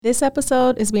This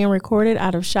episode is being recorded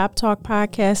out of Shop Talk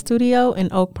Podcast Studio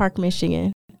in Oak Park,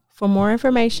 Michigan. For more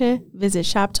information, visit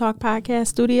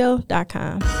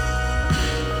shoptalkpodcaststudio.com.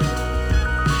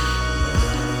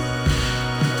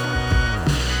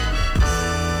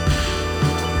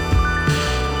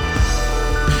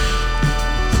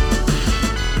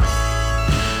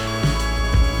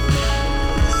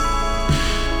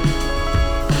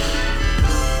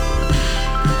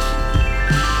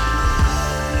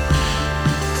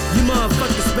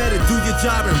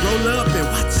 Job and roll up and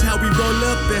watch how we roll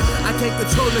up and I can't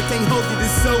control it, can't hold it,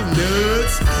 it's so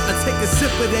nuts. I take a sip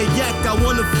of that yak, I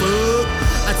wanna fuck.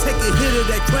 I take a hit of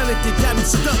that chronic that got me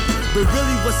stuck. But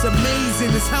really what's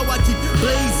amazing is how I keep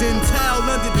blazing. Towel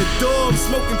under the door, I'm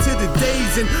smoking to the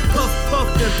days and puff,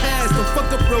 puff, and pass, the fuck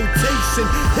up rotation.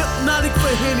 Hypnotic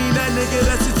for Henny, that nigga,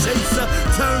 that's a chaser.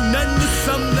 Turn nothing to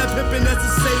something, that pimpin', that's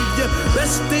a savior.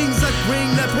 Best things like green,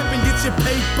 that pimpin' get your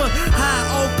paper.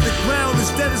 High off the ground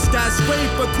instead of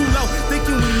skyscraper. Cool out,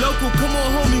 thinking we local, come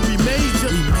on homie, we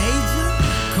major. We major?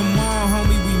 Come on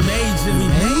homie, we major. We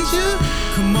major?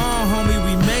 Come on homie,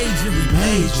 we major. We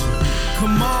major.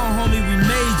 Come on homie, we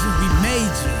major. We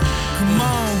major. Come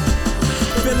on.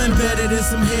 Feeling better than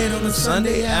some head on a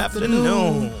Sunday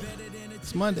afternoon.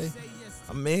 It's Monday.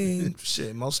 I mean,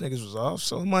 shit, most niggas was off,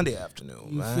 so Monday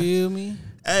afternoon, man. You feel me?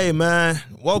 Hey, man,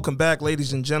 welcome back,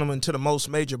 ladies and gentlemen, to the most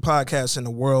major podcast in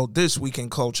the world, This Week in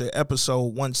Culture, episode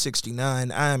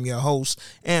 169. I am your host,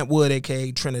 Ant Wood,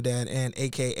 a.k.a. Trinidad, and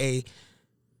a.k.a.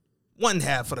 one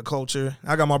half of the culture.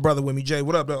 I got my brother with me, Jay.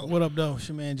 What up, though? What up, though? It's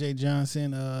your man, Jay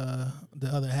Johnson, the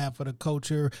other half of the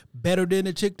culture. Better than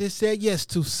the chick that said yes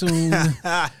too soon.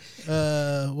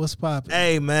 What's poppin'?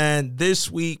 Hey, man,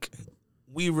 this week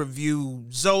we review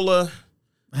Zola.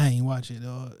 I ain't watch it,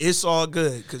 dog. It's all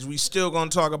good, because we still going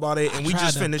to talk about it, and we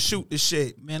just finna shoot the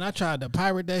shit. Man, I tried to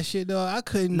pirate that shit, dog. I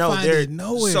couldn't find it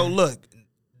nowhere. So, look,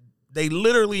 they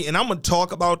literally, and I'm going to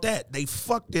talk about that, they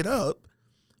fucked it up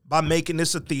by making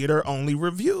this a theater-only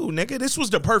review, nigga. This was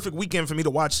the perfect weekend for me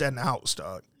to watch that in the house,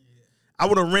 dog. Yeah. I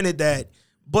would have rented that,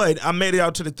 but I made it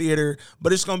out to the theater,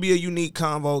 but it's going to be a unique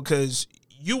convo, because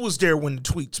you was there when the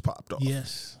tweets popped off.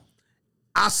 Yes.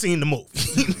 I seen the movie.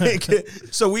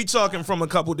 So we talking from a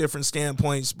couple different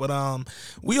standpoints, but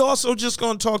we also just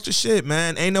gonna talk to shit,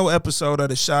 man. Ain't no episode of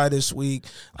The Chi this week,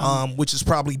 which is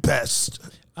probably best.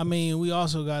 I mean, we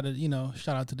also gotta,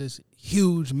 shout out to this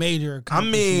huge major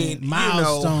accomplishment,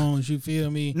 milestones, you feel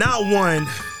me? Not one.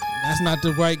 That's not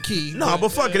the right key. No, but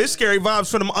fuck it. It's scary vibes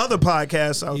for them other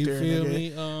podcasts out there. You feel nigga.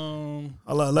 me?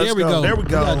 Let's go. There we go. We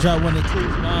gotta drop one of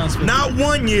the Not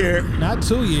 1 year. Not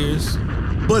 2 years.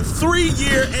 But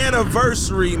 3-year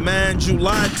anniversary, man.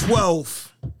 July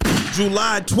 12th.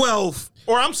 July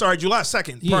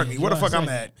 2nd. Yeah, Pardon me. Where the fuck 2nd. I'm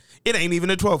at? It ain't even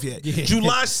the 12th yet. Yeah.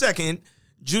 July 2nd.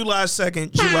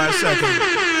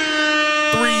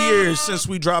 3 years since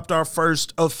we dropped our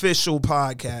first official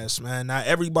podcast, man. Now,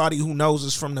 everybody who knows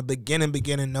us from the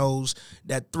beginning knows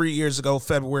that 3 years ago,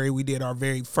 February, we did our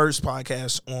very first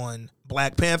podcast on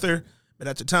Black Panther. But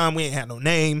at the time, we ain't had no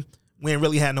name. We ain't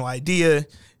really had no idea.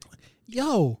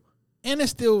 Yo, and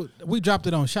it's still, we dropped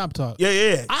it on Shop Talk.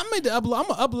 Yeah. I'm going to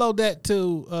upload that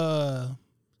to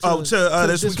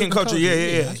This Week in Culture.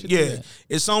 Yeah.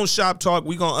 It's on Shop Talk.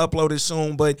 We going to upload it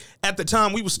soon. But at the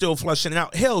time, we was still flushing it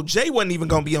out. Hell, Jay wasn't even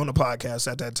going to be on the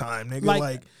podcast at that time, nigga.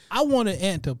 Like I wanted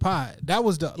Ant to pod. That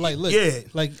was the, look. Yeah.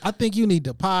 I think you need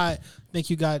to pod. I think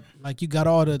you got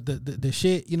all the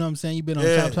shit, you know what I'm saying? You've been on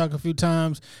Shop Talk a few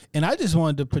times. And I just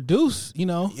wanted to produce, in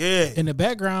the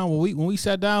background. When we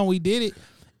sat down, we did it.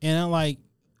 And I'm like,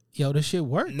 yo, this shit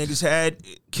worked. Niggas had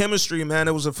chemistry, man.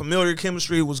 It was a familiar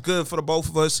chemistry. It was good for the both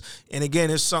of us. And again,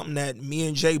 it's something that me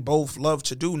and Jay both love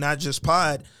to do, not just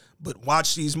pod, but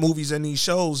watch these movies and these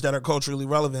shows that are culturally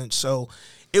relevant. So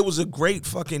it was a great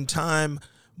fucking time,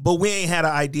 but we ain't had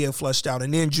an idea fleshed out.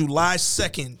 And then July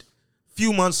 2nd,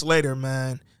 few months later,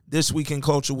 man, This Week in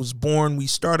Culture was born. We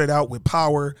started out with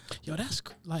Power. Yo, that's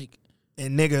like...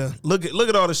 And nigga, look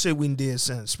at all the shit we did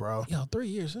since, bro. Yo, 3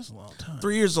 years, that's a long time.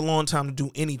 3 years is a long time to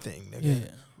do anything, nigga.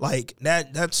 Yeah. Like,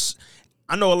 that's...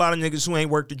 I know a lot of niggas who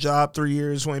ain't worked a job 3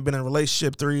 years, who ain't been in a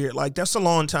relationship 3 years. Like, that's a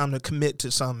long time to commit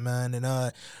to something, man.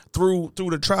 And through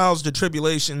the trials, the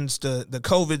tribulations, the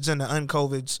COVIDs and the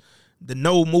unCOVIDs, the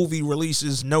no movie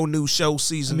releases, no new show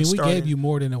season. I mean, we gave you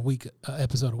more than a week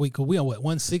episode a week. We on what,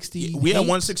 160? We at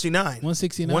 169.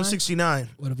 169? 169.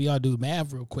 What if y'all do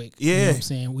math real quick? Yeah. You know what I'm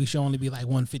saying? We should only be like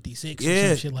 156 or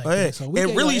some shit like that. So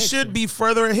it really should be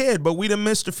further ahead, but we done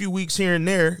missed a few weeks here and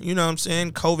there. You know what I'm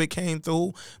saying? COVID came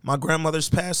through. My grandmother's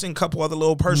passing, couple other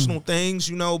little personal things,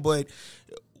 but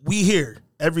we here.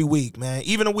 Every week, man.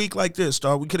 Even a week like this,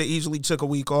 dog. We could have easily took a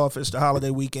week off. It's the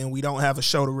holiday weekend. We don't have a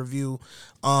show to review.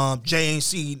 Jay ain't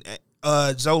seen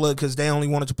Zola because they only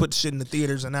wanted to put the shit in the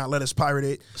theaters and not let us pirate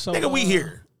it. So, nigga, we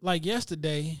here. Like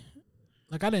yesterday,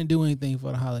 like I didn't do anything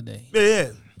for the holiday.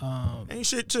 Yeah. Ain't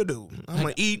shit to do. I'm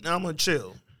going to eat and I'm going to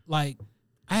chill. Like,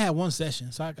 I had one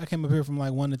session, so I came up here from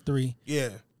like 1 to 3. Yeah.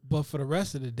 But for the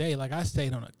rest of the day, like I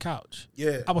stayed on a couch.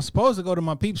 Yeah. I was supposed to go to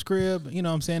my peeps crib, you know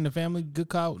what I'm saying, the family good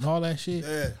couch and all that shit.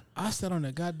 Yeah. I sat on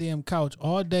the goddamn couch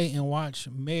all day and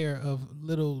watched Mayor of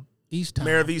Little Easttown.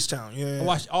 Mayor of Easttown, yeah. I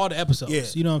watched all the episodes. Yeah.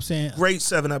 You know what I'm saying? Great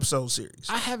 7-episode series.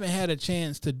 I haven't had a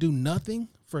chance to do nothing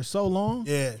for so long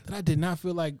that I did not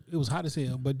feel like it was hot as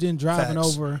hell. But then driving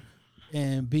over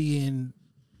and being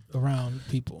around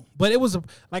people. But it was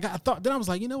I thought, then I was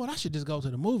like, you know what? I should just go to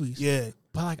the movies. Yeah.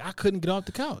 But like I couldn't get off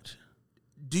the couch.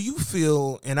 Do you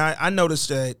feel, and I noticed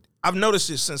that, I've noticed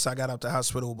it since I got out the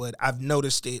hospital, but I've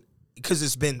noticed it because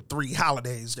it's been 3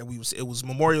 holidays that it was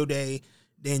Memorial Day,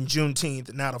 then Juneteenth,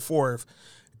 and now the 4th.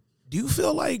 Do you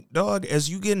feel like, dog, as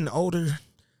you getting older,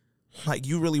 like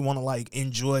you really want to like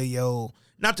enjoy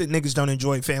not that niggas don't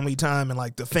enjoy family time and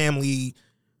like the family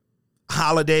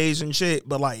holidays and shit,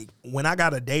 but like when I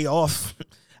got a day off,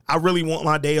 I really want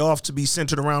my day off to be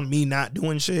centered around me not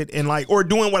doing shit and like, or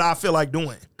doing what I feel like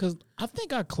doing. Cause I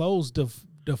think I closed the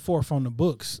 4th on the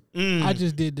books. I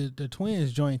just did the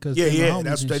twins joint because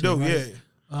that's what they do. Right?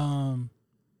 Yeah.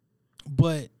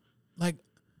 But like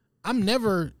I'm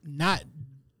never not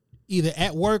either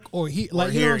at work or here,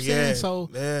 like, you know what I'm saying? So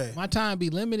my time be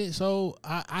limited. So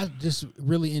I just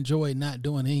really enjoy not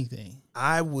doing anything.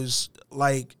 I was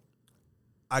like,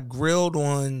 I grilled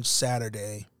on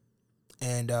Saturday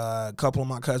and a couple of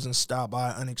my cousins stopped by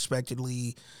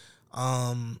unexpectedly.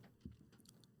 And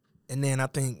then I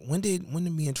think, when did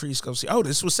me and Trees go see? Oh,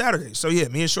 this was Saturday. So yeah,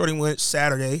 me and Shorty went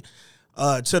Saturday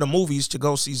to the movies to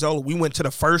go see Zola. We went to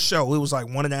the first show. It was like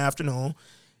 1 in the afternoon.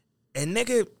 And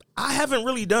nigga, I haven't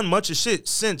really done much of shit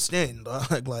since then,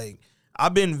 dog. Like,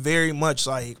 I've been very much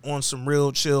like on some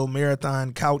real chill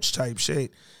marathon couch type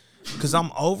shit. Cause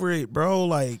I'm over it, bro.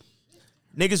 Like,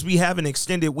 niggas be having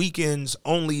extended weekends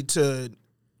only to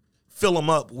fill them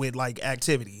up with like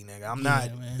activity, nigga. I'm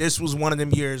not, man. This was one of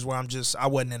them years where I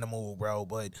wasn't in the mood, bro.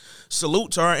 But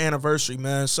salute to our anniversary,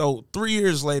 man. So 3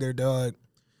 years later, dog,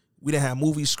 we done had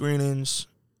movie screenings.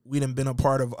 We done been a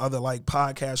part of other like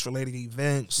podcast related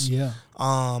events. Yeah.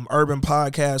 Urban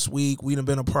Podcast Week. We done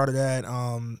been a part of that.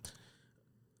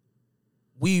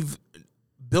 We've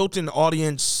built an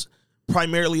audience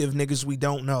primarily of niggas we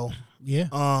don't know. Yeah.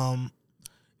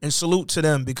 And salute to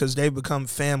them because they've become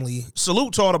family.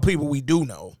 Salute to all the people we do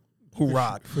know who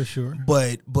rock. For sure.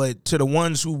 But to the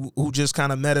ones who just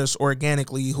kind of met us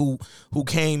organically, who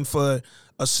came for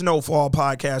a Snowfall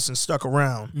podcast and stuck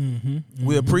around.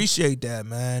 We appreciate that,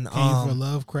 man. Came for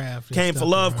Lovecraft. Came for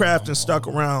Lovecraft and stuck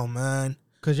around, man.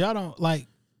 Because y'all don't, like,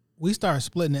 we start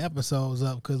splitting the episodes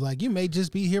up because, like, you may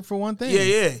just be here for one thing.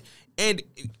 Yeah. And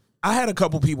I had a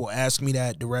couple people ask me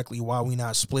that directly, why we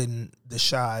not splitting the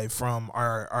Shy from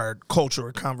our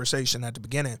culture conversation at the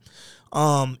beginning.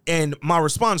 And my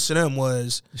response to them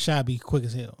was, the Shy be quick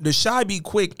as hell. The Shy be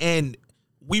quick, and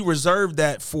we reserve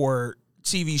that for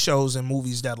TV shows and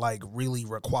movies that like really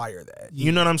require that. Yeah.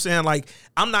 You know what I'm saying? Like,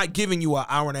 I'm not giving you an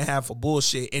hour and a half of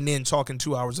bullshit and then talking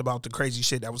 2 hours about the crazy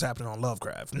shit that was happening on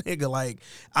Lovecraft. Nigga, like,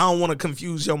 I don't want to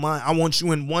confuse your mind. I want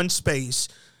you in one space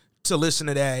to listen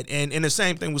to that. And the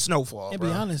same thing with Snowfall. And be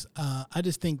honest, I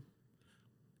just think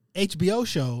HBO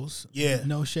shows,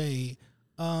 no shade,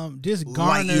 just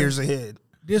garner light years ahead.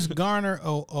 Just garner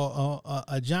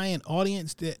a giant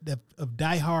audience that of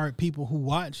diehard people who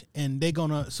watch, and they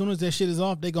gonna, as soon as that shit is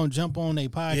off, they gonna jump on a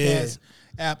podcast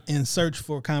app and search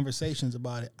for conversations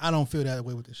about it. I don't feel that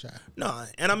way with The Shy. No,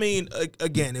 and I mean,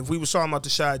 again, if we were talking about The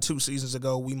Shy 2 seasons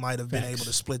ago, we might have been able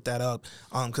to split that up,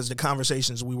 because the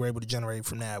conversations we were able to generate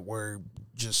from that were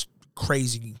just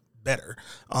crazy better.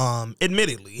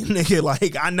 Admittedly, nigga,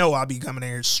 like, I know I'll be coming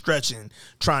here stretching,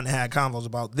 trying to have convos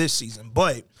about this season,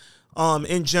 but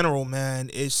in general, man,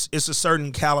 it's a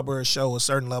certain caliber of show, a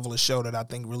certain level of show that I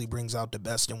think really brings out the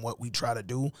best in what we try to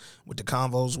do with the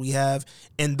convos we have.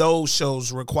 And those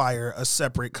shows require a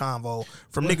separate convo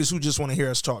from niggas who just want to hear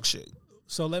us talk shit.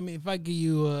 So if I give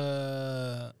you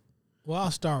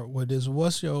I'll start with this.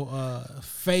 What's your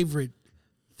favorite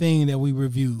thing that we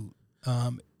reviewed?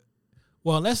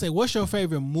 Let's say, what's your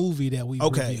favorite movie that we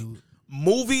reviewed?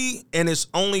 Movie, and it's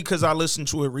only because I listened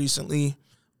to it recently.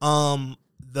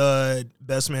 The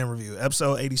Best Man Review,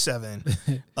 episode 87.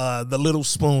 The Little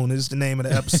Spoon is the name of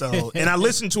the episode. And I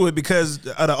listened to it because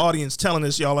of the audience telling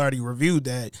us y'all already reviewed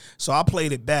that. So I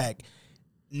played it back.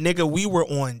 nigga, we were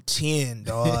on 10,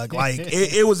 dog. Like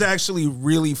it was actually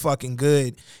really fucking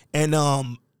good. And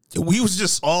we was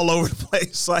just all over the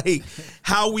place. Like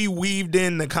how we weaved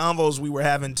in the convos we were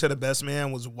having to the best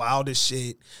man was wild as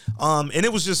shit. And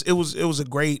it was a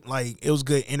great, like, it was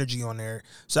good energy on there.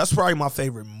 So that's probably my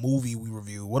favorite movie we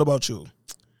reviewed. What about you?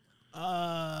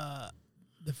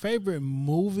 The favorite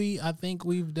movie I think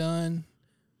we've done,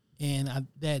 and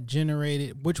that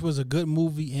generated, which was a good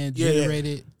movie and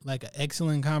generated like an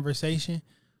excellent conversation.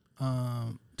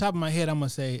 Top of my head, I'm gonna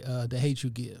say The Hate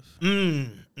You Give.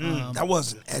 That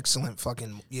was an excellent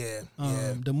fucking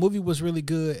The movie was really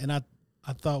good, and I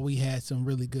thought we had some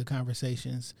really good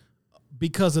conversations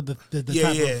because of the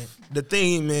the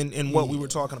theme and what we were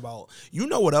talking about. You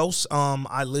know what else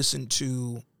I listened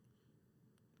to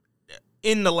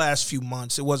in the last few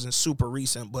months? It wasn't super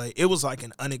recent, but it was like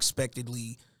an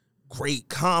unexpectedly great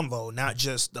convo, not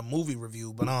just the movie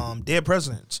review, but Dead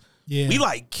Presidents. Yeah. We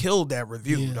like killed that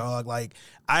review, dog. Like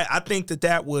I think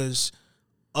that was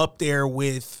up there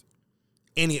with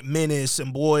Any Menace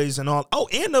and Boys and all. Oh,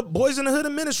 and the Boys in the Hood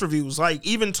and Menace reviews. Like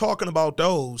even talking about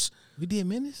those. We did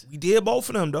Menace? We did both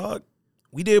of them, dog.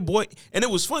 We did Boy. And it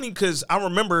was funny because I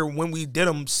remember when we did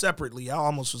them separately, I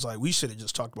almost was like, we should have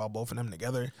just talked about both of them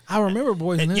together. I remember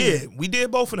Boys in the Hood. Yeah, we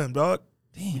did both of them, dog.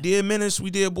 Damn. We did Menace, we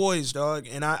did Boys, dog.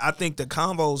 And I think the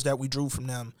combos that we drew from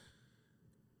them,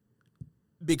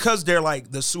 because they're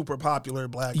like the super popular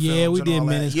black films. Yeah, we did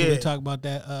Menace. We talked about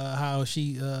that, how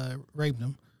she raped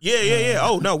him. Yeah.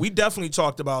 Oh, no, we definitely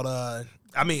talked about,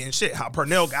 how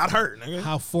Pernell got hurt, nigga.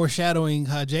 How foreshadowing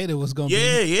how Jada was going to be.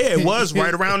 Yeah, it was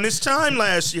right around this time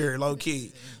last year, low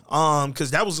key.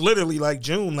 Because that was literally like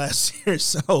June last year.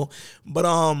 So, but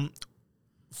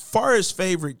far as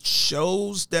favorite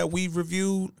shows that we've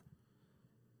reviewed,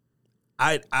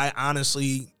 I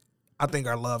honestly, I think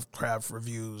our Lovecraft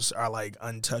reviews are like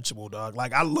untouchable, dog.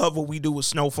 Like I love what we do with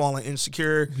Snowfall and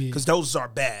Insecure because those is our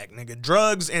bag, nigga.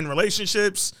 Drugs and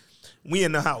relationships, we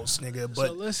in the house, nigga. But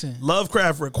so listen,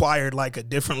 Lovecraft required like a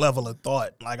different level of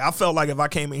thought. Like I felt like if I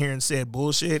came in here and said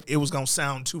bullshit, it was gonna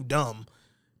sound too dumb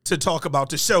to talk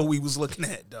about the show we was looking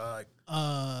at, dog.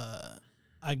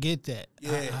 I get that.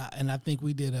 Yeah. And I think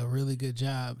we did a really good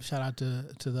job. Shout out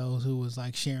to those who was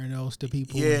like sharing those to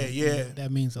people. Yeah.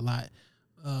 That means a lot.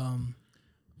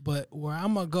 But where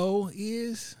I'm gonna go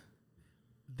is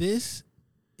this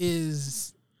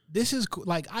is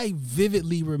like I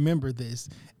vividly remember this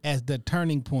as the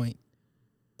turning point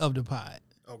of the pod.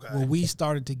 Okay. Where we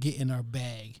started to get in our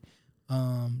bag.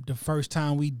 The first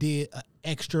time we did an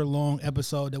extra long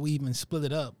episode that we even split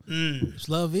it up.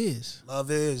 Love Is. Love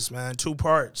Is, man. 2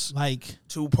 parts. Like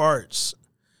 2 parts.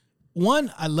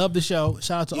 One, I love the show.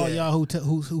 Shout out to all y'all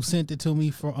who sent it to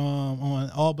me for on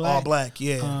All Black. All Black,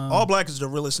 yeah. All Black is the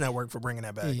realest network for bringing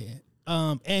that back.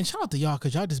 Yeah. And shout out to y'all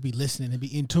because y'all just be listening and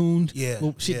be in tuned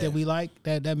with shit that we like.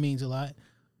 That means a lot.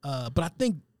 But I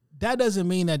think that doesn't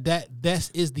mean that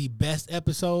is the best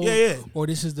episode. Yeah. Or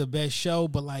this is the best show.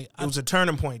 But like it was a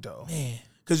turning point though. Man.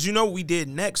 Because you know what we did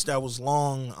next that was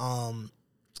long.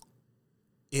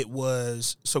 It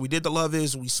was so we did the Love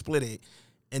Is, we split it,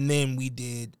 and then we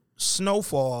did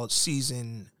Snowfall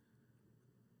season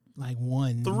like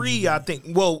 1, 3, I think.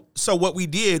 Well, so what we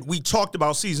did, we talked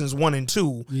about seasons 1 and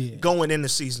 2 going into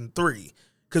season 3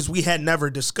 because we had never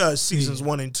discussed seasons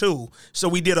 1 and 2. So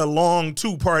we did a long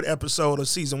 2-part episode of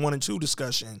season 1 and 2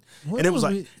 discussion, and it was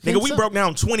like, nigga, we broke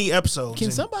down 20 episodes.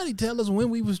 Can somebody tell us when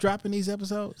we was dropping these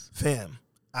episodes? Fam,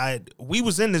 we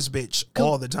was in this bitch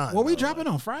all the time. Were we dropping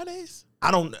on Fridays?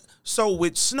 I don't. So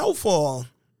with Snowfall,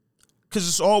 because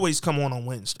it's always come on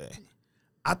Wednesday.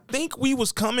 I think we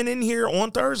was coming in here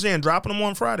on Thursday and dropping them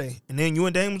on Friday. And then you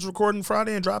and Dame was recording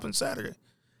Friday and dropping Saturday.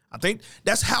 I think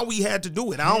that's how we had to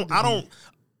do it. I don't,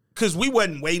 because we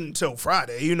wasn't waiting until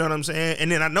Friday, you know what I'm saying?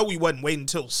 And then I know we wasn't waiting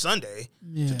until Sunday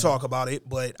to talk about it,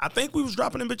 but I think we was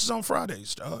dropping them bitches on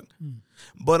Fridays, dog.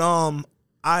 But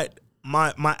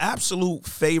my absolute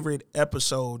favorite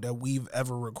episode that we've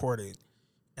ever recorded,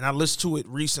 and I listened to it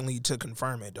recently to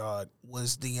confirm it, dog,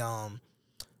 was the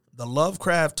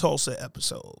Lovecraft Tulsa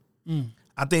episode.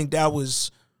 I think that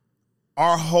was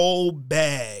our whole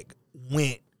bag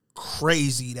went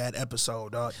crazy that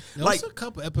episode, dog. There's a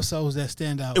couple episodes that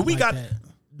stand out. We like got that.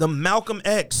 The Malcolm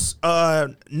X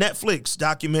Netflix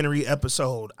documentary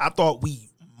episode. I thought we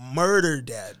murdered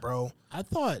that, bro. I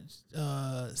thought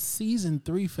season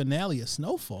 3 finale of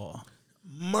Snowfall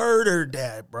murdered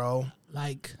that, bro.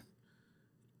 Like,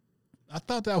 I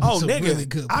thought that was really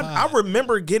good. I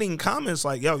remember getting comments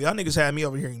like, "Yo, y'all niggas had me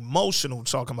over here emotional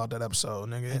talking about that episode,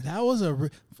 nigga." And that was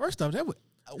first off.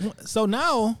 So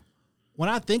now, when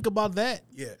I think about that,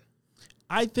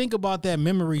 I think about that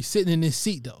memory sitting in this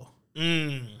seat though.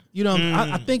 You know,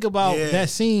 I think about that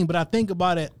scene, but I think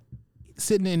about it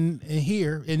sitting in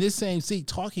here in this same seat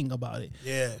talking about it.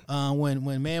 Yeah.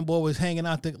 When Man Boy was hanging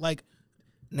out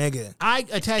nigga. I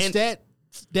attached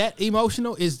that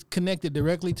emotional is connected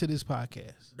directly to this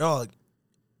podcast. Dog,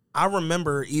 I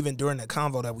remember even during the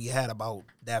convo that we had about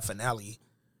that finale,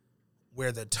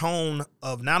 where the tone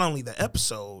of not only the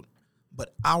episode,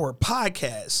 but our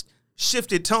podcast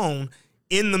shifted tone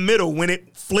in the middle when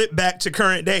it flipped back to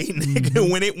current day, nigga.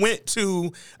 When it went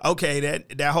to, okay,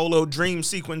 that whole little dream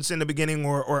sequence in the beginning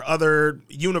or other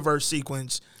universe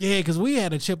sequence. Yeah, because we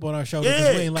had a chip on our shoulder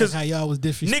because we ain't like how y'all was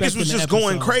disrespecting niggas was just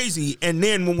going crazy. And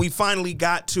then when we finally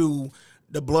got to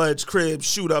the Blood's crib,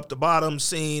 shoot up the bottom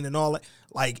scene and all that,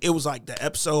 like, it was like the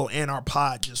episode and our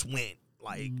pod just went,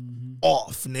 like,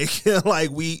 off, nigga. Like,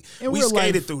 we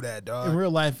skated through that, dog. In real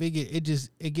life, it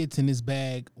gets in this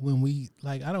bag when we,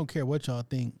 like, I don't care what y'all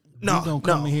think. We gonna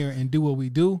come in here and do what we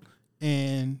do.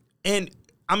 And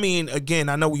I mean, again,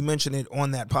 I know we mentioned it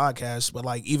on that podcast, but,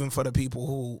 like, even for the people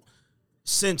who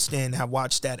since then have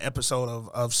watched that episode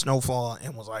of Snowfall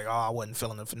and was like, oh, I wasn't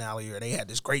feeling the finale, or they had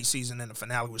this great season and the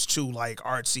finale was too, like,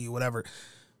 artsy or whatever.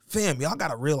 Fam, y'all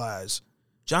gotta realize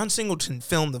John Singleton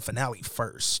filmed the finale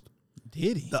first.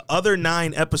 Did he? The other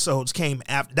 9 episodes came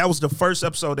after. That was the first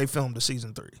episode they filmed of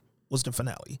season 3, was the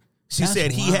finale. He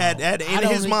said he had that in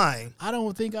his mind. I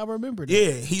don't think I remember that.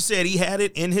 Yeah, he said he had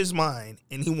it in his mind,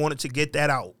 and he wanted to get that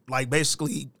out. Like,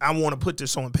 basically, I want to put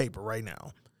this on paper right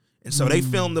now. And so they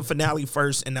filmed the finale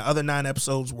first, and the other 9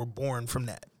 episodes were born from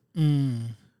that.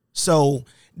 So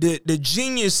the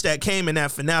genius that came in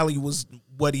that finale was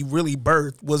what he really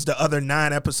birthed was the other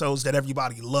 9 episodes that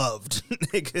everybody loved.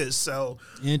 So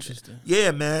interesting.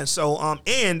 Yeah, man. So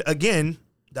and again,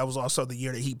 that was also the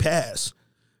year that he passed.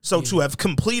 So to have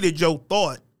completed your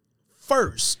thought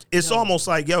first, it's almost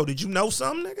like, yo, did you know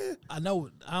something, nigga? I know.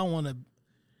 I don't want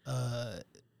to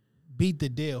beat the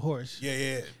dead horse.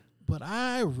 Yeah. But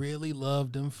I really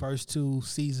loved them first 2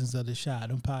 seasons of the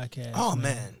Shot and podcast. Oh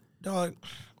man, dog.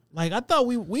 Like, I thought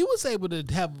we was able to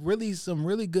have some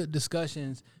really good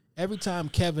discussions every time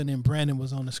Kevin and Brandon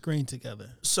was on the screen together.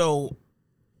 So,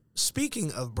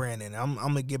 speaking of Brandon, I'm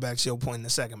gonna get back to your point in a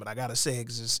second, but I gotta say it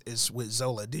because it's with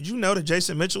Zola. Did you know that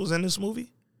Jason Mitchell was in this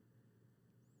movie?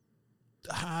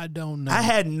 I don't know. I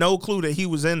had no clue that he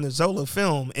was in the Zola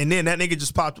film, and then that nigga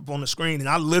just popped up on the screen, and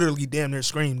I literally damn near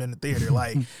screamed in the theater,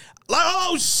 like,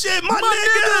 oh shit, my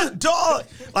nigga, dog.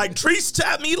 Like, Treese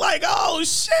tapped me, like, oh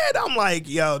shit. I'm like,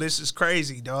 yo, this is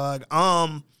crazy, dog.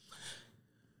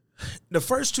 The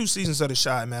first 2 seasons of The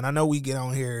Shot, man, I know we get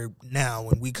on here now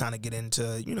and we kind of get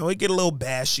into, you know, it get a little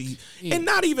bashy and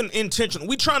not even intentional.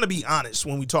 We trying to be honest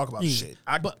when we talk about shit.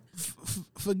 But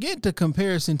forget the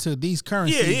comparison to these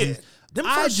current seasons. Yeah.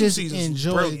 I just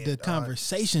enjoyed the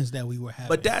conversations that we were having.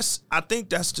 But I think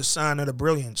that's the sign of the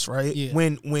brilliance, right? Yeah.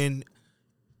 When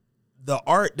the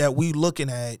art that we looking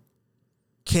at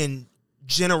can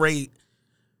generate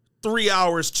 3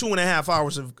 hours, 2.5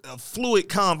 hours of fluid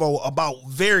convo about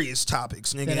various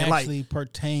topics, nigga. That and actually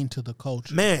pertain to the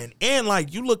culture. Man, and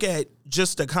like you look at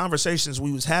just the conversations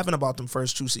we was having about them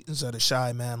first 2 seasons of The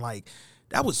Chi, man, like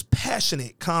that was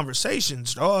passionate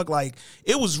conversations, dog. Like,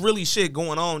 it was really shit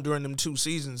going on during them 2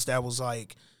 seasons that was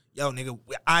like, yo, nigga,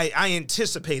 I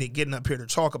anticipated getting up here to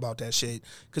talk about that shit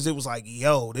because it was like,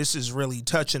 yo, this is really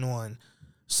touching on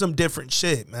some different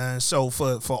shit, man. So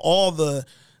for all the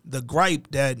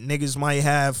gripe that niggas might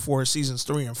have for seasons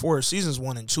 3 and 4, seasons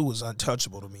 1 and 2 is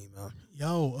untouchable to me, man.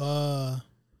 Yo,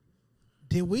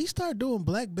 did we start doing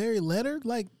Blackberry Letter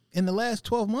like in the last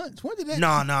 12 months? When did that?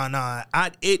 Nah.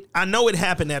 I know it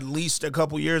happened at least a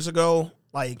couple years ago.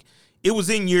 Like, it was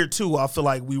in year 2. I feel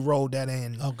like we rolled that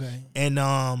in. Okay. And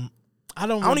I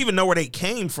don't even know where they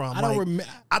came from. I don't remember.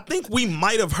 I think we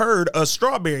might have heard a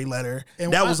Strawberry Letter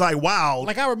and that was like, wow.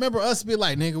 Like, I remember us be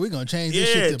like, nigga, we gonna change this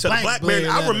shit to Blackberry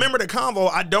Letter. I remember the convo.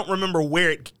 I don't remember where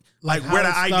it where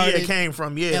the idea came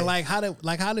from. Yeah. And like how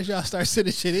did y'all start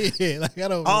sending shit in? Like, I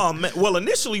don't. Oh man. Well,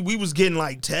 initially we was getting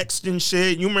like text and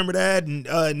shit. You remember that? And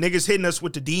niggas hitting us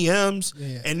with the DMs.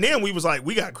 Yeah. And then we was like,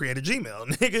 we gotta create a Gmail,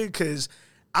 nigga, because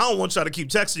I don't want y'all to keep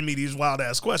texting me these wild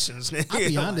ass questions. I'll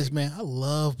be honest, man. I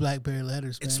love Blackberry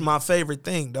Letters, man. It's my favorite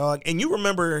thing, dog. And you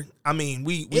remember, I mean,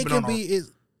 it can be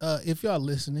if y'all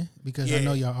listening, because I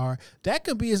know y'all are, that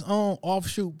could be his own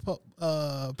offshoot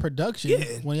production. Yeah.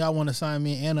 When y'all want to sign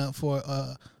me and up for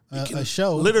a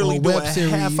show, literally do a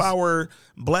series. half-hour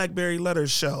Blackberry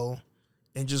Letters show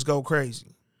and just go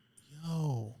crazy.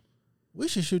 Yo, we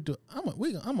should shoot the.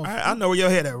 I know where your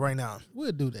head at right now.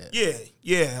 We'll do that.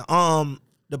 Yeah.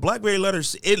 the Blackberry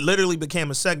Letters, it literally became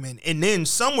a segment. And then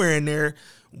somewhere in there,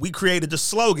 we created the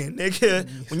slogan, nigga,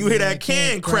 when you hear that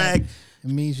can crack, it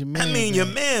means your man. I mean your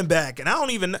man back. And I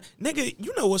don't even, nigga,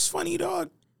 you know what's funny, dog?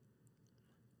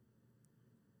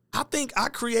 I think I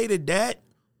created that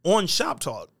on Shop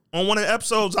Talk. On one of the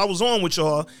episodes I was on with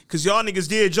y'all, because y'all niggas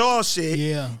did y'all shit.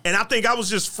 Yeah. And I think I was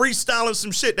just freestyling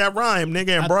some shit that rhymed,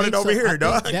 nigga, and brought it over here,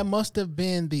 dog. That must have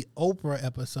been the Oprah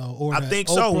episode. Or I think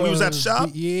so. When we was at the shop?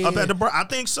 Yeah. Up at the bar. I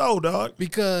think so, dog.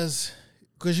 Because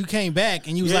you came back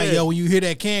and you was like, yo, when you hear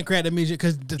that can crack, that means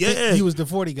because he was the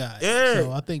 40 guy. Yeah.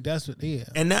 So I think that's what,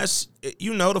 And that's,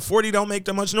 you know, the 40 don't make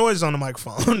that much noise on the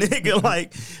microphone, nigga.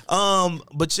 Like,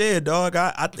 but yeah, dog,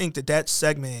 I think that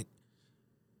segment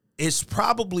is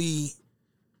probably,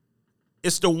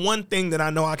 it's the one thing that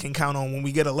I know I can count on when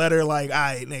we get a letter like, all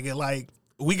right, nigga, like,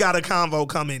 we got a convo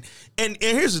coming. And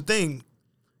here's the thing.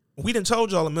 We done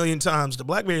told y'all a million times, the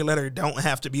Blackberry Letter don't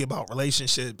have to be about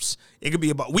relationships. It could be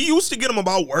about, we used to get them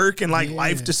about work and like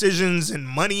life decisions and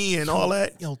money and all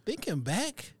that. Yo, thinking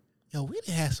back, we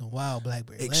done had some wild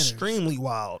Blackberry Letters. Extremely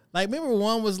wild. Like, remember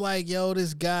one was like, yo,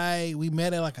 this guy, we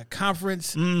met at like a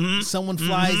conference. Mm-hmm. Someone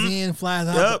flies in, flies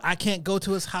out. Yep. I can't go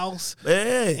to his house.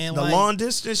 Yeah, and the like, long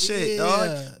distance shit,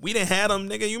 dog. We didn't have them,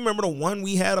 nigga. You remember the one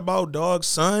we had about dog's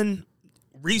son?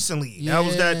 Recently, that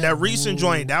was that recent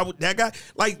joint. That guy,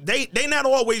 like they not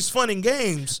always fun in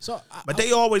games, but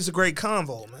they always a great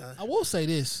convo, man. I will say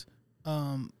this,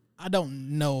 I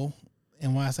don't know,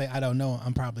 and when I say I don't know,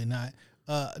 I'm probably not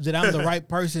that I'm the right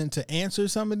person to answer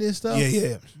some of this stuff.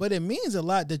 Yeah. But it means a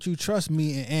lot that you trust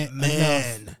me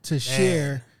enough to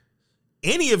share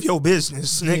any of your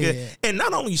business, nigga, and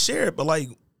not only share it, but like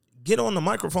get on the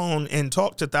microphone and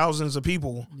talk to thousands of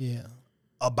people. Yeah.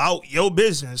 About your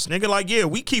business, nigga. Like,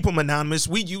 we keep them anonymous.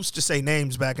 We used to say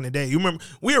names back in the day. You remember,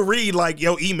 we'd read like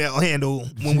your email handle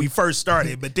when we first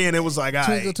started, but then it was like, all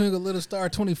right. Twinkle, little star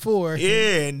 24.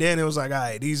 Yeah, and then it was like, all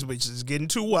right, these bitches getting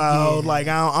too wild. Like,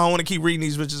 I don't want to keep reading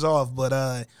these bitches off.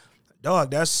 But,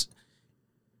 dog,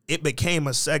 it became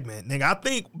a segment, nigga. I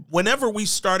think whenever we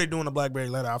started doing the Blackberry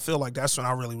Letter, I feel like that's when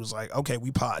I really was like, okay,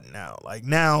 we podding now. Like,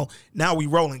 now we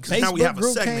rolling, because now we have a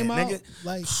segment, nigga.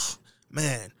 Like,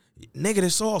 man. Nigga,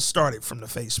 this all started from the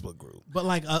Facebook group. But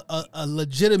like a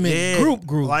legitimate group.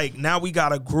 Like now we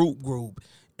got a group.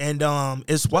 And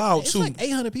it's wild too. It's like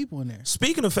 800 people in there.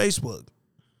 Speaking of Facebook,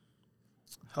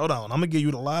 hold on. I'm going to give you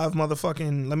the live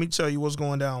motherfucking, let me tell you what's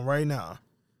going down right now.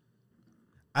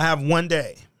 I have 1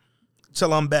 day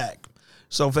till I'm back.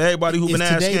 So for everybody who's been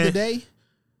asking. Is today the day?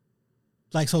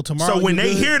 Like, so tomorrow. So when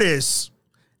they hear this,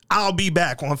 I'll be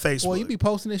back on Facebook. Well, you be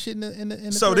posting this shit in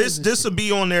the So this will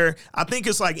be on there. I think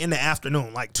it's like in the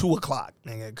afternoon, like 2:00,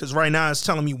 nigga. Because right now it's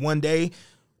telling me 1 day.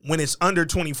 When it's under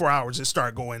 24 hours, it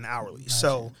start going hourly. Gotcha.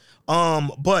 So,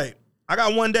 but I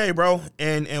got 1 day, bro.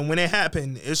 And when it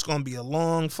happened, it's gonna be a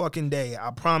long fucking day.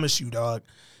 I promise you, dog.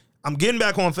 I'm getting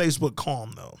back on Facebook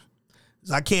calm though.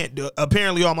 I can't do.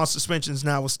 Apparently, all my suspensions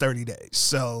now is 30 days.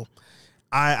 So.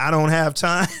 I don't have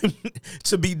time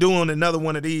to be doing another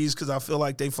one of these because I feel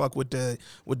like they fuck with the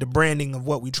branding of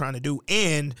what we trying to do,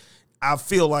 and I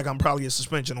feel like I'm probably a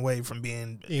suspension away from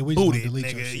being booted,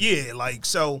 nigga. Yeah, like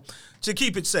so. To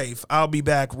keep it safe, I'll be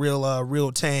back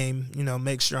real tame. You know,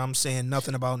 make sure I'm saying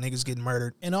nothing about niggas getting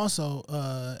murdered. And also,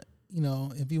 you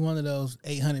know, if you're one of those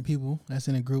 800 people that's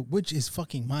in a group, which is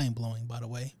fucking mind blowing, by the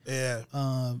way. Yeah.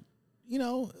 You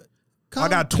know. I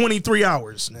got 23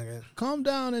 hours, nigga. Calm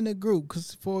down in the group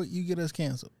before you get us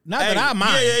canceled. Not that I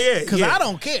mind. Because I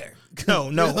don't care. No.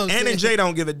 You know Ann and Jay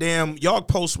don't give a damn. Y'all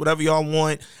post whatever y'all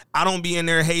want. I don't be in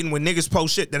there hating when niggas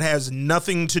post shit that has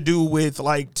nothing to do with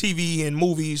like TV and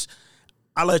movies.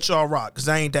 I let y'all rock because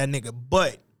I ain't that nigga.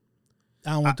 But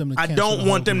I don't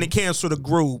want them to cancel to cancel the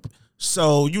group.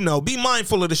 So, you know, be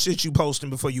mindful of the shit you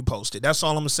posting before you post it. That's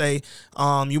all I'm going to say.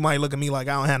 You might look at me like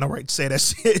I don't have no right to say that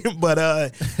shit.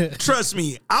 But trust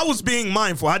me, I was being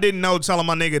mindful. I didn't know telling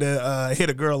my nigga to hit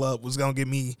a girl up was going to get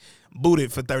me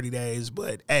booted for 30 days.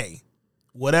 But, hey,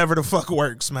 whatever the fuck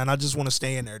works, man. I just want to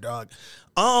stay in there, dog.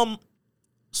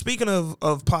 Speaking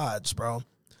of pods, bro.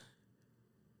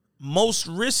 Most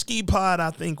risky pod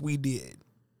I think we did.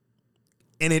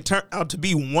 And it turned out to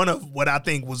be one of what I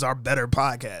think was our better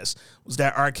podcast, was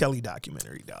that R. Kelly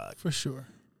documentary, dog. For sure.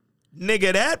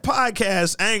 Nigga, that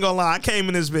podcast, I ain't gonna lie, I came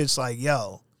in this bitch like,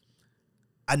 yo,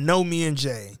 I know me and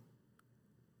Jay.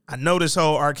 I know this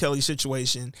whole R. Kelly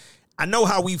situation. I know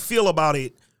how we feel about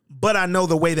it, but I know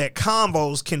the way that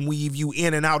combos can weave you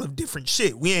in and out of different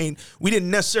shit. We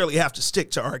didn't necessarily have to stick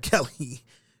to R. Kelly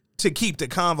to keep the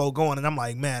convo going. And I'm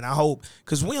like, man, I hope,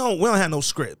 because we don't have no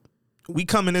script. We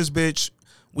come in this bitch.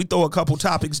 We throw a couple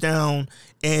topics down,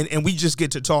 and we just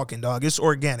get to talking, dog. It's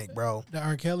organic, bro. The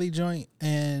R. Kelly joint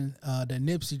and the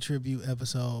Nipsey tribute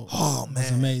episode. Oh man,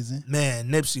 was amazing. Man,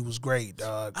 Nipsey was great,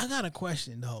 dog. I got a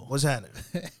question though. What's happening?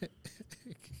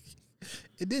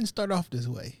 It didn't start off this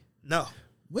way. No.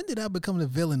 When did I become the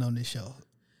villain on this show?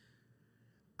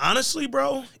 Honestly,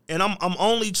 bro, and I'm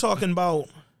only talking about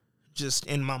just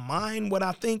in my mind what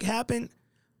I think happened.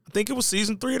 I think it was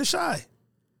season 3 of The Chi.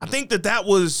 I think that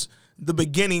was the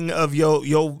beginning of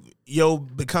yo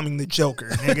becoming the Joker,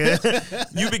 nigga.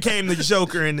 You became the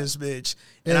Joker in this bitch.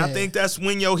 And I think that's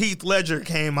when your Heath Ledger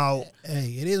came out.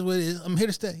 Hey, it is what it is. I'm here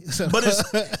to stay. So. But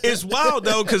it's wild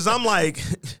though, because I'm like,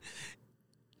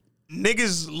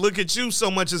 niggas look at you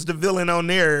so much as the villain on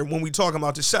there when we talking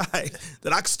about The Chi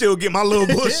that I can still get my little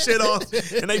bullshit off,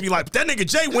 and they be like, that nigga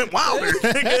Jay went wilder.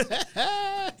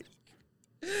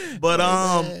 But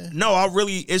no,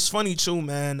 it's funny too,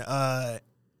 man.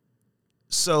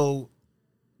 So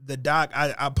the doc,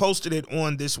 I posted it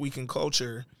on This Week in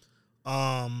Culture,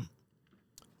 but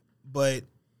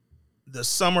the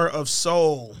Summer of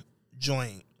Soul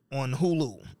joint on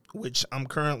Hulu, which I'm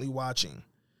currently watching.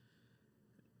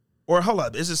 Or hold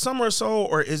up, is it Summer of Soul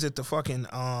or is it the fucking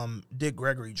Dick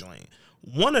Gregory joint?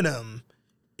 One of them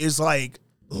is like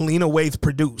Lena Waithe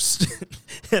produced.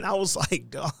 And I was like,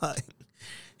 dog,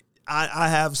 I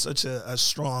have such a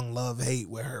strong love-hate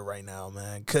with her right now,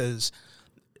 man, because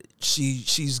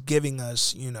she's giving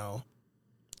us, you know,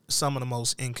 some of the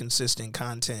most inconsistent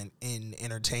content in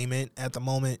entertainment at the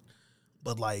moment,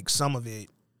 but like some of it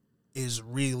is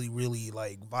really, really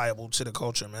like viable to the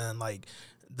culture, man. Like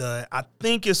I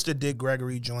think it's the Dick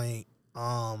Gregory joint,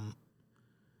 but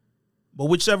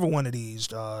whichever one of these,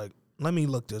 dog, let me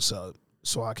look this up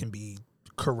so I can be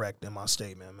correct in my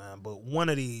statement, man. But one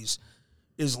of these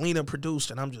is Lena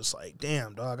produced, and I'm just like,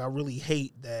 damn, dog, I really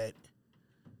hate that.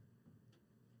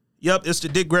 Yep, it's the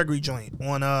Dick Gregory joint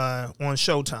on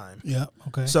Showtime. Yeah,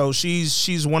 okay. So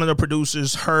she's one of the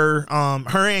producers. Her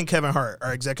and Kevin Hart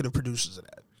are executive producers of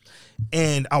that.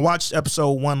 And I watched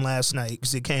episode 1 last night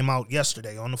because it came out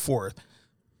yesterday on the 4th.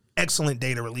 Excellent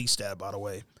day to release that, by the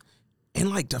way. And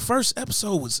like the first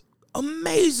episode was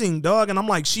amazing, dog. And I'm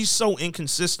like, she's so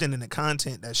inconsistent in the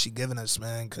content that she giving us,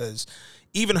 man. Because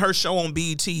even her show on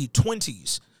BET,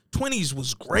 20s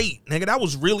was great, nigga. That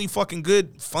was really fucking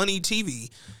good, funny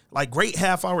TV. Like, great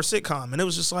half-hour sitcom. And it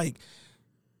was just like,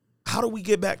 how do we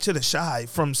get back to The Chi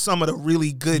from some of the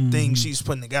really good things she's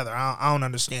putting together? I don't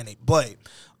understand it. But,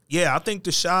 yeah, I think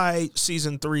The Chi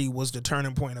season 3 was the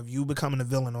turning point of you becoming a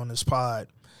villain on this pod.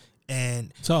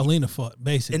 And it's all Lena fault,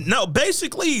 basically. No,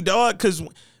 basically, dog, because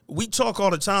we talk all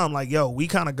the time, like, yo, we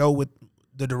kind of go with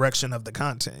the direction of the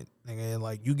content. Nigga,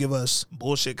 like, you give us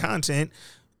bullshit content,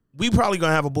 we probably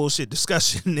gonna have a bullshit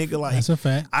discussion, nigga. Like, that's a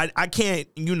fact. I can't,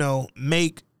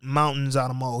 make mountains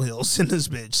out of molehills in this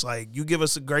bitch. Like, you give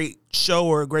us a great show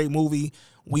or a great movie,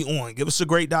 we on. Give us a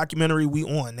great documentary, we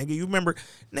on. Nigga, you remember,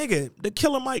 nigga, the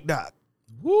Killer Mike doc.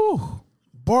 Woo.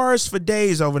 Bars for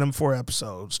days over them 4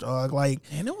 episodes, dog. Like,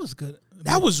 and it was good.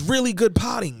 That was really good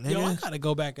potting, nigga. Yo, I gotta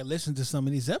go back and listen to some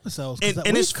of these episodes because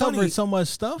and it's covered funny, so much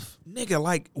stuff, nigga.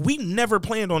 Like, we never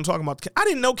planned on talking about. I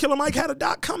didn't know Killer Mike had a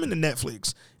doc coming to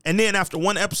Netflix. And then after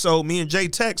one episode, me and Jay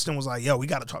texted and was like, "Yo, we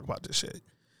got to talk about this shit,"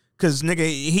 because nigga,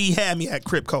 he had me at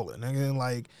Crip Cola, nigga. And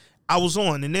like, I was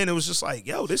on, and then it was just like,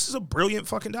 "Yo, this is a brilliant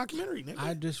fucking documentary, nigga."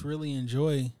 I just really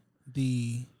enjoy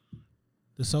the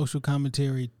social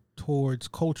commentary towards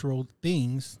cultural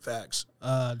things. Facts.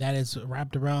 That is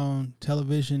wrapped around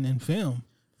television and film.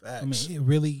 Facts. I mean, it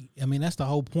really. I mean, that's the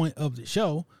whole point of the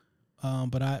show.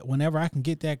 But whenever I can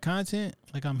get that content,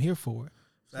 like, I'm here for it.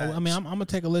 Facts. So I mean, I'm gonna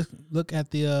take a look at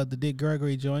the Dick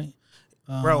Gregory joint.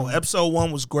 Bro, episode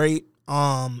 1 was great.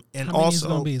 And how also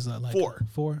gonna be? Is that like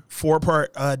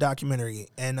 4-part documentary,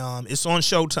 and it's on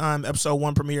Showtime. Episode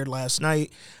 1 premiered last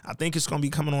night. I think it's gonna be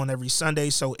coming on every Sunday.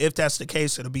 So if that's the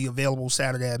case, it'll be available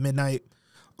Saturday at midnight,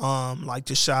 like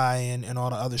The Chi and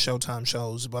all the other Showtime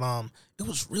shows. But it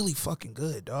was really fucking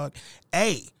good, dog.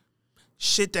 Hey,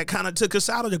 shit that kind of took us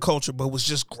out of the culture, but was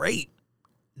just great,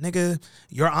 nigga.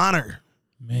 Your Honor,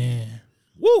 man.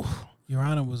 Woo. Your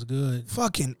Honor was good.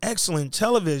 Fucking excellent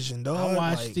television, dog. I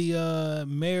watched the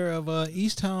mayor of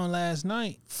Easttown last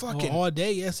night. Fucking all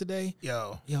day yesterday.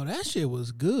 Yo, that shit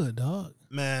was good, dog.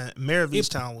 Man, mayor of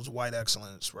Easttown was white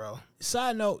excellence, bro.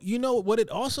 Side note, you know what it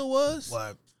also was?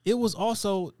 What? It was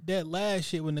also that last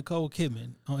shit with Nicole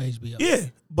Kidman on HBO. Yeah,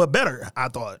 but better, I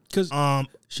thought. Because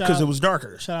it was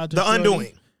darker. Shout out to The Shorty,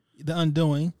 Undoing. The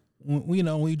Undoing.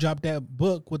 When you dropped that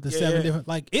book with the 7 different,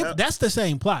 that's the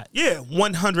same plot. Yeah,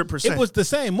 100%. It was the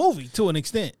same movie to an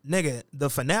extent. Nigga,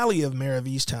 the finale of Mayor of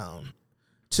Easttown,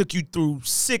 took you through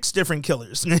 6 different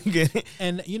killers, nigga.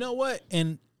 And you know what?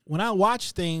 And when I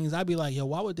watch things, I be like, yo,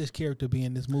 why would this character be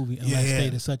in this movie unless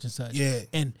stated such and such? Yeah.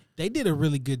 And they did a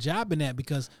really good job in that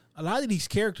because a lot of these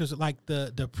characters, like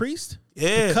the priest,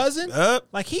 the cousin,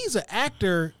 like he's an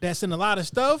actor that's in a lot of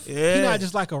stuff. Yeah. He's not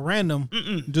just like a random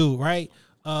dude, right?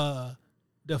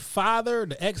 The father,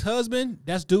 the ex-husband,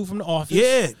 that's dude from The Office.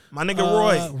 Yeah, my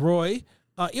nigga Roy.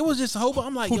 It was just a whole,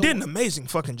 I'm like, who did an amazing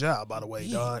fucking job, by the way,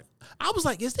 dog. I was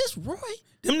like, is this Roy?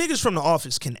 Them niggas from The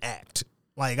Office can act.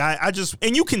 Like, I just,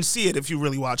 and you can see it if you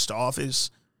really watch The Office.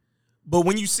 But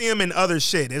when you see him in other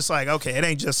shit, it's like, okay, it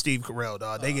ain't just Steve Carell,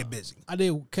 dog. They get busy. I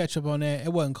did catch up on that.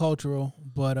 It wasn't cultural,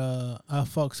 but I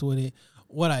fucks with it.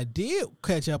 What I did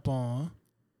catch up on,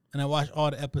 and I watched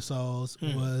all the episodes,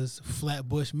 was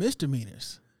Flatbush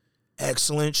Misdemeanors.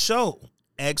 Excellent show.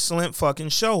 Excellent fucking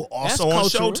show. Also on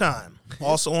Showtime.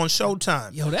 Also on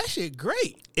Showtime. Yo, that shit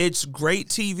great. It's great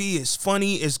TV. It's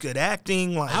funny. It's good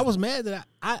acting. Like, I was mad that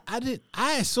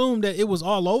I assumed that it was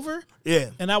all over. Yeah.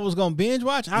 And I was gonna binge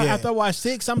watch. After I watched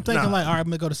 6, I'm thinking like, all right, I'm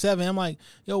gonna go to 7. I'm like,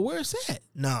 yo, where's that?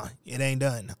 Nah, it ain't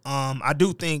done. I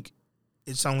do think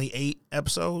it's only 8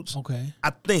 episodes. Okay. I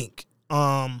think.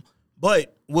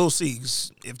 But we'll see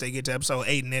if they get to episode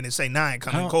 8 and then it say 9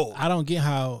 coming cold. I don't get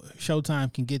how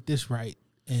Showtime can get this right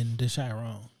and this shit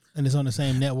wrong, and it's on the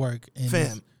same network. And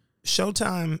fam,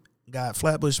 Showtime got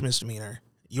Flatbush Misdemeanor,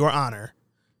 Your Honor,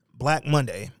 Black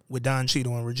Monday with Don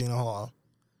Cheadle and Regina Hall,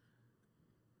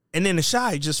 and then The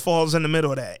Chi just falls in the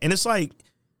middle of that, and it's like,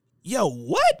 yo,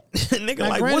 what, nigga? Now,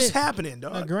 like, granted, what's happening,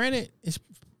 dog? Now, granted, it's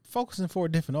focusing for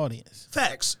a different audience.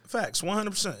 Facts,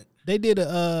 100%. They did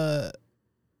the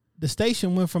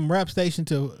station went from rap station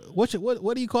to what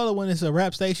do you call it when it's a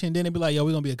rap station? Then they be like, yo,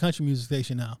 we're gonna be a country music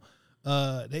station now.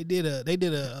 They did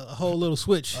a whole little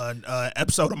switch.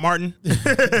 Episode of Martin.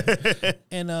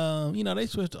 And they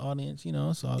switched the audience,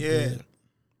 it's all good.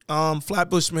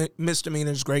 Flatbush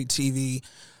Misdemeanors, great TV.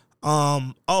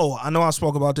 I know I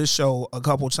spoke about this show a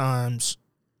couple times,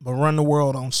 but Run the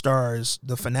World on Starz,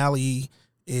 the finale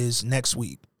is next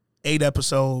week. 8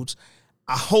 episodes.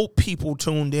 I hope people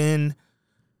tuned in.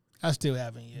 I still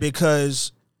haven't yet.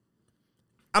 Because,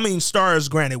 I mean, Starz,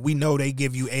 granted, we know they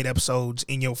give you 8 episodes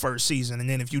in your first season, and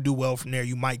then if you do well from there,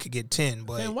 you might could get 10.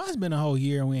 But man, why it's been a whole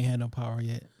year and we ain't had no power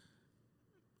yet?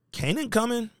 Kanan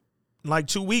coming in like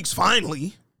 2 weeks,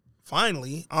 finally.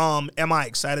 Am I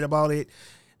excited about it?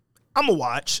 I'm gonna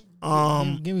watch.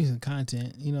 Give me some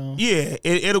content, Yeah,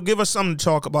 it'll give us something to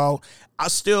talk about. I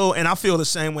feel the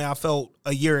same way I felt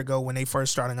a year ago when they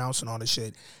first started announcing all this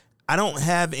shit. I don't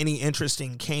have any interest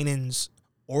in Kanan's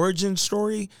origin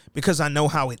story because I know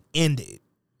how it ended.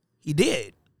 He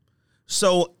did.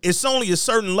 So it's only a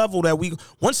certain level that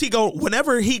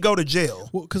whenever he go to jail.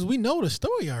 Well, because we know the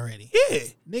story already. Yeah.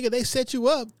 Nigga, they set you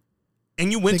up. And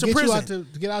you went to prison.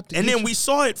 To get out and then we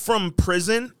saw it from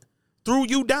prison through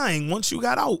you dying once you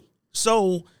got out.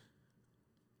 So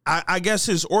I guess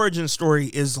his origin story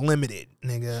is limited,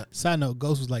 nigga. Side note,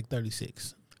 Ghost was like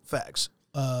 36. Facts.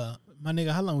 My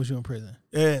nigga, how long was you in prison?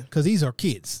 Yeah. Because these are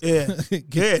kids. Yeah.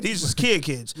 Yeah, these is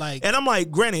kids. And I'm like,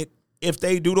 granted, if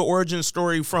they do the origin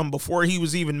story from before he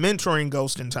was even mentoring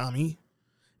Ghost and Tommy,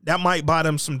 that might buy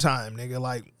them some time, nigga.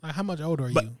 Like how much older are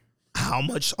you? How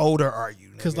much older are you,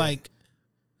 nigga? Because,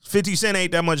 50 Cent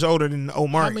ain't that much older than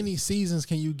Omari. How many seasons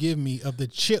can you give me of the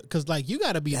Because, you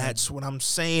got to be... That's what I'm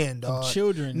saying, dog.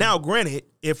 Children. Now, granted,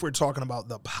 if we're talking about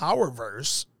the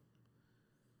Powerverse,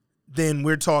 then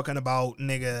we're talking about,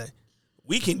 nigga...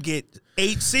 We can get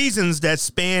 8 seasons that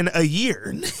span a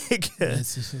year.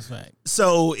 That's just a fact.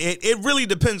 So it really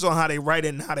depends on how they write it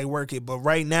and how they work it. But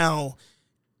right now,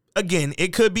 again,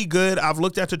 it could be good. I've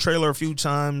looked at the trailer a few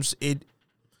times.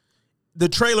 The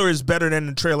trailer is better than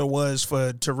the trailer was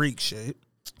for Tariq shit.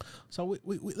 So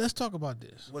we let's talk about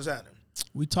this. What's happening?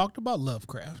 We talked about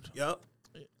Lovecraft. Yep.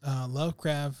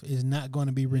 Lovecraft is not going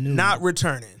to be renewed. Not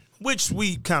returning, which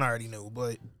we kind of already knew,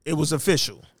 but it was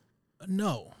official.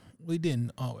 No. We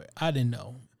didn't. Oh, I didn't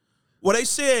know. Well, they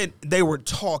said they were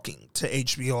talking to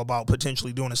HBO about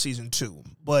potentially doing a season 2,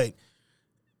 but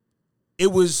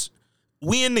it was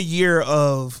we in the year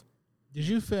of. Did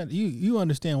you feel you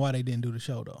understand why they didn't do the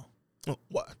show though?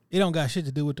 What? It don't got shit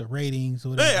to do with the ratings or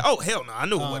whatever. Yeah. Oh hell no! I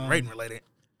knew it wasn't rating related.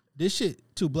 This shit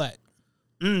too black.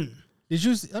 Did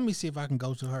you? Let me see if I can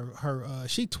go to her.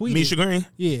 She tweeted. Misha Green.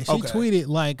 Yeah, she tweeted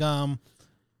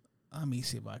Let me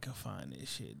see if I can find this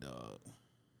shit, dog.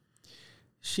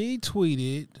 She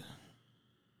tweeted,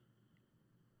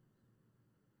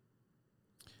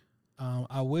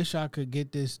 I wish I could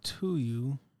get this to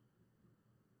you.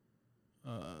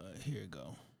 Here you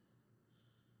go.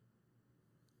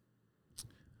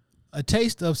 A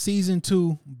taste of season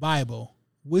 2 Bible.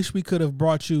 Wish we could have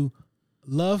brought you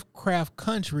Lovecraft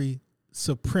Country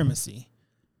Supremacy.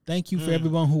 Thank you for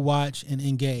everyone who watched and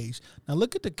engaged. Now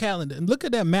look at the calendar and look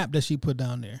at that map that she put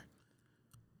down there.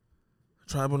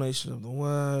 Tribal Nations of the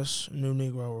West, New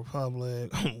Negro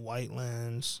Republic, White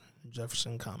Lands,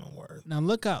 Jefferson Commonwealth. Now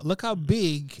look how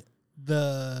big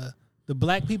the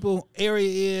black people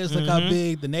area is. Look how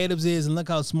big the natives is, and look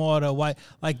how small the white.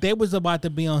 Like they was about to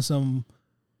be on some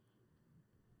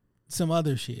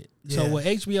other shit. Yeah. So what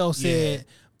HBO said,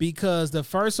 because the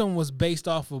first one was based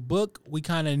off a book, we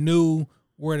kind of knew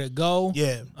where to go.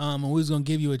 Yeah. And we was gonna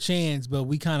give you a chance, but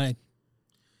we kind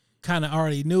of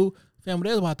already knew. Family,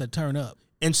 they're about to turn up.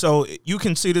 And so you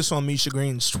can see this on Misha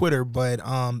Green's Twitter, but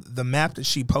the map that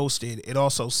she posted, it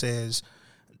also says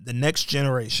the next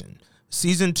generation.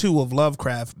 Season 2 of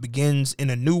Lovecraft begins in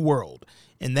a new world,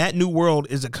 and that new world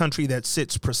is a country that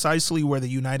sits precisely where the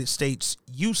United States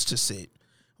used to sit.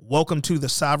 Welcome to the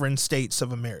sovereign states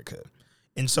of America.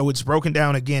 And so it's broken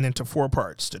down again into 4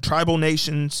 parts: the tribal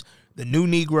nations, the new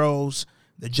Negroes,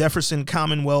 the Jefferson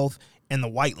Commonwealth, and the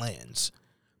White Lands.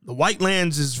 The White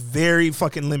Lands is very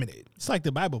fucking limited. It's like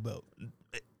the Bible Belt.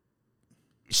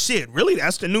 Shit, really?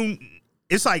 That's the new...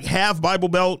 It's like half Bible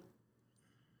Belt,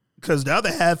 because the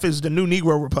other half is the new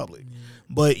Negro Republic. Yeah.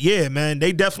 But yeah, man,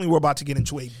 they definitely were about to get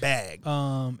into a bag.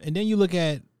 And then you look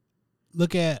at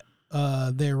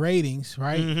their ratings,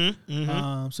 right?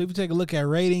 So if you take a look at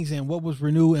ratings and what was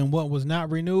renewed and what was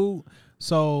not renewed,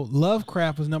 so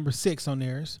Lovecraft was number 6 on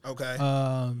theirs. Okay.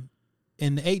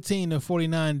 In the 18 to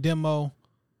 49 demo,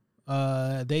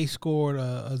 they scored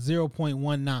a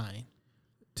 0.19.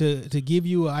 To give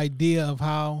you an idea of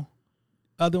how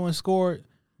other ones scored,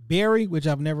 Barry, which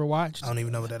I've never watched. I don't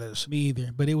even know what that is. Me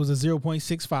either, but it was a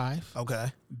 0.65.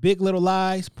 Okay. Big Little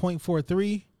Lies,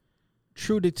 0.43.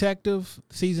 True Detective,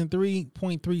 season 3,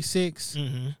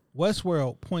 0.36.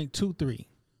 Westworld, 0.23.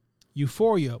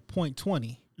 Euphoria,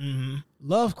 0.20.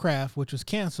 Lovecraft, which was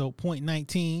canceled,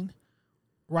 0.19.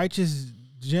 Righteous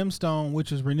Gemstone,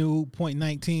 which was renewed,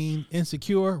 0.19.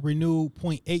 Insecure, renewed,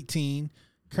 0.18.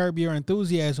 Curb Your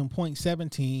Enthusiasm,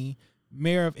 0.17.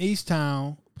 Mayor of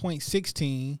Easttown,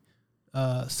 0.16.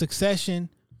 Succession,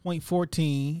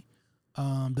 0.14.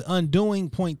 The Undoing,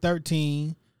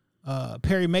 0.13.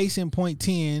 Perry Mason,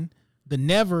 0.10. The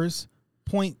Nevers,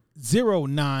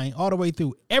 0.09. All the way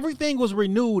through. Everything was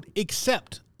renewed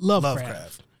except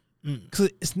Lovecraft. Because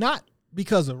it's not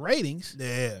because of ratings.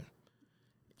 Yeah.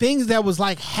 Things that was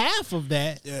like half of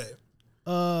that. Yeah.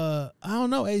 I don't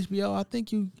know, HBO. I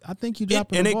think you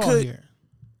dropping the ball here.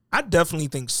 I definitely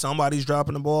think somebody's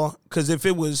dropping the ball, because if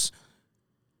it was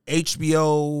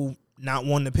HBO not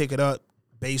wanting to pick it up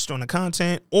based on the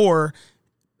content, or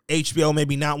HBO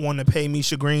maybe not wanting to pay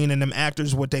Misha Green and them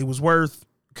actors what they was worth,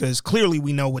 because clearly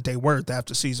we know what they worth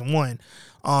after season 1,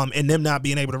 and them not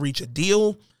being able to reach a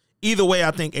deal. Either way,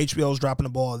 I think HBO's dropping the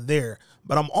ball there.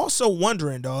 But I'm also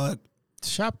wondering, dog,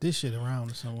 shop this shit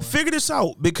around somewhere. Figure this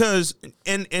out, because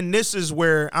and this is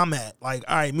where I'm at. Like,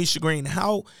 all right, Misha Green,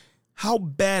 how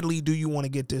badly do you want to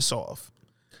get this off?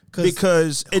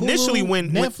 Because Hulu, initially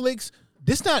when Netflix,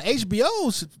 this not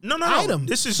HBO's item.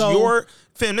 This is your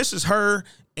fam. This is her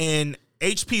and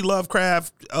HP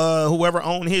Lovecraft, whoever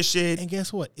owned his shit. And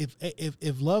guess what?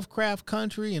 If Lovecraft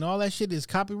Country and all that shit is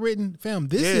copywritten, fam,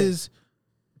 this is.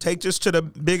 Take this to the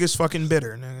biggest fucking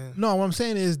bidder. Nigga. No, what I'm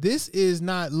saying is this is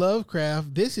not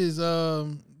Lovecraft. This is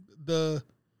the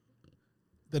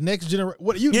next generation.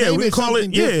 What you name we it call it.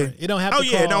 Yeah, different. It don't have. Oh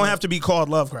yeah, it don't have to be called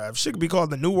Lovecraft. Shit could be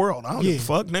called the New World. I don't give a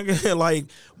fuck, nigga. Like,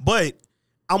 but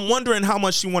I'm wondering how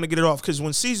much you want to get it off, because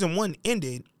when season 1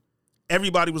 ended,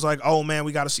 everybody was like, "Oh man,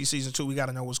 we got to see season 2. We got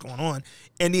to know what's going on."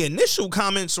 And the initial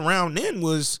comments around then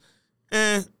was,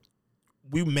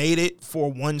 "We made it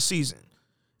for 1 season."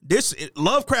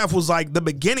 Lovecraft was like the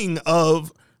beginning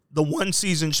of the 1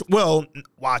 season.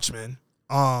 Watchmen.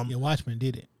 Watchmen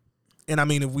did it. And I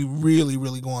mean, if we really,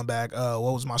 really going back, what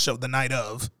was my show? The Night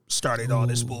Of started all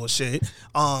this bullshit.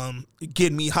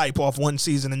 Getting me hype off 1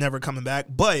 season and never coming back.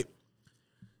 But,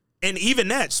 and even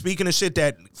that, speaking of shit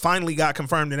that finally got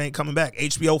confirmed and ain't coming back,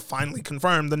 HBO finally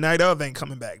confirmed The Night Of ain't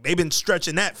coming back. They've been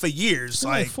stretching that for years. It's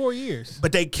like 4 years.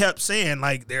 But they kept saying,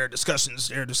 like, there are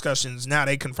discussions. Now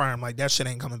they confirm, like, that shit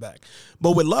ain't coming back.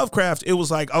 But with Lovecraft, it was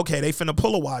like, okay, they finna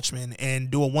pull a Watchmen and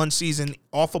do a 1 season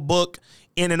off a book,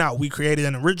 in and out. We created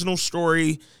an original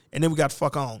story, and then we got to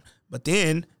fuck on. But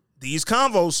then these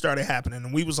convos started happening,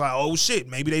 and we was like, oh shit,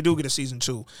 maybe they do get a season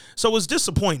 2. So it was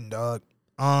disappointing, dog.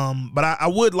 But I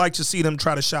would like to see them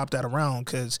try to shop that around,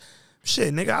 because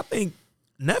shit, nigga, I think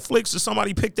Netflix or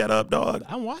somebody picked that up, dog.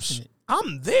 I'm watching it.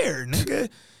 I'm there, nigga.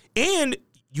 And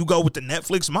you go with the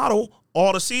Netflix model,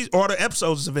 all the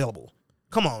episodes is available.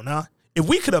 Come on now. If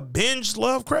we could have binged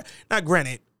Lovecraft, not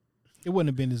granted, it wouldn't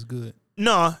have been as good.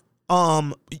 No.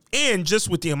 And just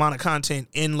with the amount of content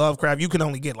in Lovecraft, you can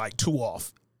only get like 2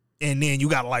 off. And then you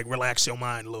got to like relax your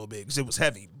mind a little bit because it was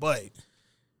heavy. But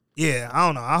yeah, I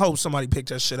don't know. I hope somebody picked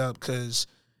that shit up because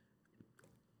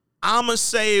I'm going to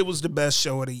say it was the best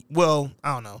show of the, well,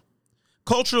 I don't know.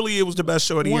 Culturally, it was the best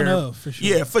show of the year. One of, for sure.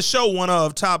 Yeah, for sure, one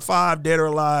of. Top 5, Dead or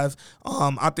Alive.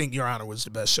 I think Your Honor was the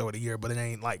best show of the year, but it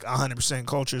ain't like 100%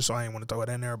 culture, so I ain't want to throw it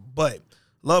in there. But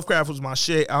Lovecraft was my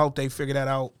shit. I hope they figure that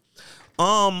out.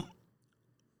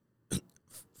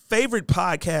 Favorite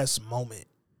podcast moment.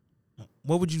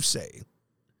 What would you say?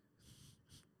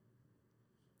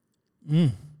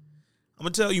 I'm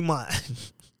going to tell you mine.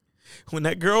 When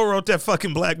that girl wrote that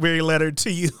fucking BlackBerry letter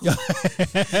to you,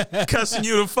 cussing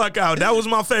you the fuck out. That was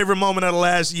my favorite moment of the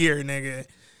last year, nigga.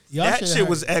 That shit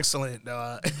was excellent,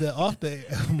 dog. The off the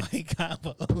mic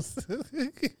combos.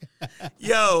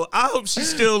 Yo, I hope she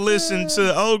still listens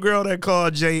to old girl that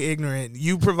called Jay ignorant.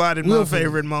 You provided my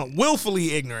favorite moment.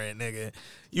 Willfully ignorant, nigga.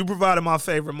 You provided my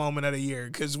favorite moment of the year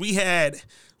because we had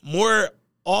more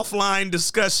offline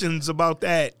discussions about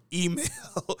that email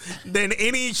than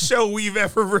any show we've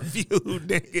ever reviewed,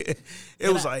 nigga.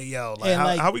 It was like, yo, like,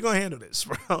 how we gonna handle this,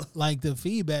 bro? Like the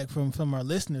feedback from our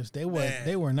listeners, they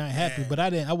were not happy, but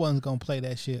I wasn't gonna play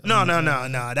that shit. No.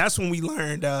 That's when we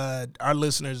learned our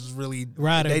listeners really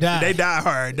ride or die. They die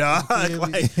hard, dog.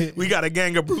 Like we got a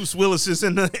gang of Bruce Willises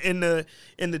in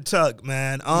the tug,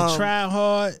 man. You try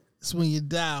hard, it's when you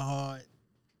die hard.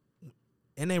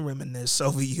 And they reminisce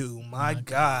over you. My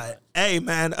God. Hey,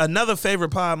 man, another favorite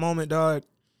pod moment, dog.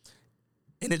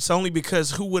 And it's only because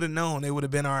who would have known it would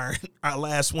have been our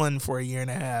last one for a year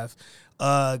and a half.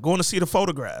 Going to see The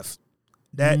Photograph.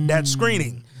 That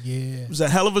screening. Yeah. It was a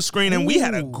hell of a screening. We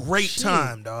had a great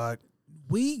time, dog.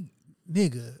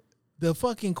 The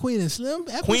fucking Queen and Slim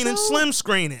episode? Queen and Slim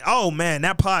screening. Oh, man,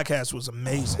 that podcast was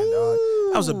amazing, dog.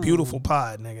 That was a beautiful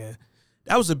pod, nigga.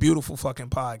 That was a beautiful fucking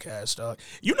podcast, dog.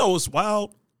 You know what's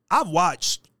wild? I've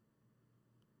watched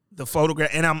The Photograph,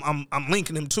 and I'm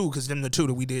linking them too, because them the two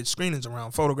that we did screenings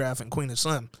around, Photograph and Queen and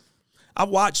Slim. I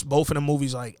watched both of the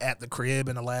movies like at the crib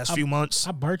in the last few months.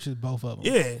 I purchased both of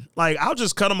them. Yeah, like I'll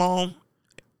just cut them on.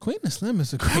 Queen and Slim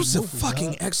is a great movie. That was a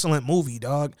fucking excellent movie,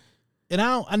 dog. And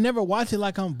I never watch it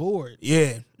like I'm bored.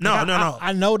 Yeah. No.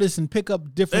 I notice and pick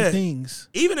up different things.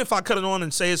 Even if I cut it on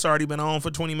and say it's already been on for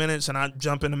 20 minutes and I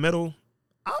jump in the middle,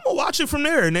 I'm going to watch it from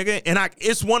there, nigga. And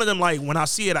it's one of them, like, when I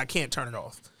see it, I can't turn it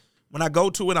off. When I go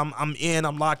to it,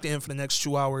 I'm locked in for the next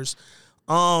 2 hours.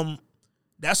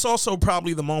 That's also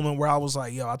probably the moment where I was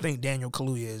like, yo, I think Daniel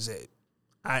Kaluuya is it.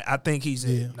 I think he's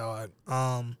it, dog.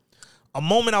 A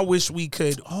moment I wish we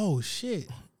could. Oh, shit.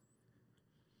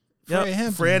 Fred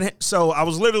Hampton. So I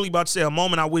was literally about to say a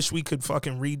moment I wish we could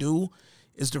fucking redo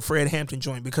is the Fred Hampton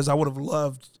joint because I would have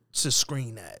loved to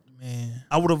screen that. Man,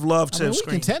 I would have loved to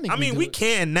screen. We it.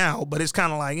 Can now, but it's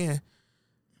kind of like,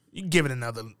 you give it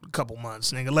another couple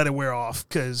months, nigga. Let it wear off,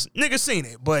 cause nigga seen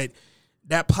it. But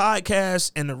that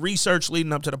podcast and the research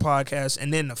leading up to the podcast,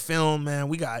 and then the film, man,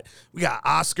 we got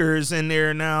Oscars in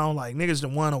there now. Like niggas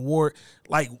done won award.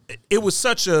 Like it was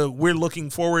such a we're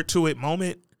looking forward to it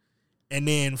moment, and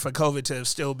then for COVID to have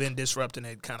still been disrupting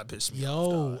it, kind of pissed me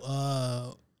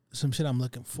off. Some shit I'm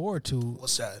looking forward to.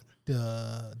 What's that?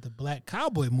 The Black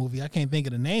Cowboy movie. I can't think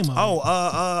of the name of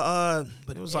it.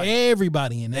 But it was like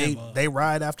everybody in that. They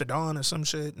Ride After Dawn or some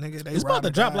shit, nigga. It's about to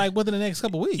drop like within the next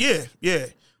couple weeks. Yeah.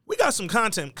 We got some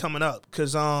content coming up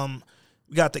because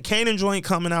we got the Kanan joint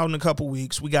coming out in a couple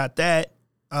weeks. We got that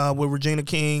with Regina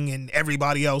King and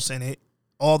everybody else in it,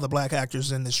 all the black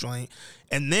actors in this joint,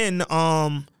 and then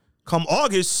come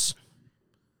August,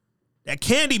 that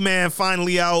Candyman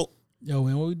finally out. Yo,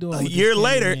 man, what we doing? A year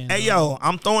later, hey, yo,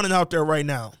 I'm throwing it out there right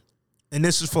now. And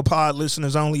this is for pod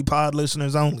listeners only.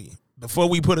 Before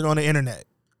we put it on the internet.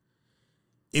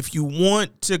 If you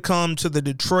want to come to the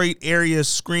Detroit area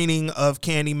screening of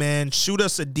Candyman, shoot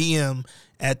us a DM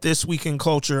at This Week in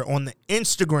Culture on the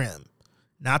Instagram.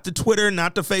 Not the Twitter,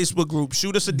 not the Facebook group.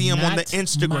 Shoot us a DM on the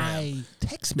Instagram.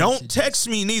 Don't text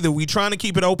me neither. We trying to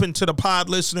keep it open to the pod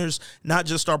listeners, not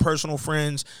just our personal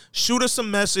friends. Shoot us a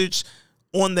message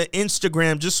on the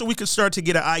Instagram just so we can start to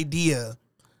get an idea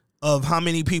of how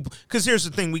many people. Because here's the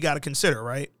thing we got to consider,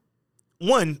 right?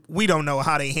 One, we don't know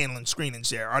how they handling screenings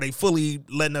there. Are they fully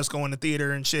letting us go in the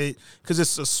theater and shit? Because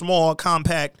it's a small,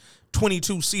 compact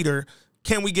 22-seater.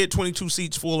 Can we get 22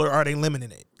 seats full, or are they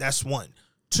limiting it? That's one.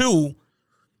 Two,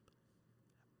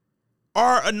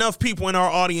 are enough people in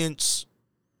our audience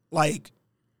like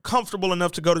comfortable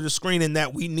enough to go to the screening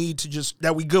that we need to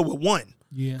that we good with one?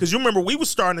 Yeah. Because you remember we was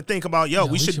starting to think about,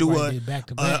 we should do a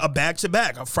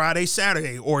back-to-back, a Friday,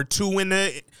 Saturday, or 2 in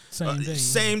the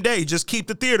same day. Just keep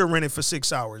the theater rented for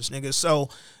 6 hours, nigga. So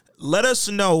let us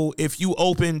know if you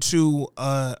open to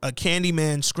a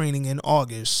Candyman screening in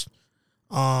August.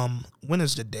 When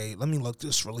is the date? Let me look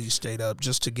this release date up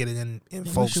just to get it in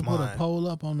folks' mind. We should put a poll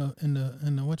up on in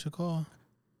the what you call?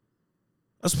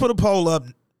 Let's put a poll up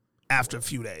after a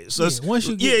few days. Once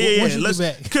you get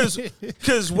back.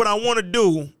 Because what I want to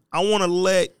do, I want to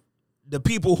let the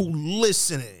people who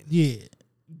listening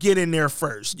get in there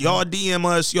first. Y'all DM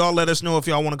us. Y'all let us know if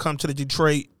y'all want to come to the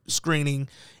Detroit screening.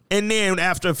 And then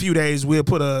after a few days, we'll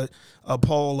put a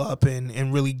poll up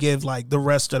and really give like the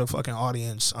rest of the fucking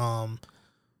audience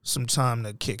some time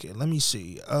to kick it. Let me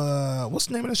see. What's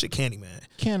the name of that shit? Candyman.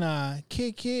 Can I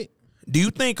kick it? Do you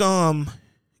think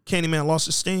Candyman lost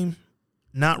his steam?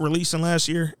 Not releasing last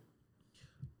year?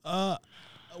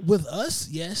 With us,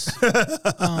 yes.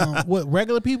 With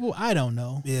regular people, I don't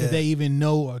know if they even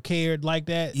know or cared like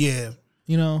that. Yeah.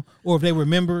 You know, or if they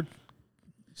remembered.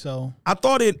 So I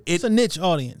thought it's a niche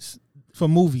audience for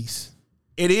movies.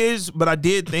 It is, but I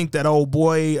did think that old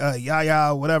boy,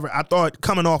 Yaya, whatever, I thought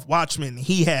coming off Watchmen,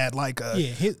 he had like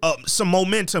some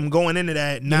momentum going into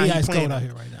that. Now he's cold out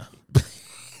here right now.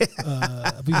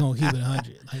 If we gonna keep it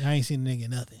 100, like I ain't seen the nigga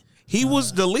nothing. He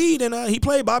was the lead, and he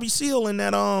played Bobby Seale in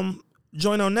that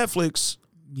joint on Netflix.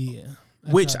 Yeah,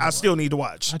 which I still need to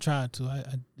watch. I tried to.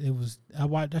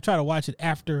 I tried to watch it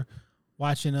after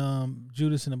watching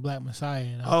Judas and the Black Messiah.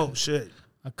 And shit,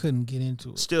 I couldn't get into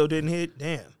it. Still didn't hit.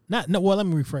 Damn. Well, let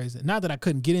me rephrase it. Not that I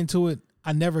couldn't get into it.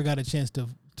 I never got a chance to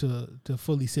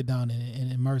fully sit down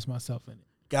and immerse myself in it.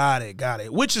 Got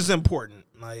it. Which is important.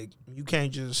 Like you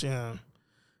can't just All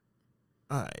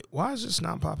right, why is this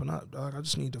not popping up, dog? I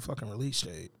just need the fucking release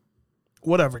date.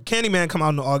 Whatever. Candyman come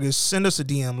out in August. Send us a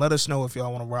DM. Let us know if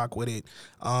y'all want to rock with it.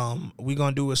 We're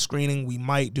gonna do a screening. We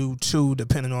might do 2,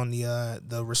 depending on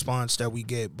the response that we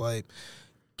get. But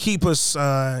keep us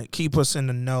in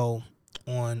the know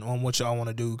on what y'all want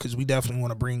to do, because we definitely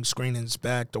want to bring screenings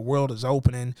back. The world is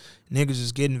opening. Niggas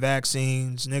is getting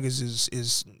vaccines. Niggas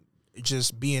is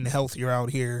just being healthier out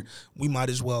here. We might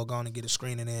as well go on and get a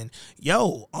screening in.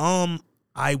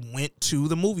 I went to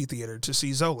the movie theater to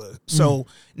see Zola. So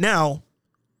now,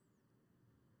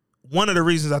 one of the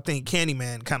reasons I think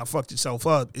Candyman kind of fucked itself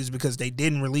up is because they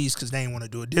didn't release because they didn't want to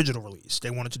do a digital release.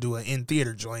 They wanted to do an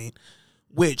in-theater joint,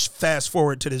 which fast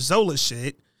forward to the Zola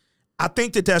shit, I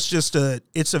think that's just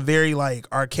it's a very like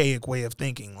archaic way of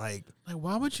thinking. Like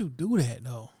why would you do that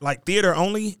though? Like theater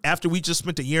only after we just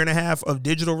spent a year and a half of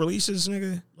digital releases,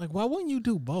 nigga. Like why wouldn't you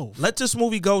do both? Let this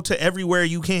movie go to everywhere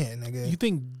you can, nigga. You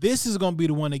think this is gonna be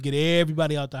the one to get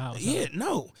everybody out the house? Yeah,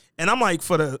 no. And I'm like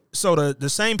the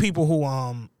same people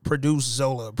who produce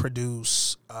Zola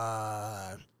produce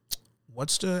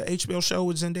what's the HBO show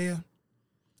with Zendaya?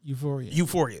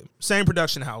 Euphoria. Same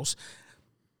production house.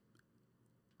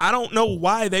 I don't know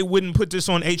why they wouldn't put this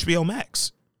on HBO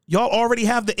Max. Y'all already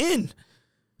have the end.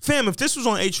 Fam, if this was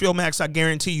on HBO Max, I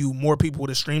guarantee you more people would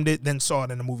have streamed it than saw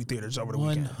it in the movie theaters over the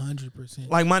weekend.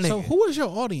 100%. Like my nigga. So who is your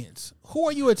audience? Who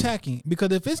are you attacking?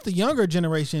 Because if it's the younger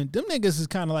generation, them niggas is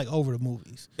kind of like over the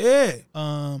movies. Yeah.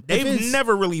 They've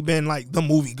never really been like the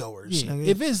moviegoers. Yeah.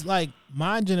 If it's like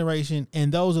my generation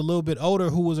and those a little bit older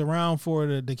who was around for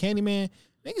the Candyman,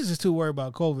 niggas is too worried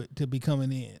about COVID to be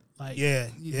coming in. Like,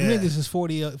 niggas is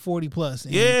 40 plus.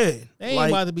 And they ain't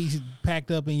about to be packed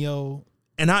up in yo.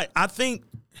 And I think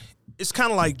it's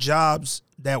kind of like jobs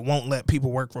that won't let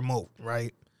people work remote,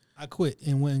 right? I quit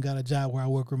and went and got a job where I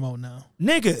work remote now.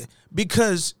 Nigga,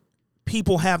 because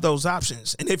people have those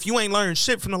options. And if you ain't learned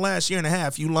shit from the last year and a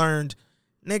half, you learned,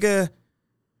 nigga,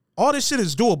 all this shit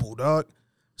is doable, dog.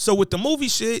 So with the movie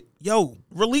shit,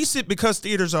 release it because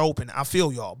theaters are open. I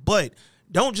feel y'all. But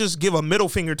don't just give a middle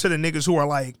finger to the niggas who are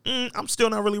like, I'm still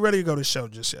not really ready to go to the show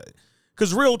just yet.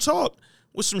 Because real talk,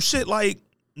 with some shit like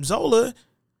Zola,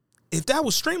 if that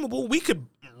was streamable, we could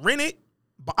rent it,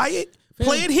 buy it,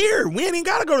 play it here. We ain't even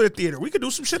got to go to the theater. We could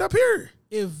do some shit up here.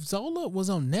 If Zola was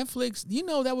on Netflix,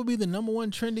 that would be the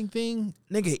 #1 trending thing?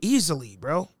 Nigga, easily,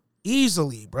 bro.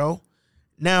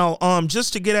 Now,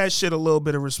 just to get that shit a little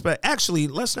bit of respect. Actually,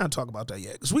 let's not talk about that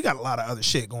yet, because we got a lot of other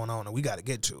shit going on that we got to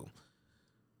get to.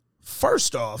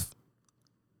 First off,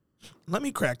 let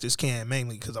me crack this can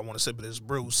mainly because I want to sip of this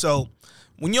brew. So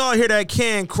when y'all hear that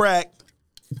can crack,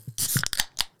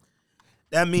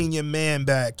 that mean your man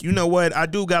back. You know what? I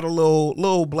do got a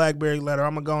little BlackBerry letter.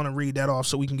 I'm going to go on and read that off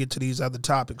so we can get to these other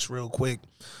topics real quick.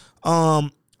 Saw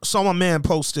my man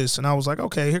post this, and I was like,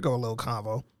 okay, here go a little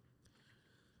convo.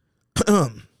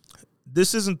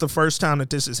 This isn't the first time that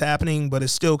this is happening, but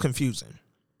it's still confusing.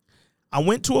 I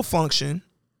went to a function,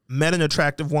 met an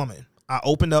attractive woman. I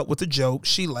opened up with a joke.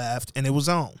 She laughed, and it was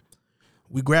on.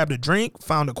 We grabbed a drink,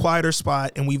 found a quieter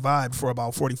spot, and we vibed for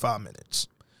about 45 minutes.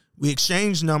 We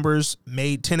exchanged numbers,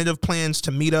 made tentative plans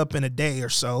to meet up in a day or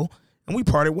so, and we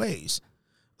parted ways.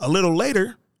 A little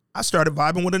later, I started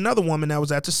vibing with another woman that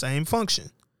was at the same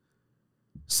function.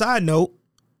 Side note,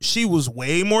 she was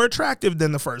way more attractive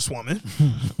than the first woman,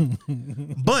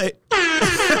 but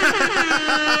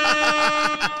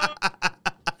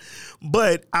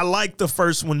I liked the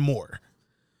first one more.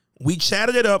 We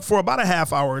chatted it up for about a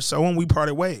half hour or so, and we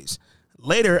parted ways.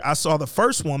 Later, I saw the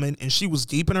first woman, and she was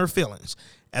deep in her feelings.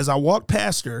 As I walked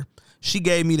past her, she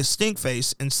gave me the stink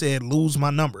face and said, "Lose my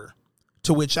number."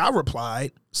 To which I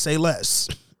replied, "Say less."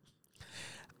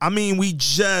 I mean, we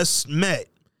just met.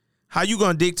 How you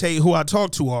gonna dictate who I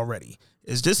talk to already?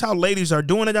 Is this how ladies are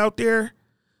doing it out there?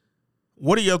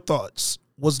 What are your thoughts?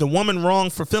 Was the woman wrong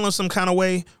for feeling some kind of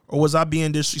way, or was I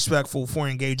being disrespectful for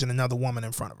engaging another woman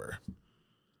in front of her?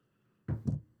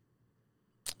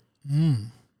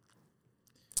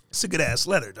 It's a good ass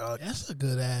letter, dog. That's a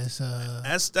good ass.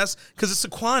 That's because it's a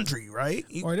quandary, right?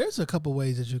 Or there's a couple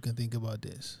ways that you can think about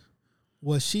this.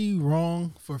 Was she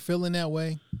wrong for feeling that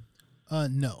way?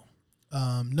 No.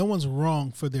 No one's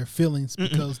wrong for their feelings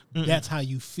because that's how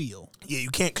you feel. Yeah, you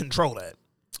can't control that.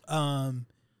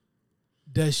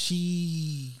 Does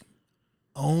she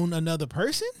own another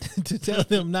person to tell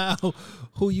them now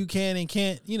who you can and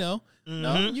can't? No,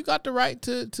 you got the right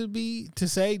to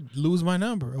say lose my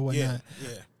number or whatnot.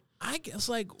 Yeah. I guess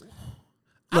I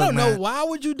don't know. Why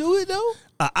would you do it though?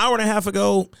 An hour and a half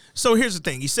ago. So here's the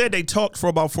thing. He said they talked for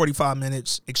about 45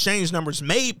 minutes, exchanged numbers,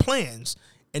 made plans,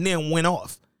 and then went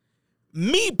off.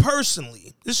 Me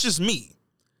personally, it's just me.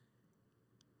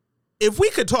 If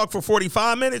we could talk for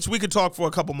 45 minutes, we could talk for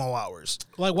a couple more hours.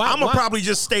 Like, why? I'm gonna probably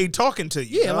just stay talking to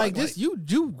you. Yeah, like this. You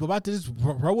about to just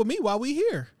roll with me while we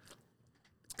here.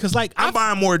 Cause I'm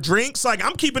buying more drinks. Like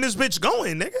I'm keeping this bitch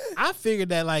going, nigga. I figured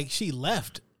that she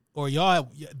left or y'all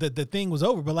the thing was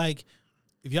over. But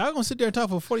if y'all gonna sit there and talk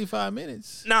for 45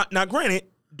 minutes. Now granted,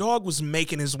 dog was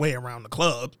making his way around the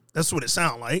club. That's what it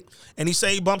sounded like. And he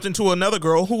said he bumped into another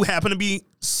girl who happened to be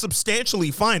substantially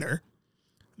finer.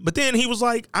 But then he was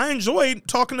like, I enjoyed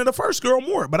talking to the first girl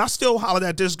more, but I still hollered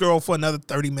at this girl for another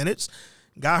 30 minutes,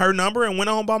 got her number, and went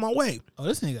on by my way. Oh,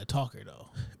 this nigga a talker, though.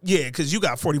 Yeah, because you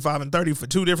got 45 and 30 for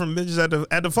two different bitches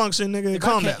at the function, nigga.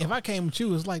 Calm down. If I came with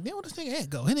you, it's like, damn, where this nigga at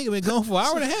go? His nigga been going for an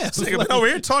hour and a half. This nigga been over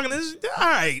here talking this. All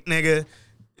right, nigga.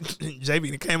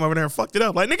 JB came over there and fucked it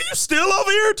up. Like, nigga, you still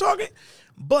over here talking?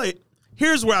 But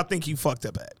here's where I think he fucked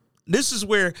up at. This is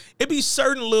where it be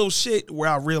certain little shit where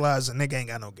I realize a nigga ain't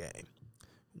got no game.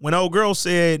 When old girl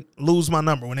said, lose my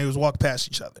number when they was walking past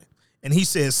each other, and he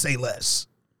said, say less.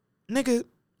 Nigga,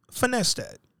 finesse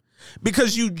that.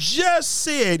 Because you just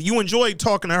said you enjoyed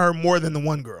talking to her more than the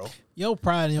one girl. Your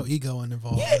pride and your ego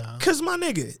involved. Yeah, because my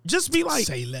nigga, just be like,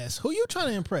 say less. Who you trying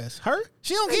to impress? Her?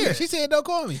 She don't care. She said, don't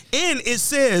call me. And it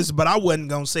says, but I wasn't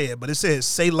going to say it, but it says,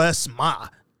 say less, ma.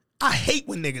 I hate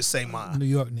when niggas say ma. New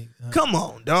York nigga. Come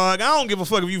on, dog. I don't give a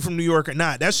fuck if you from New York or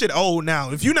not. That shit old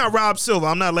now. If you not Rob Silver,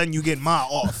 I'm not letting you get ma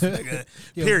off, nigga.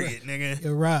 Period, nigga.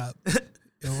 You're Rob.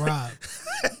 Yo, Rob.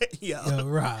 Yo,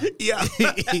 Rob. Yeah.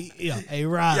 Yo, hey,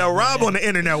 Rob. Yo, Rob on the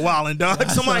internet wilding, dog.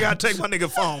 Somebody got to take my nigga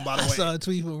phone, by the way. I saw a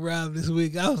tweet from Rob this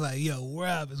week. I was like, yo,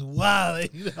 Rob is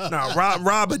wilding. No,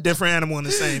 Rob a different animal in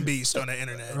the same beast on the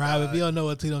internet. Rob, if you don't know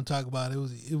what tweet I'm talking about,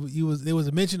 there was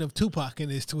a mention of Tupac in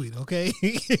this tweet, okay?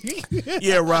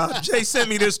 Yeah, Rob. Jay sent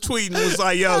me this tweet and was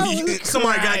like, yo,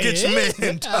 somebody got to get your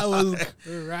man. I was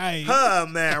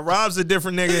crying. Man. Rob's a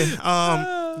different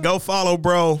nigga. Go follow,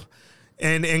 bro.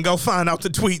 And go find out the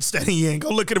tweets that he in. Go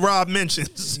look at Rob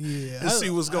mentions and see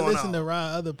what's going on. I listen to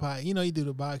Rob other pod. You know he do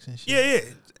the boxing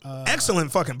shit. Yeah.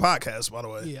 Excellent fucking podcast, by the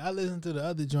way. Yeah, I listened to the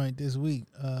other joint this week,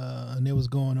 and it was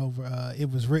going over.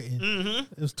 It was written.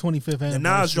 Mm-hmm. It was 25th anniversary. The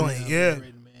Nas joint, yeah.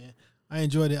 Written, man. I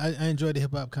enjoyed it. I enjoyed the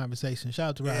hip hop conversation. Shout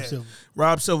out to Rob Silver.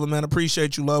 Rob Silver, man,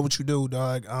 appreciate you. Love what you do,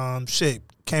 dog. Shit,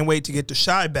 can't wait to get the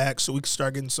Shy back so we can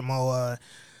start getting some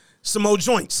more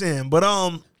joints in. But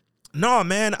no,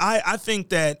 man, I think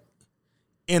that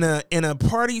in a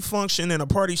party function, in a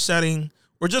party setting,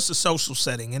 or just a social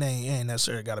setting, it ain't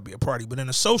necessarily got to be a party, but in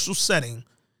a social setting,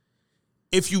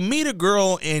 if you meet a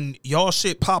girl and y'all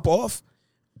shit pop off,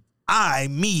 I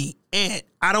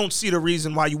don't see the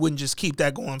reason why you wouldn't just keep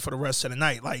that going for the rest of the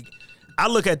night. Like, I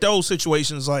look at those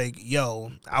situations like,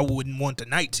 yo, I wouldn't want the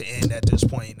night to end at this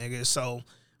point, nigga. So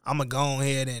I'm going to go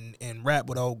ahead and rap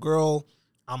with old girl.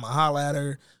 I'm going to holler at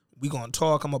her. We gonna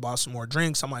talk. I'm about some more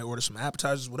drinks. I might order some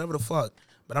appetizers, whatever the fuck.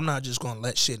 But I'm not just gonna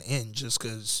let shit end just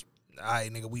because all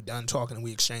right, nigga, we done talking and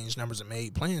we exchanged numbers and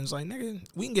made plans. Like, nigga,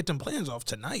 we can get them plans off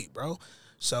tonight, bro.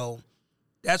 So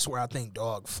that's where I think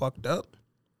dog fucked up.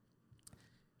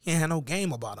 He ain't had no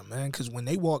game about him, man, because when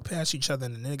they walked past each other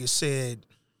and the nigga said,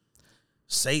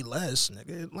 say less,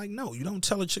 nigga. Like, no, you don't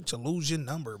tell a chick to lose your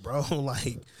number, bro.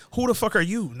 Like, who the fuck are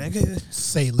you, nigga?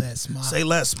 Say less, ma. Say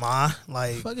less, ma.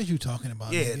 Like, the fuck is you talking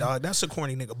about? Yeah, nigga? dog, that's a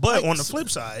corny nigga. But on the flip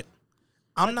side,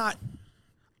 I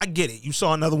get it. You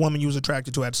saw another woman you was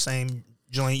attracted to at the same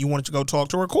joint. You wanted to go talk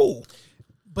to her, cool.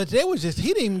 But they was just, he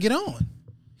didn't even get on.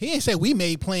 He ain't say we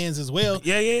made plans as well.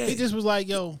 Yeah. He just was like,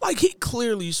 yo. Like, he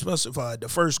clearly specified the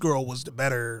first girl was the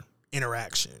better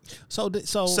interaction. So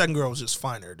second girl was just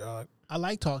finer, dog. I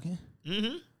like talking.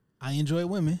 Mm-hmm. I enjoy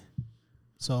women.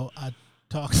 So I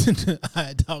talk to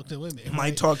women. Might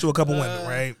right? talk to a couple women,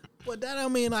 right? But that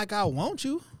don't mean like I want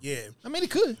you. Yeah. I mean, it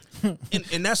could.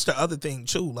 and that's the other thing,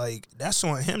 too. Like, that's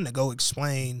on him to go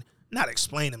not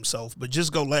explain himself, but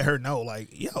just go let her know, like,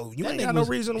 yo, you ain't got no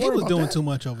reason to worry about that. He was doing too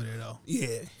much over there, though.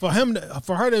 Yeah. For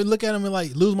her to look at him and,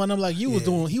 like, lose my number like you was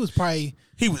doing, he was probably...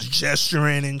 He was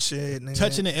gesturing and shit. Nigga.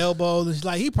 Touching the elbow.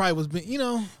 Like, he probably was, you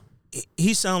know...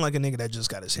 He sound like a nigga that just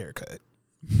got his hair cut.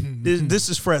 This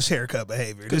is fresh haircut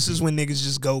behavior. This is when niggas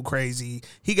just go crazy.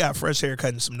 He got fresh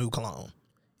haircut and some new cologne.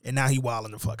 And now he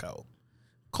wilding the fuck out.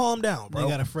 Calm down, bro. They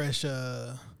got a fresh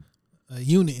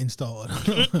unit installed.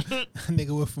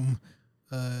 Nigga went from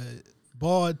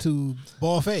bald to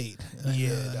bald fade.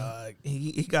 Yeah, dog.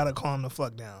 He gotta calm the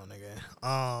fuck down,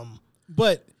 nigga.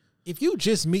 But if you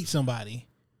just meet somebody,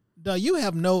 dog, you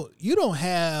don't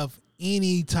have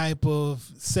any type of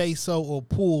say so or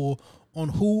pull on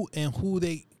who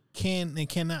they can and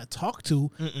cannot talk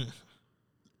to.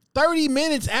 30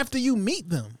 minutes after you meet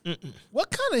them.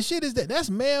 What kind of shit is that? That's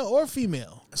male or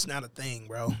female. That's not a thing,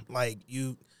 bro. Like,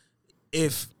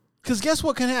 because guess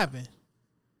what can happen?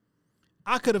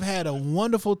 I could have had a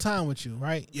wonderful time with you,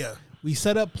 right? Yeah. We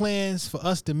set up plans for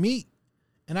us to meet,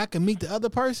 and I can meet the other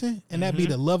person, and that'd be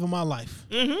the love of my life.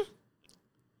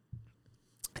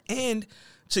 And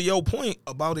to your point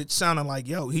about it sounding like,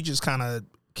 yo, he just kind of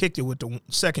kicked it with the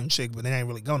second chick, but it ain't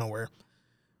really go nowhere.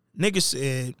 Nigga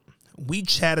said, we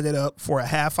chatted it up for a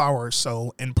half hour or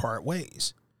so and part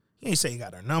ways. He ain't say he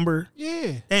got her number.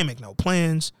 Yeah. They ain't make no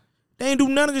plans. They ain't do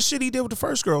none of the shit he did with the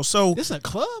first girl. So this a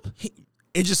club?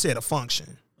 It just said a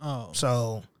function. Oh.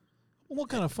 So. What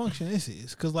kind of function this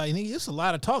is? Because, like, nigga, it's a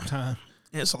lot of talk time.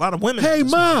 It's a lot of women. Hey,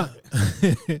 ma.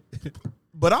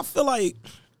 But I feel like,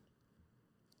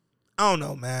 I don't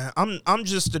know, man. I'm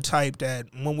just the type that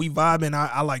when we vibing,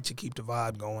 I like to keep the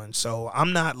vibe going. So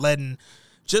I'm not letting,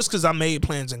 just because I made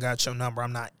plans and got your number,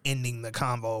 I'm not ending the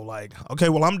convo like, okay,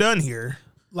 well, I'm done here.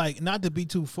 Like, not to be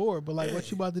too forward, but like, what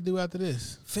you about to do after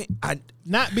this?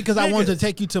 Not because I wanted to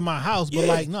take you to my house, but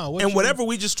like, no. Whatever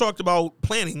we just talked about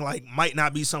planning, like, might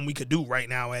not be something we could do right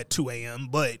now at 2 a.m.,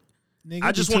 but nigga,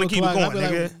 I just want to keep it going,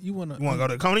 nigga. Like, you want to go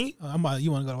to Coney?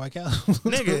 You want to go to White Castle?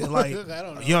 Nigga, like, I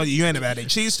don't know. You ain't about any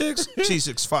cheese sticks? Cheese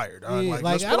sticks fired. Yeah,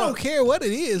 like I don't care what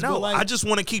it is. No, but like, I just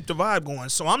want to keep the vibe going.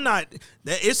 So I'm not,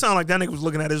 it sounded like that nigga was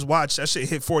looking at his watch. That shit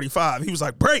hit 45. He was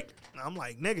like, break. I'm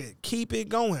like, nigga, keep it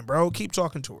going, bro. Keep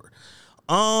talking to her.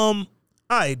 All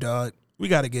right, dog. We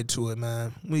got to get to it,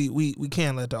 man. We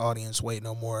can't let the audience wait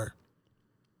no more.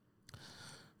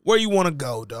 Where you want to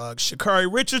go, dog?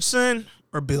 Sha'Carri Richardson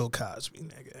or Bill Cosby,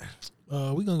 nigga?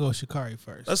 We're going to go Sha'Carri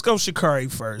first. Let's go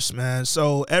Sha'Carri first, man.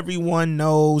 So everyone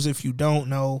knows, if you don't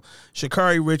know,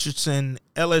 Sha'Carri Richardson,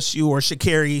 LSU, or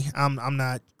Sha'Carri, I'm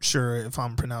not sure if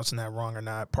I'm pronouncing that wrong or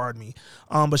not. Pardon me.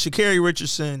 But Sha'Carri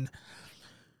Richardson,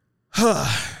 LSU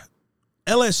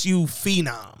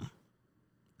phenom,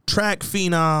 track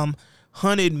phenom,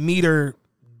 100-meter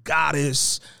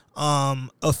goddess,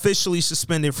 officially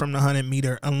suspended from the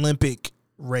 100-meter Olympic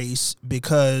race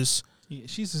because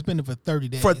she's suspended for 30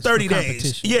 days. For 30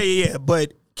 days. Yeah.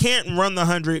 But can't run the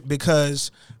 100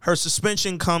 because her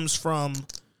suspension comes from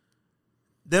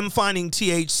them finding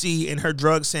THC in her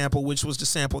drug sample, which was the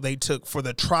sample they took for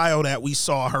the trial that we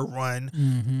saw her run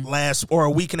a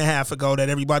week and a half ago that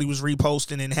everybody was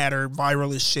reposting and had her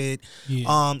viral as shit.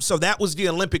 Yeah. So that was the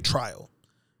Olympic trial.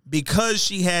 Because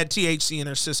she had THC in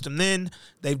her system then,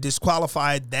 they've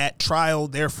disqualified that trial.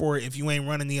 Therefore, if you ain't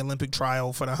running the Olympic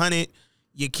trial for the 100,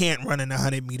 you can't run in the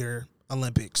 100-meter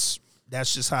Olympics.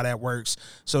 That's just how that works.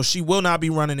 So she will not be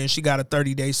running, and she got a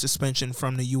 30-day suspension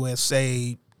from the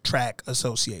USA Track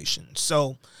Association.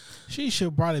 So she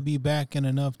should probably be back in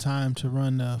enough time to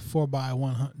run the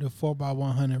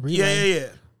 4x100 relay. Yeah.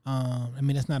 I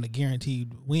mean, that's not a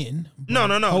guaranteed win. No,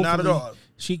 not at all.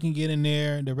 She can get in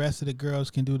there. The rest of the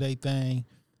girls can do their thing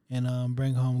and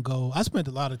bring home gold. I spent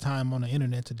a lot of time on the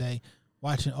internet today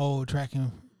watching old track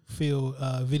and feel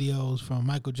videos from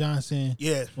Michael Johnson,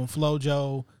 from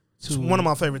FloJo. It's one of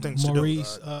my favorite things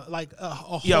Maurice, to do. Like a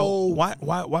whole. Yo, why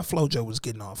FloJo was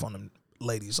getting off on them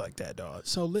ladies like that, dog?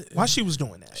 So why she was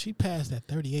doing that? She passed at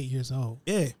 38 years old.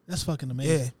 Yeah, that's fucking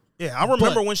amazing. Yeah. I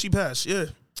remember when she passed. Yeah,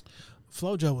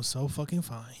 FloJo was so fucking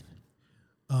fine.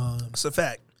 It's a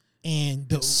fact.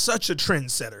 And it's such a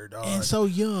trendsetter, dog. And so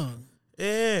young.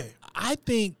 Yeah, I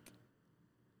think.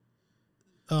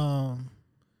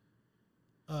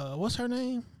 What's her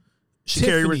name?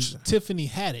 Sha'Carri Richardson. Tiffany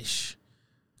Haddish.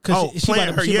 Oh, she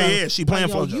playing her. She playing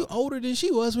FloJo. You older than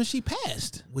she was when she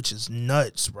passed, which is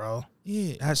nuts, bro.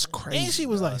 Yeah, that's crazy. And she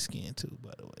was light skinned too,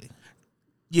 by the way.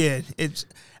 Yeah,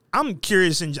 I'm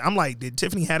curious, and I'm like, did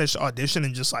Tiffany Haddish audition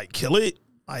and just like kill it?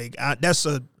 Like, that's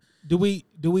a. Do we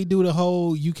do the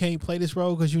whole you can't play this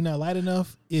role because you're not light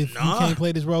enough? If you can't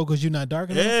play this role because you're not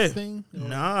dark enough thing?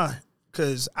 Nah,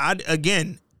 because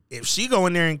if she go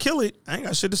in there and kill it, I ain't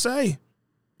got shit to say.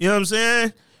 You know what I'm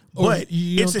saying? But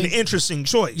it's an interesting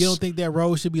choice. You don't think that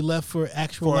role should be left for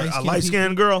actual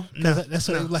light-skinned girl? No, that's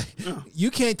what like. No. You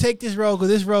can't take this role because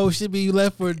this role should be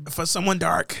left for someone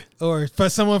dark or for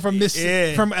someone from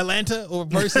from Atlanta or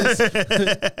versus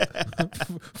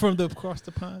from across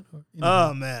the pond. Or,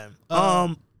 oh man.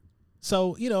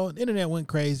 So the internet went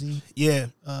crazy. Yeah.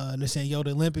 They're saying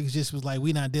the Olympics just was like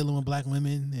we not dealing with black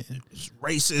women. And, it's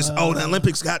racist. The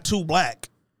Olympics got too black.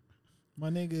 My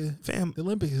nigga, fam, the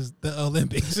Olympics is the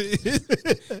Olympics.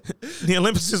 The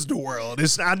Olympics is the world.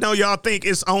 I know y'all think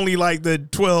it's only like the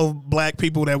 12 black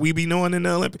people that we be knowing in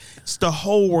the Olympics. It's the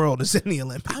whole world is in the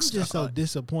Olympics. I'm just so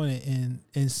disappointed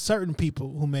in certain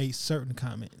people who made certain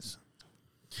comments.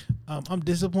 I'm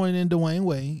disappointed in Dwayne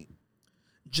Wade.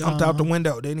 Jumped out the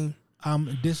window, didn't he?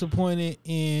 I'm disappointed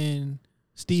in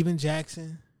Steven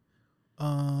Jackson.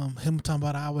 Him talking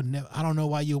about I don't know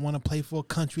why you want to play for a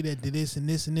country that did this and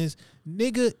this and this.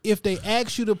 Nigga, if they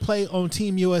asked you to play on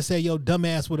Team USA, your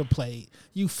dumbass would have played.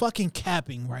 You fucking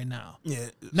capping right now. Yeah.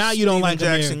 Now you don't like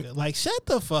Jackson. America. Like, shut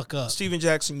the fuck up. Steven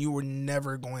Jackson, you were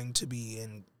never going to be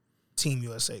in Team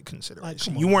USA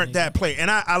consideration. You weren't that player.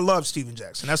 And I love Steven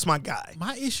Jackson. That's my guy.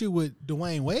 My issue with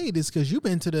Dwayne Wade is because you've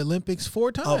been to the Olympics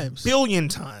 4 times. 1 billion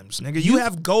times, nigga. You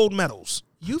have gold medals.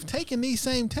 You've taken these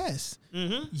same tests.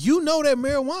 Mm-hmm. You know that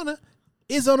marijuana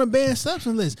is on a banned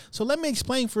substance list. So let me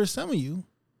explain for some of you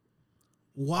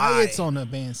why it's on a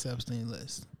banned substance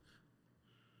list.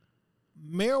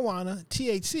 Marijuana,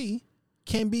 THC,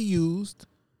 can be used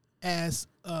as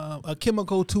a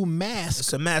chemical to mask.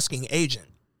 It's a masking agent.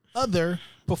 Other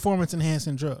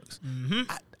performance-enhancing drugs.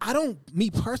 Mm-hmm. Me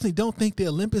personally, don't think the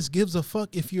Olympics gives a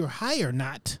fuck if you're high or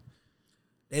not.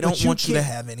 They don't want you to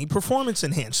have any performance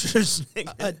enhancers.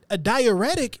 A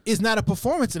diuretic is not a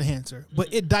performance enhancer, but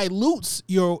it dilutes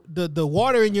the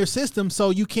water in your system so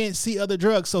you can't see other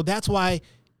drugs. So that's why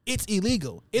it's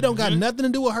illegal. It don't got nothing to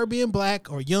do with her being black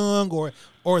or young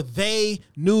or they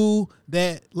knew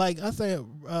that, like I said,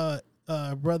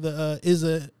 brother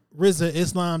Rizza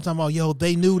Islam talking about,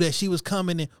 they knew that she was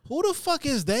coming in. Who the fuck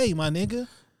is they, my nigga?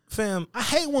 Fam, I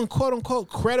hate when quote unquote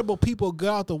credible people go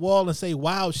out the wall and say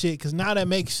wild shit, because now that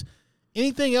makes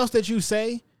anything else that you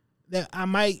say that I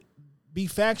might be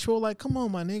factual. Like, come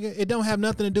on, my nigga, it don't have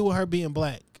nothing to do with her being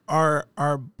black. Are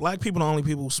black people the only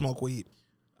people who smoke weed?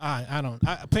 I don't.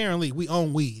 Apparently, we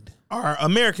own weed. Are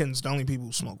Americans the only people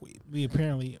who smoke weed? We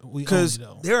own it, though. Because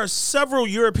there are several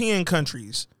European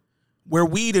countries where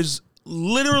weed is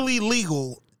literally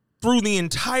legal through the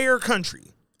entire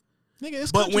country. Nigga,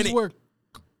 this country's where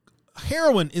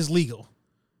heroin is legal.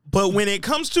 But when it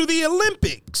comes to the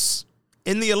Olympics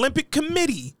and the Olympic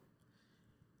Committee,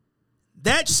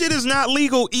 that shit is not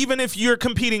legal even if you're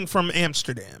competing from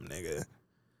Amsterdam, nigga.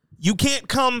 You can't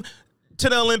come to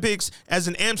the Olympics as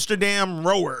an Amsterdam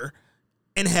rower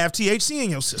and have THC in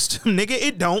your system, nigga.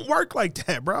 It don't work like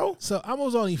that, bro. So I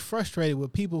was only frustrated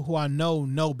with people who I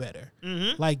know better.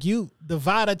 Mm-hmm. Like the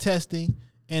VADA testing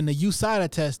and the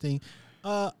USADA testing.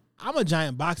 I'm a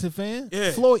giant boxing fan.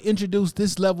 Yeah. Floyd introduced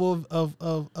this level of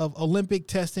Olympic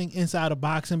testing inside of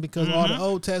boxing because all the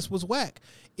old tests was whack.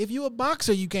 If you a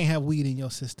boxer, you can't have weed in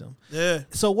your system. Yeah.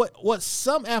 So what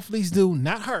some athletes do,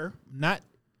 not her, not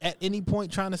at any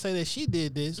point trying to say that she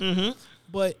did this,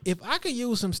 but if I could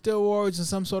use some steroids and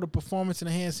some sort of performance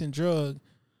enhancing drug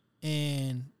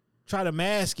and try to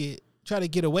mask it, try to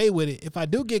get away with it, if I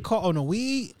do get caught on the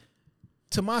weed,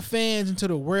 to my fans and to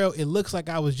the world, it looks like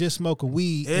I was just smoking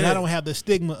weed, and I don't have the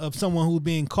stigma of someone who's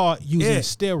being caught using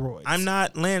steroids. I'm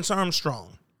not Lance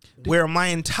Armstrong, where my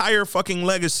entire fucking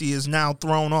legacy is now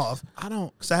thrown off. I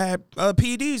don't, because I had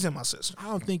PEDs in my system. I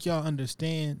don't think y'all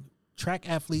understand track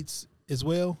athletes as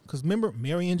well. Because remember,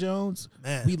 Marion Jones,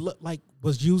 man,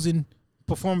 was using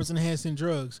performance enhancing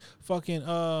drugs. Fucking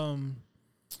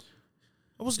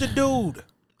What was the dude?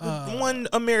 One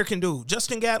American dude,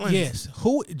 Justin Gatlin. Yes,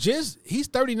 he's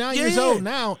 39 years old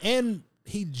now, and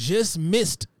he just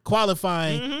missed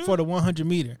qualifying for the 100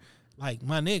 meter. Like,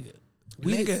 my nigga.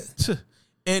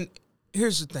 And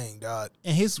here's the thing, dog.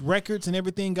 And his records and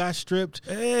everything got stripped.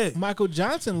 Hey. Michael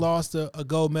Johnson lost a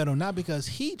gold medal, not because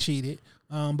he cheated,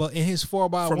 but in his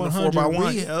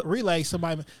 4x100 relay,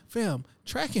 somebody,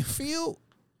 track and field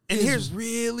is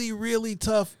really, really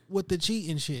tough with the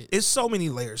cheating shit. It's so many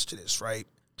layers to this, right?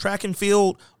 Track and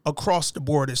field across the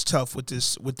board is tough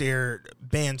with their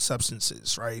banned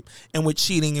substances, right? And with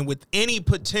cheating and with any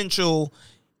potential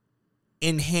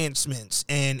enhancements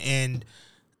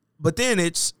but then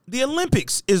it's the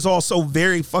Olympics is also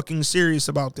very fucking serious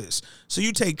about this. So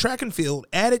you take track and field,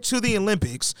 add it to the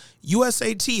Olympics,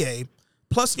 USATA,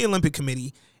 plus the Olympic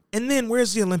Committee, and then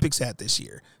where's the Olympics at this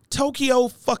year? Tokyo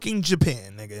fucking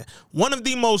Japan, nigga. One of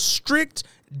the most strict,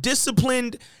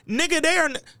 disciplined,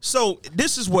 nigga, so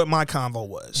this is what my convo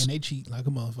was. And they cheat like a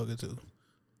motherfucker too.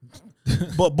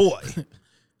 But boy,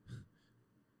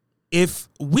 if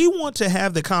we want to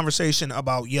have the conversation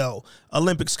about,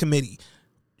 Olympics Committee,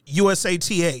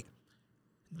 USATA,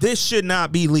 this should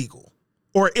not be legal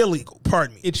or illegal.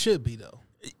 Pardon me. It should be though.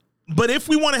 But if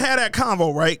we want to have that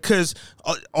convo, right? Because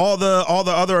all the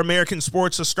other American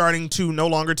sports are starting to no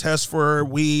longer test for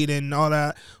weed and all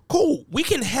that. Cool, we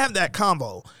can have that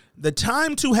convo. The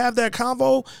time to have that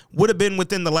convo would have been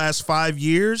within the last 5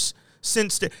 years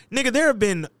since there have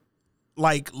been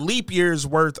like leap years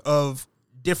worth of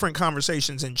different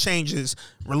conversations and changes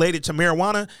related to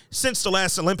marijuana since the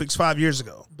last Olympics 5 years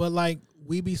ago. But like,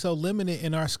 we be so limited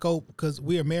in our scope because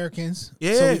we're Americans.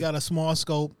 Yeah. So we got a small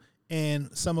scope, and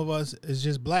some of us is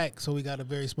just black, so we got a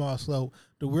very small scope.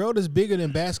 The world is bigger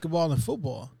than basketball and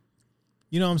football.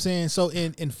 You know what I'm saying? So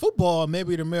in football,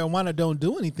 maybe the marijuana don't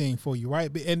do anything for you, right?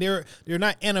 And they're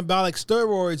not anabolic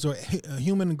steroids or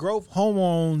human growth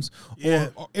hormones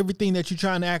or everything that you're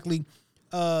trying to actually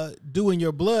do in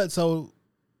your blood. So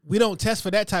we don't test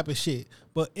for that type of shit.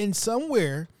 But in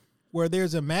somewhere where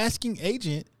there's a masking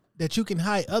agent that you can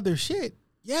hide other shit,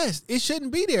 yes, it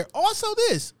shouldn't be there. Also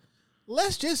this,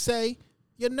 let's just say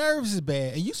your nerves is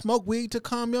bad and you smoke weed to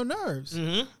calm your nerves.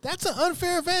 Mm-hmm. That's an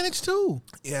unfair advantage too.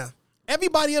 Yeah.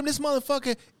 Everybody in this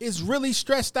motherfucker is really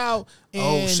stressed out.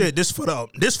 And shit, this for the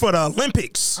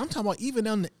Olympics. I'm talking about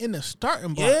even in the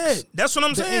starting blocks. Yeah, that's what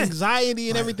I'm saying. Anxiety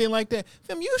and everything like that.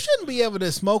 Fam, you shouldn't be able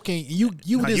to smoke and you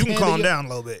can calm down a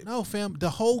little bit. No, fam. The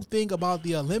whole thing about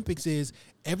the Olympics is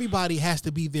everybody has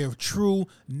to be their true,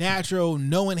 natural,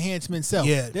 no enhancement self.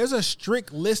 Yeah. There's a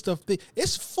strict list of things.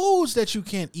 It's foods that you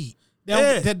can't eat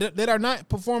that are not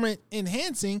performance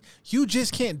enhancing. You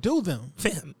just can't do them.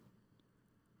 Fam,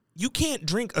 you can't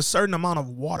drink a certain amount of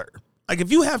water. Like, if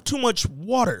you have too much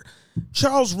water,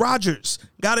 Charles Rogers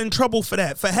got in trouble for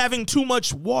that, for having too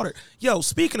much water. Yo,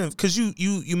 speaking of, because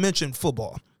you mentioned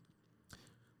football,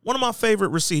 one of my favorite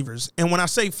receivers, and when I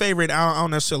say favorite, I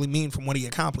don't necessarily mean from what he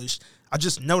accomplished. I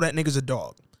just know that nigga's a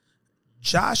dog.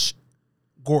 Josh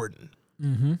Gordon,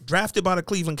 drafted by the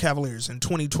Cleveland Cavaliers in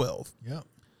 2012. Yep.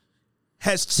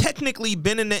 Has technically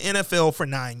been in the NFL for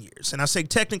 9 years. And I say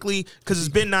technically because it's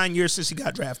been 9 years since he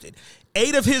got drafted.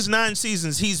 8 of his 9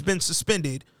 seasons, he's been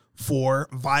suspended for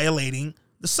violating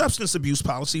the substance abuse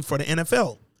policy for the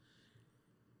NFL.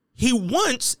 He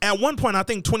once, at one point, I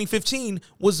think 2015,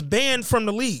 was banned from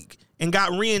the league and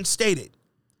got reinstated.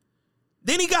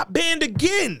 Then he got banned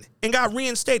again and got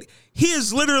reinstated. He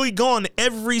has literally gone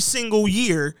every single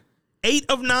year, 8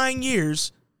 of 9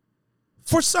 years,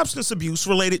 for substance abuse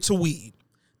related to weed.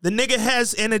 The nigga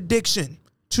has an addiction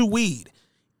to weed.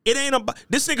 It ain't about,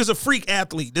 this nigga's a freak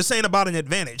athlete. This ain't about an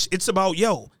advantage. It's about,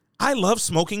 I love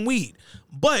smoking weed.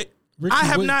 But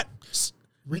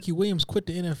Ricky Williams quit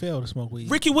the NFL to smoke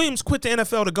weed. Ricky Williams quit the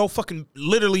NFL to go fucking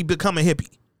literally become a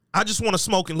hippie. I just want to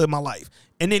smoke and live my life.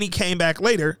 And then he came back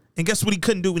later, and guess what he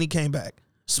couldn't do when he came back?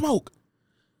 Smoke.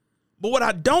 But what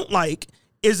I don't like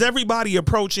is everybody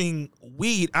approaching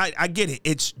weed. I get it.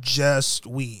 It's just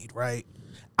weed, right?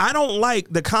 I don't like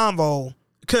the convo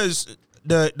because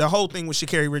the whole thing with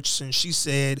Sha'Carri Richardson, she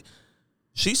said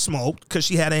she smoked because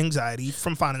she had anxiety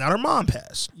from finding out her mom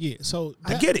passed. Yeah, so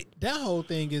I get it. That whole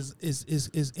thing is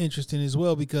interesting as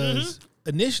well because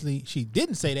initially she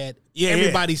didn't say that. Yeah,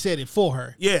 everybody said it for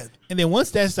her. Yeah. And then once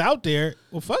that's out there,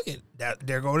 well, fuck it.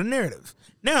 There go the narrative.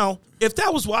 Now, if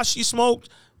that was why she smoked,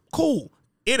 cool.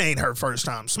 It ain't her first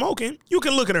time smoking. You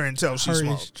can look at her and tell she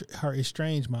smoked. Her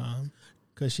estranged mom,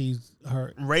 because she's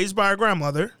her raised by her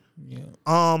grandmother. Yeah.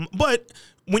 But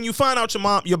when you find out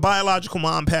your biological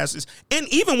mom passes, and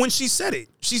even when she said it,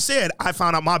 she said, I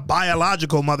found out my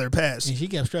biological mother passed. And she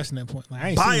kept stressing that point. Like, I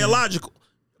ain't biological.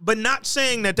 But not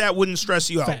saying that wouldn't stress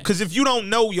you out. Because if you don't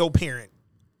know your parent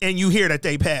and you hear that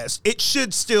they passed, it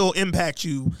should still impact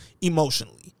you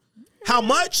emotionally. How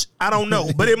much? I don't know.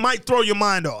 But it might throw your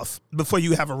mind off before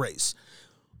you have a race.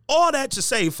 All that to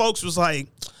say, folks was like,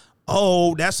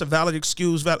 oh, that's a valid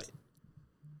excuse.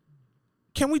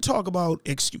 Can we talk about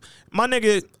excuse? My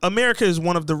nigga, America is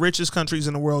one of the richest countries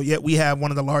in the world, yet we have one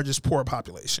of the largest poor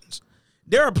populations.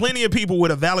 There are plenty of people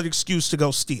with a valid excuse to go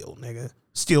steal, nigga.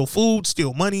 Steal food,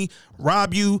 steal money,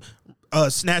 rob you,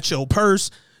 snatch your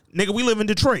purse. Nigga, we live in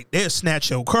Detroit. They'll snatch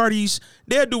your cardies.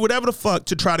 They'll do whatever the fuck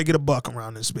to try to get a buck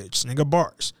around this bitch. Nigga,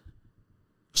 bars.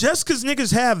 Just because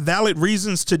niggas have valid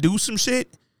reasons to do some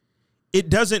shit, it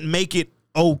doesn't make it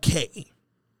okay.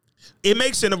 It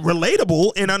makes it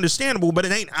relatable and understandable, but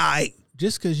it ain't aight.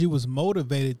 Just because you was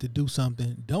motivated to do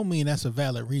something don't mean that's a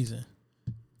valid reason.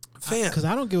 Fam. Because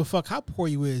I don't give a fuck how poor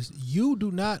you is. You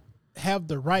do not have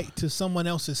the right to someone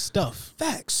else's stuff.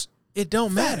 Facts. It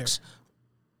don't matter.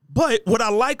 But what I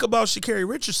like about Sha'Carri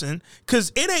Richardson,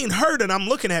 because it ain't her that I'm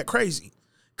looking at crazy.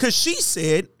 Because she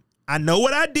said, I know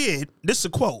what I did. This is a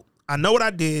quote. I know what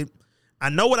I did. I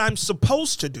know what I'm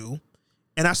supposed to do.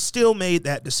 And I still made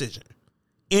that decision.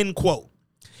 End quote.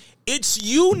 It's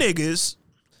you niggas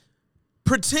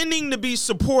pretending to be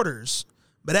supporters,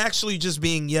 but actually just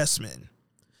being yes men.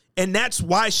 And that's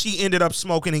why she ended up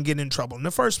smoking and getting in trouble in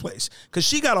the first place. Because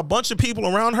she got a bunch of people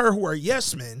around her who are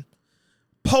yes men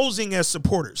posing as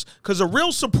supporters. Because a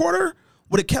real supporter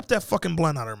would have kept that fucking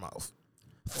blunt out of her mouth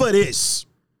for this.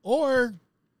 Or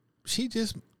she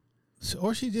just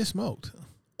smoked.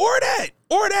 Or that.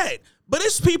 But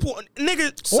it's people,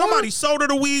 nigga, somebody sold her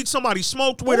the weed, somebody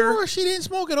smoked with her. Or she didn't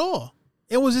smoke at all.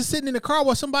 It was just sitting in the car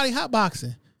while somebody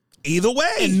hotboxing. Either way.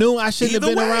 And knew I shouldn't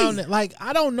have been around it. Like,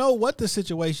 I don't know what the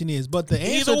situation is, but the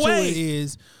answer to it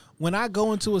is when I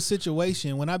go into a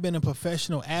situation, when I've been a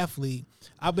professional athlete,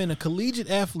 I've been a collegiate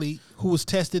athlete who was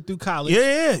tested through college.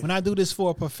 Yeah. When I do this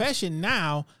for a profession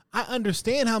now, I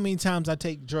understand how many times I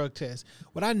take drug tests.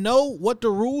 When I know what the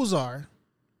rules are,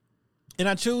 and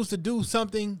I choose to do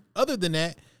something other than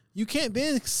that, you can't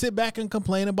then sit back and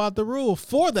complain about the rule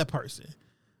for that person.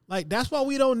 Like, that's why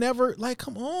we don't never, like,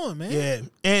 come on, man. Yeah.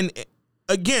 And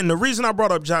again, the reason I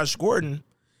brought up Josh Gordon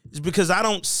is because I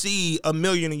don't see a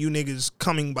million of you niggas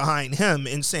coming behind him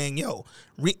and saying, yo,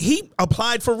 he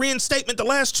applied for reinstatement the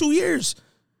last 2 years.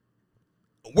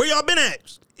 Where y'all been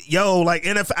at? Yo, like,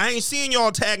 NFL, I ain't seeing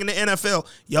y'all tagging the NFL.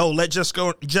 Yo, let Josh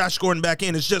Gordon back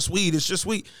in. It's just weed.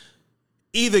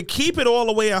 Either keep it all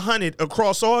the way 100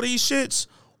 across all these shits,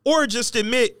 or just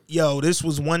admit, yo, this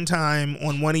was one time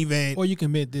on one event. Or you can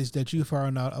admit this, that you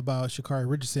found out about Sha'Carri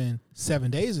Richardson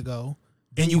 7 days ago.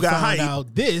 And you got found hype.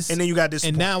 out this. And then you got this.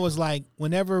 And now it's like,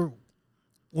 whenever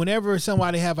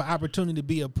somebody have an opportunity to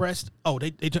be oppressed, oh,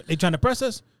 they trying to press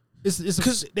us? It's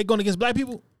because they're going against black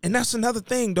people? And that's another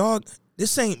thing, dog.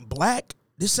 This ain't black.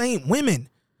 This ain't women.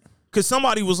 Because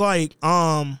somebody was like,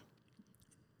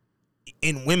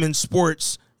 in women's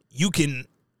sports, you can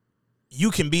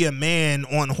be a man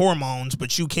on hormones,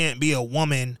 but you can't be a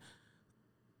woman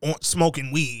on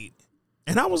smoking weed.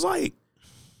 And I was like,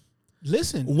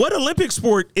 listen, what Olympic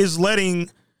sport is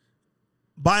letting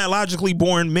biologically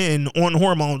born men on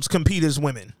hormones compete as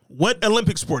women? What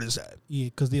Olympic sport is that? Yeah,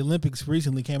 because the Olympics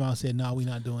recently came out and said, no, we're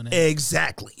not doing that.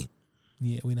 Exactly.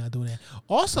 Yeah, we're not doing that.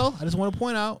 Also, I just want to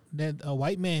point out that a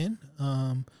white man,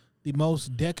 the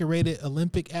most decorated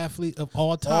Olympic athlete of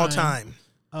all time,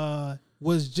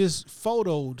 was just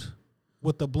photoed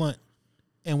with the blunt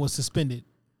and was suspended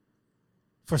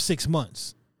for 6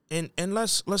 months. And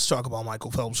let's talk about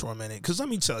Michael Phelps for a minute, because let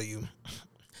me tell you,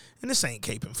 and this ain't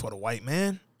caping for the white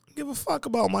man. Give a fuck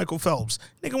about Michael Phelps.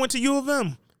 Nigga went to U of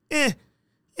M.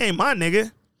 Ain't my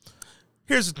nigga.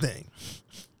 Here's the thing.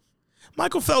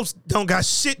 Michael Phelps don't got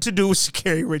shit to do with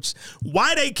Sha'Carri Richardson.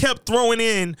 Why they kept throwing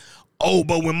in, oh,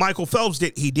 but when Michael Phelps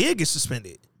he did get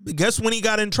suspended. But guess when he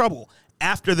got in trouble?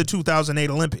 After the 2008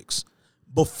 Olympics.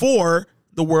 Before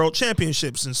the World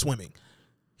Championships in swimming.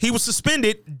 He was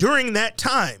suspended during that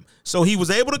time. So he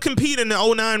was able to compete in the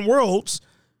 2009 Worlds,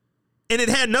 and it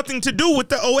had nothing to do with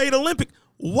the 2008 Olympic.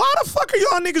 Why the fuck are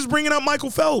y'all niggas bringing up Michael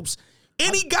Phelps?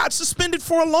 And he got suspended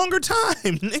for a longer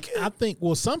time, nigga. I think,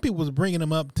 some people was bringing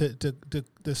him up to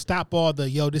stop all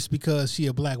the, this because she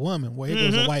a black woman. Well, it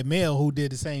was a white male who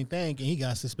did the same thing, and he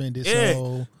got suspended. Yeah.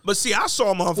 So, but see, I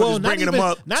saw motherfuckers bringing him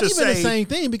up not to even say, the same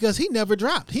thing, because he never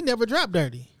dropped. He never dropped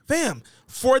dirty. Fam,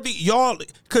 for the y'all,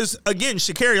 because again,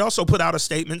 Sha'Carri also put out a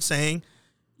statement saying,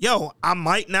 yo, I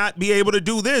might not be able to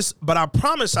do this, but I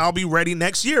promise I'll be ready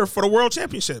next year for the World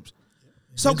Championships.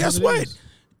 So guess what?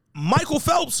 Michael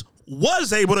Phelps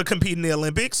was able to compete in the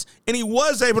Olympics, and he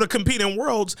was able to compete in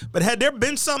Worlds, but had there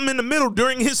been something in the middle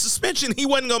during his suspension, he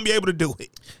wasn't going to be able to do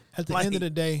it. At the end of the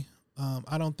day,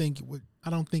 I don't think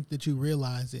that you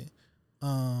realize it,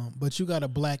 but you got a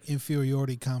black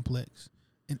inferiority complex.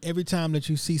 And every time that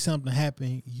you see something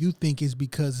happen, you think it's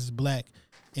because it's black,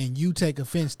 and you take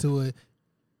offense to it.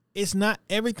 It's not,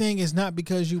 everything is not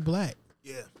because you black.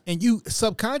 Yeah. And you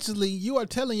subconsciously, you are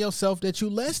telling yourself that you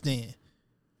less than.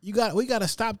 We got to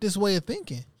stop this way of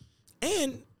thinking.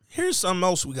 And here's something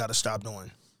else we got to stop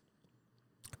doing.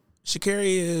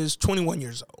 Sha'Carri is 21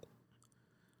 years old.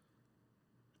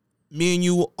 Me and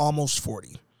you almost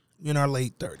 40. We're in our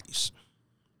late 30s.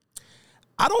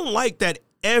 I don't like that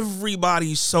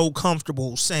everybody's so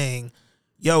comfortable saying,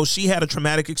 yo, she had a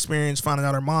traumatic experience finding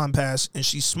out her mom passed and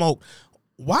she smoked.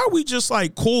 Why are we just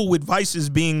like cool with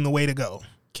vices being the way to go?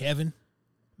 Kevin?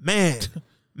 Man.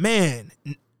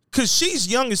 Because she's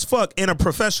young as fuck and a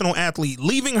professional athlete.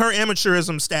 Leaving her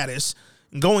amateurism status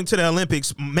and going to the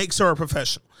Olympics makes her a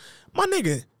professional. My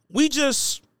nigga, we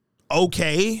just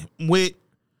okay with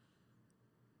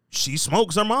she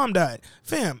smokes, her mom died.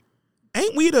 Fam,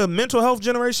 ain't we the mental health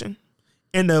generation?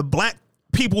 And the black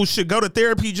people should go to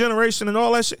therapy generation and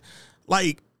all that shit?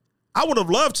 Like, I would have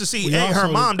loved to see, hey, her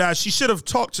mom died. She should have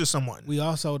talked to someone. We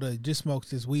also the just smokes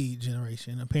this weed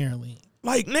generation, apparently.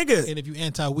 Like, nigga. And if you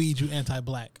anti-weed, you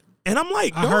anti-black. And I'm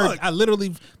like, I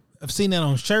literally have seen that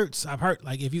on shirts. I've heard,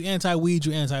 like, if you anti-weed,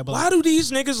 you anti-black. Why do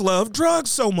these niggas love drugs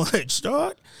so much,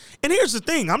 dog? And here's the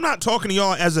thing. I'm not talking to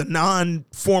y'all as a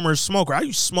non-former smoker. I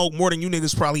used to smoke more than you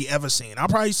niggas probably ever seen. I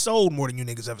probably sold more than you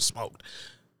niggas ever smoked.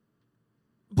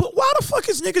 But why the fuck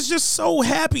is niggas just so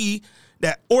happy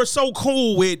that, or so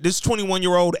cool with this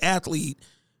 21-year-old athlete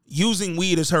using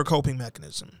weed as her coping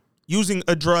mechanism? Using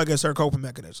a drug as her coping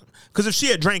mechanism. Because if she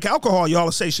had drank alcohol, y'all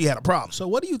would say she had a problem. So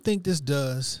what do you think this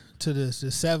does to the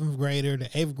 7th grader, the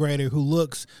 8th grader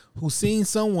who's seen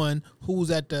someone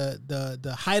who's at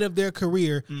the height of their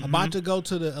career, about to go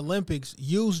to the Olympics,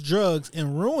 use drugs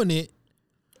and ruin it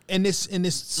in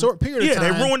this short period of time?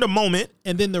 Yeah, they ruined the moment.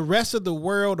 And then the rest of the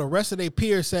world, the rest of their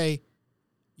peers say,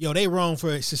 yo, they wrong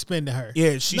for suspending her.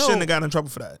 Yeah, she shouldn't have gotten in trouble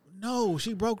for that. No,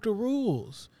 she broke the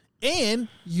rules. And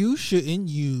you shouldn't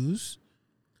use,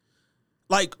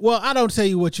 like, well, I don't tell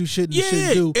you what you shouldn't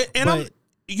do. And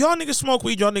y'all niggas smoke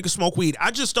weed. I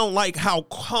just don't like how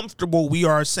comfortable we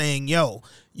are saying, yo,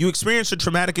 you experienced a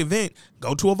traumatic event,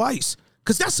 go to a vice.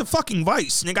 Because that's a fucking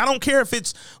vice, nigga. I don't care if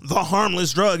it's the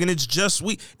harmless drug and it's just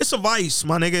weed. It's a vice,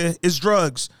 my nigga. It's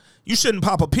drugs. You shouldn't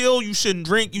pop a pill. You shouldn't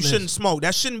drink. You shouldn't smoke.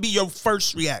 That shouldn't be your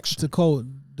first reaction. To quote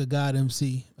the God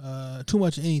MC, too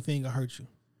much of anything will hurt you.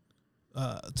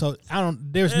 So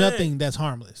there's nothing that's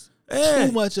harmless.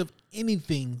 Too much of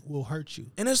anything will hurt you.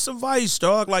 And it's a vice,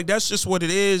 dog. Like, that's just what it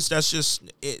is. That's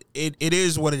just, it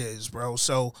is what it is, bro.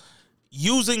 So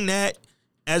using that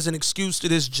as an excuse to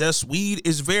this just weed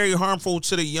is very harmful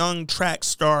to the young track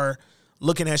star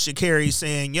looking at Sha'Carri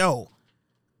saying, yo,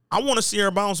 I want to see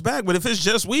her bounce back, but if it's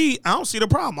just weed, I don't see the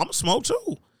problem. I'm going to smoke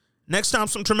too. Next time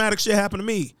some traumatic shit happen to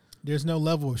me. There's no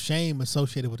level of shame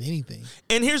associated with anything.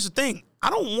 And here's the thing. I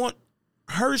don't want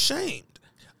her shamed.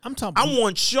 I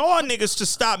want y'all niggas to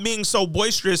stop being so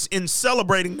boisterous in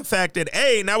celebrating the fact that,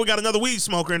 hey, now we got another weed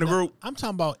smoker in the group. I'm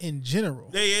talking about in general.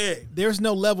 Yeah. There's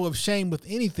no level of shame with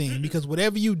anything because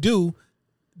whatever you do,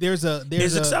 there's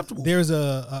acceptable. There's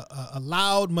a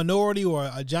loud minority or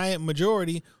a giant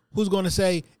majority who's going to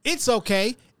say it's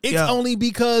okay. It's only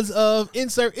because of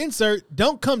insert.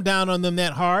 Don't come down on them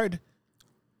that hard.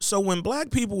 So when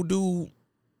black people do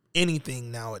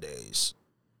anything nowadays,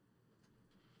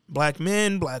 black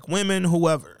men, black women,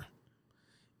 whoever,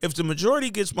 if the majority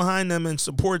gets behind them and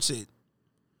supports it,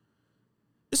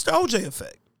 it's the OJ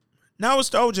effect. Now it's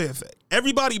the OJ effect.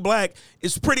 Everybody black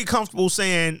is pretty comfortable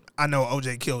saying, I know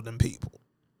OJ killed them people.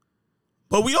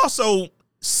 But we also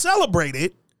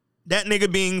celebrated that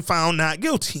nigga being found not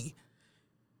guilty.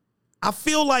 I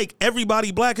feel like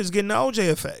everybody black is getting the OJ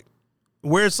effect,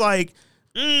 where it's like,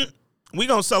 we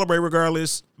gonna celebrate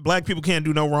regardless. Black people can't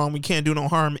do no wrong. We can't do no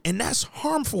harm. And that's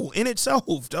harmful in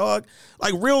itself, dog.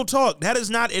 Like, real talk. That is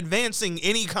not advancing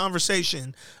any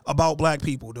conversation about black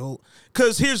people, dude.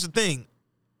 Because here's the thing.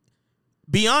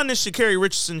 Beyond this Sha'Carri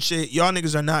Richardson shit, y'all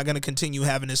niggas are not gonna continue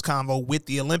having this convo with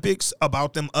the Olympics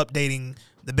about them updating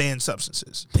the banned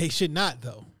substances. They should not,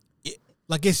 though.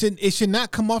 Like, it should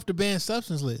not come off the banned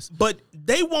substance list. But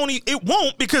it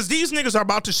won't because these niggas are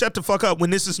about to shut the fuck up when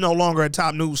this is no longer a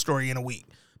top news story in a week.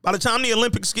 By the time the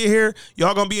Olympics get here,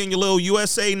 y'all gonna be in your little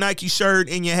USA Nike shirt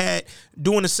and your hat,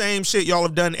 doing the same shit y'all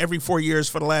have done every 4 years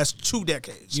for the last 2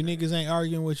 decades. You niggas ain't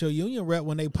arguing with your union rep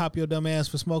when they pop your dumb ass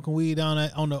for smoking weed on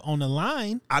the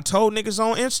line. I told niggas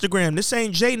on Instagram, this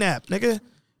ain't JNAP, nigga.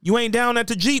 You ain't down at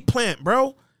the Jeep plant,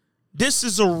 bro. This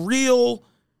is a real,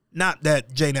 not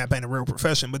that JNAP ain't a real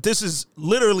profession, but this is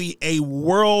literally a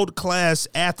world-class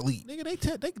athlete.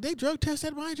 Nigga, they drug test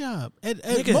at my job.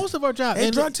 At most of our jobs.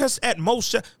 They drug test at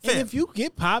most jobs. And if you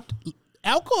get popped,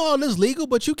 alcohol is legal,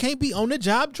 but you can't be on the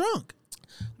job drunk.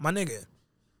 My nigga,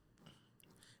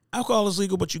 alcohol is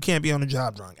legal, but you can't be on the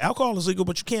job drunk. Alcohol is legal,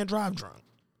 but you can't drive drunk.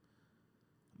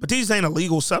 But these ain't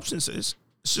illegal substances.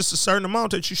 It's just a certain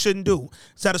amount that you shouldn't do.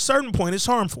 It's at a certain point, it's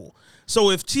harmful.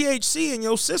 So if THC in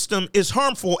your system is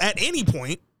harmful at any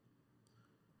point,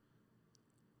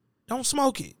 don't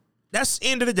smoke it. That's the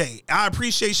end of the day. I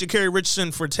appreciate Sha'Carri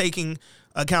Richardson for taking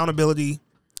accountability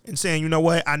and saying, you know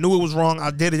what, I knew it was wrong. I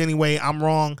did it anyway. I'm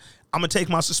wrong. I'm going to take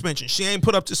my suspension. She ain't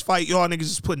put up this fight y'all niggas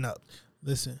is putting up.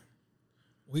 Listen,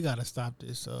 we got to stop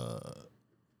this.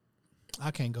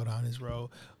 I can't go down this road.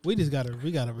 We got to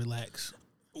relax.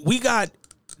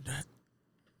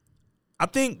 I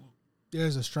think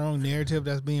there's a strong narrative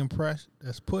that's being pushed,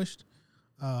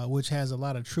 which has a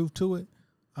lot of truth to it.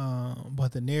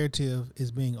 But the narrative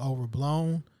is being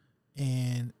overblown,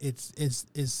 and it's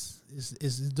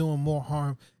doing more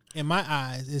harm. In my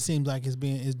eyes, it seems like it's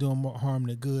doing more harm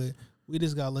than good. We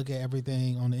just gotta look at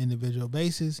everything on an individual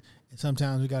basis, and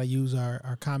sometimes we gotta use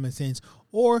our common sense.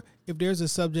 Or if there's a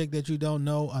subject that you don't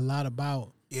know a lot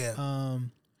about, you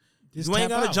ain't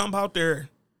gotta jump out there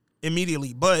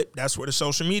immediately, but that's where the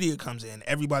social media comes in.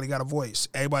 Everybody got a voice.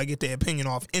 Everybody get their opinion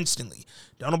off instantly.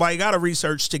 Don't nobody got to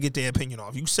research to get their opinion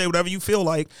off. You say whatever you feel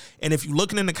like, and if you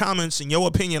looking in the comments and your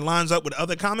opinion lines up with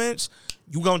other comments,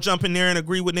 you gonna jump in there and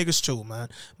agree with niggas too, man.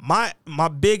 My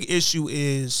big issue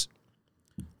is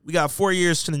we got 4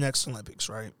 years to the next Olympics,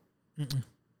 right?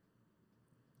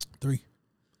 3.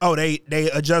 Oh, they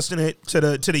adjusting it to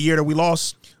the year that we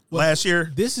lost. Last year.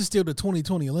 This is still the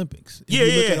 2020 Olympics. If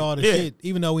you look at all the shit,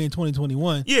 even though we in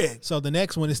 2021. Yeah. So the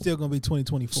next one is still going to be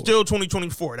 2024. Still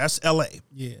 2024. That's LA.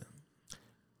 Yeah.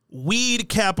 Weed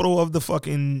capital of the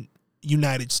fucking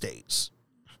United States.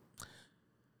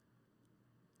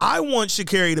 I want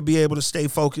Sha'Carri to be able to stay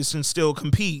focused and still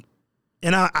compete.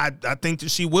 And I think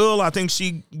that she will. I think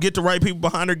she get the right people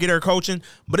behind her, get her coaching.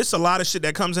 But it's a lot of shit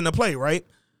that comes into play, right?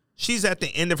 She's at the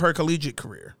end of her collegiate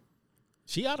career.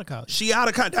 She out of college.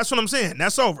 That's what I'm saying.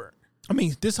 That's over. I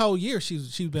mean, this whole year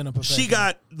she's been a professional. She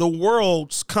got the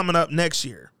Worlds coming up next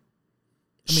year.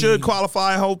 Should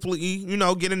qualify, hopefully,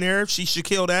 get in there. She should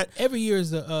kill that. Every year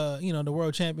is the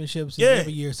World Championships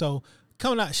every year. So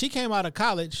she came out of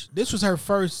college. This was her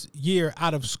first year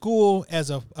out of school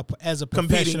as a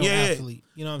professional athlete.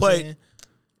 You know what I'm saying?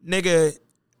 Nigga,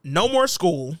 no more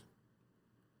school.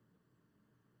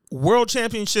 World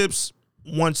Championships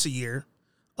once a year.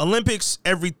 Olympics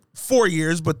every 4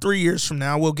 years, but 3 years from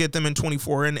now, we'll get them in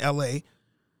 24 in LA.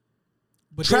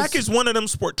 But track is one of them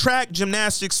sports. Track,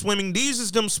 gymnastics, swimming. These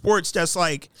is them sports that's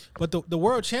like. But the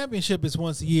World Championship is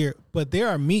once a year, but there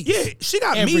are meets. Yeah, she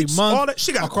got every meets. Month all that.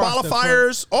 She got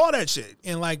qualifiers, all that shit.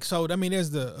 And there's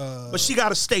the. But she got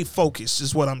to stay focused,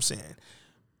 is what I'm saying.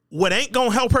 What ain't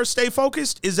gonna help her stay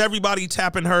focused is everybody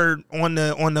tapping her on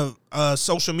the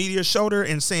social media shoulder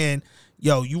and saying,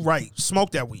 yo, you right.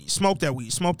 Smoke that weed. Smoke that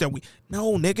weed. Smoke that weed.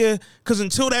 No, nigga. Because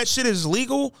until that shit is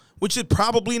legal, which it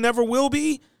probably never will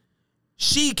be,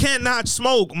 she cannot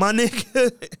smoke, my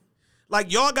nigga.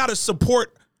 Like, y'all got to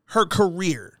support her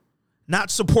career, not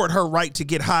support her right to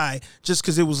get high just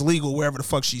because it was legal wherever the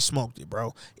fuck she smoked it,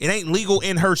 bro. It ain't legal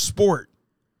in her sport.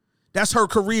 That's her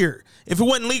career. If it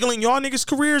wasn't legal in y'all niggas'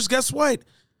 careers, guess what?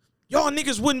 Y'all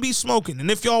niggas wouldn't be smoking. And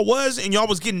if y'all was and y'all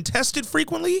was getting tested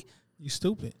frequently, you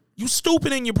stupid. You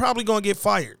stupid and you're probably going to get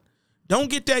fired. Don't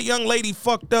get that young lady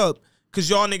fucked up because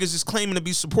y'all niggas is claiming to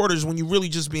be supporters when you really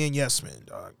just being yes men,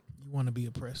 dog. You want to be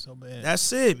oppressed so bad.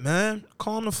 That's it, man.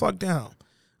 Calm the fuck down.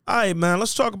 All right, man.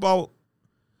 Let's talk about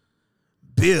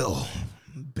Bill.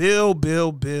 Bill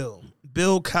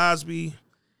Cosby.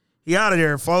 He out of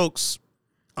there, folks.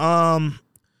 Y'all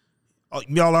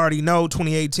already know,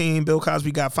 2018, Bill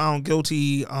Cosby got found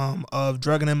guilty of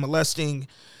drugging and molesting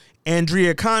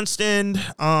Andrea Constand.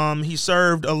 He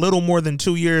served a little more than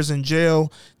 2 years in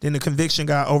jail. Then the conviction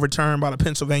got overturned by the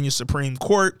Pennsylvania Supreme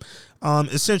Court.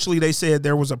 Essentially, they said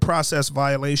there was a process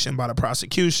violation by the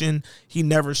prosecution. He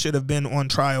never should have been on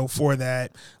trial for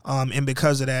that. And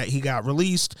because of that, he got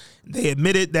released. They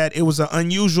admitted that it was an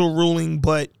unusual ruling,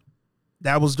 but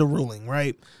that was the ruling,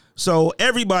 right? So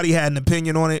everybody had an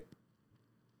opinion on it.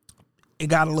 it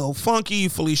got a little funky.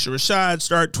 Phylicia Rashad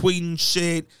start tweeting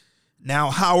shit. Now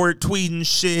Howard tweeting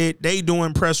shit. They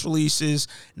doing press releases.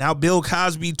 Now Bill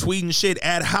Cosby tweeting shit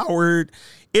at Howard.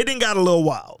 It done got a little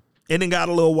wild.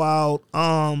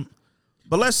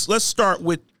 But let's start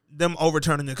with them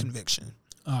overturning the conviction.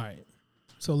 All right.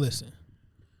 So listen,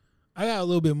 I got a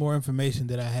little bit more information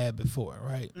that I had before,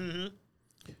 right?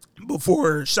 Mm-hmm.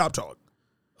 Before Shop Talk.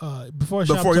 Before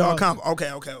y'all come.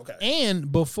 Okay.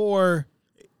 And before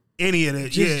any of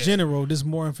it, just general, there's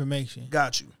more information.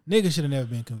 Got you. Nigga should have never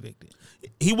been convicted.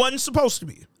 He wasn't supposed to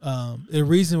be. The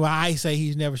reason why I say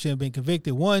he's never should have been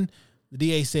convicted, one, the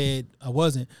DA said I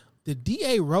wasn't. The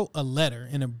DA wrote a letter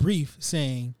in a brief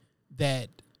saying that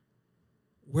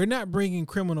we're not bringing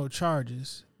criminal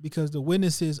charges because the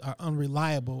witnesses are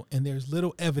unreliable and there's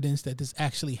little evidence that this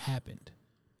actually happened.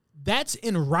 That's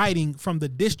in writing from the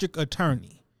district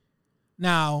attorney.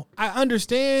 Now, I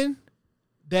understand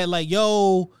that, like,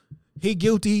 yo, he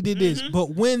guilty, he did this.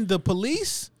 But when the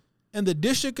police and the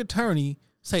district attorney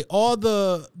say all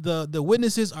the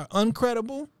witnesses are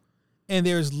uncredible and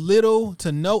there's little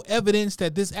to no evidence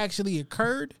that this actually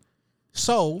occurred,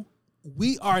 so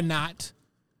we are not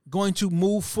going to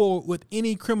move forward with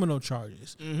any criminal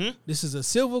charges. This is a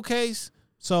civil case,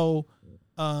 so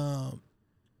that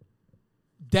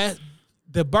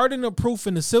the burden of proof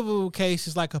in the civil case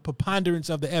is like a preponderance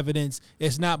of the evidence.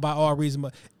 It's not by all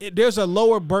reasonable. There's a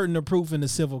lower burden of proof in the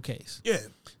civil case. Yeah.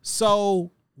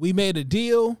 So we made a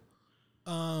deal,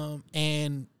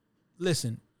 and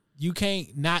listen, you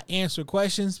can't not answer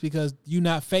questions because you're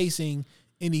not facing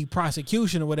any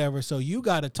prosecution or whatever. So you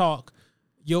got to talk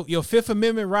your Fifth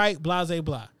Amendment right, blah, blah,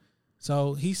 blah.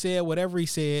 So he said whatever he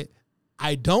said.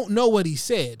 I don't know what he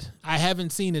said. I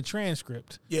haven't seen a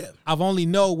transcript. Yeah. I've only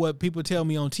know what people tell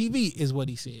me on TV is what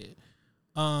he said.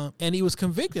 And he was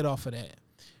convicted off of that.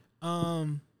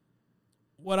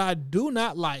 What I do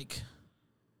not like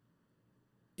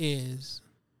is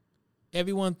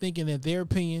everyone thinking that their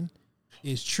opinion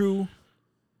is true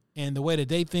and the way that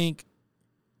they think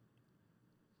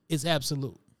is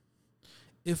absolute.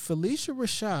 If Phylicia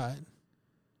Rashad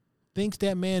thinks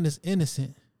that man is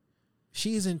innocent,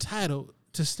 she's entitled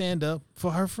to stand up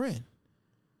for her friend,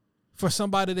 for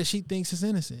somebody that she thinks is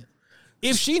innocent.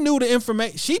 If she knew the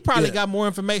information, she probably got more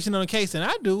information on the case than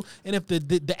I do. And if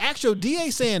the actual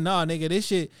DA saying, nah, nigga, this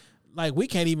shit, like, we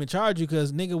can't even charge you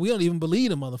because, nigga, we don't even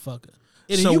believe the motherfucker.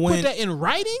 And so then you put that in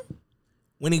writing?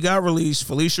 When he got released,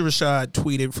 Phylicia Rashad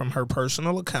tweeted from her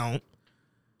personal account,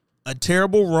 "A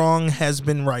terrible wrong has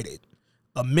been righted.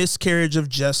 A miscarriage of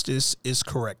justice is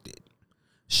corrected."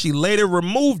 She later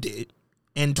removed it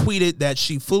and tweeted that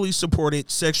she fully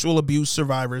supported sexual abuse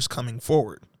survivors coming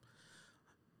forward.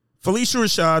 Phylicia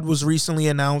Rashad was recently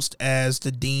announced as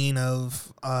the dean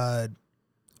of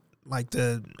like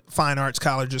the Fine Arts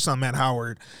College or something at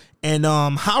Howard. And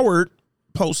Howard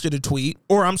posted a tweet,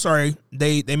 or I'm sorry,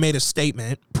 they made a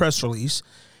statement, press release.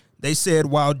 They said,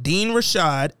 while Dean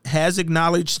Rashad has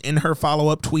acknowledged in her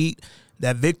follow-up tweet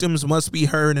that victims must be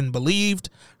heard and believed,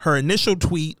 her initial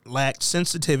tweet lacked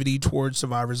sensitivity towards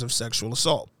survivors of sexual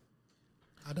assault.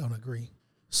 I don't agree.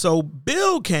 So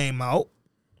Bill came out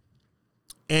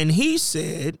and he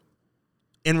said,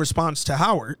 in response to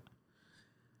Howard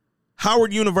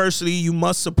University, you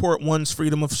must support one's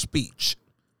freedom of speech.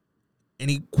 And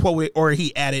he quoted, or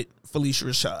he added, Phylicia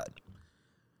Rashad,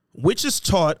 which is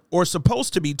taught or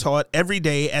supposed to be taught every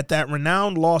day at that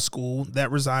renowned law school that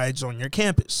resides on your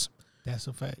campus. That's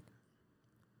a fact.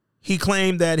 He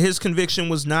claimed that his conviction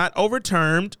was not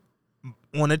overturned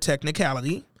on a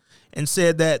technicality and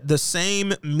said that the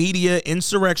same media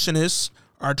insurrectionists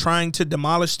are trying to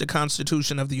demolish the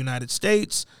Constitution of the United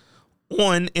States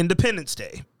on Independence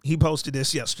Day. He posted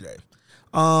this yesterday.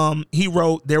 He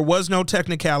wrote, "There was no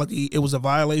technicality. It was a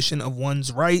violation of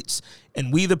one's rights,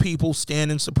 and we the people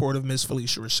stand in support of Ms.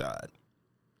 Phylicia Rashad."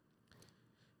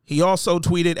 He also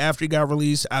tweeted after he got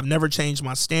released, "I've never changed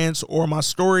my stance or my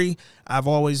story. I've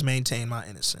always maintained my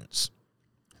innocence."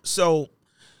 So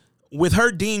with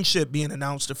her deanship being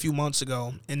announced a few months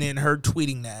ago and then her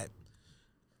tweeting that,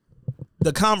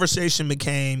 the conversation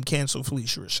became cancel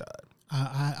Phylicia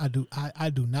Rashad. I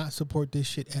do not support this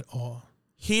shit at all.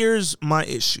 Here's my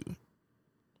issue.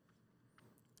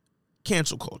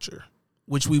 Cancel culture,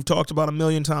 which we've talked about a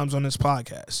million times on this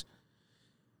podcast.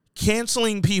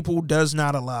 Canceling people does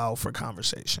not allow for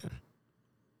conversation.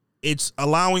 It's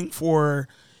allowing for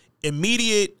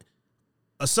immediate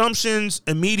assumptions,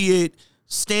 immediate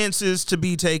stances to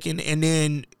be taken, and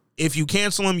then if you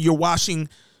cancel them, you're washing.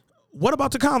 What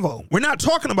about the convo? We're not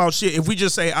talking about shit if we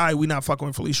just say, all right, we not fucking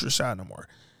with Phylicia Rashad no more.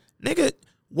 Nigga,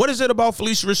 What is it about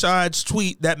Phylicia Rashad's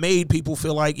tweet that made people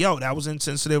feel like, yo, that was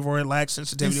insensitive or it lacked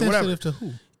sensitivity or whatever? Insensitive to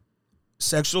who?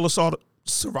 Sexual assault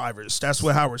survivors. That's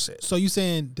what Howard said. So you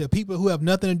saying the people who have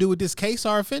nothing to do with this case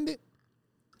are offended?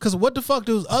 Because what the fuck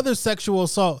do other sexual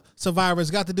assault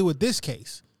survivors got to do with this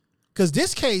case? Because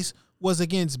this case was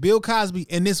against Bill Cosby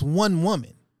and this one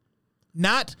woman,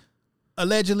 not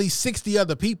allegedly 60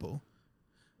 other people.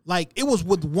 Like, it was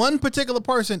with one particular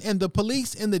person, and the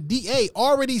police and the DA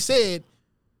already said,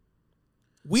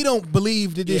 we don't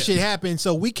believe that this shit happened,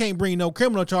 so we can't bring no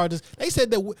criminal charges. They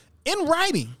said that in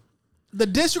writing. The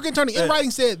district attorney in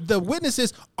writing said the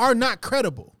witnesses are not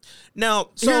credible. Now,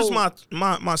 here's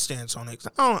my stance on it.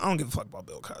 I don't give a fuck about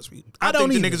Bill Cosby. I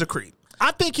think the nigga's a creep.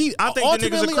 I think the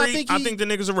nigga's a creep. I think the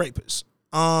nigga's a rapist.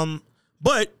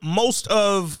 But most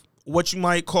of what you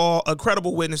might call a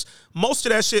credible witness, most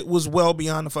of that shit was well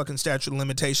beyond the fucking statute of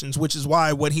limitations, which is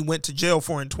why what he went to jail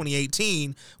for in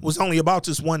 2018 was only about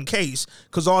this one case,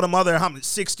 because all them other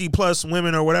 60 plus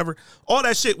women or whatever, all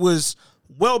that shit was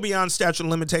well beyond statute of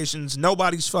limitations.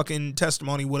 Nobody's fucking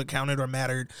testimony would have counted or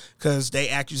mattered because they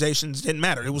accusations didn't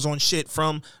matter. It was on shit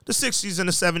from the 60s and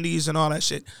the 70s and all that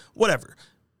shit. Whatever.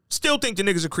 Still think the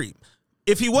nigga's a creep.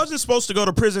 If he wasn't supposed to go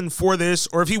to prison for this,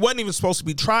 or if he wasn't even supposed to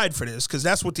be tried for this, because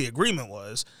that's what the agreement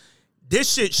was,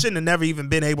 this shit shouldn't have never even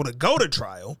been able to go to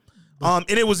trial. And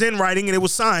it was in writing and it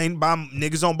was signed by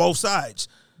niggas on both sides.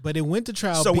 But it went to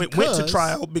trial. So it went to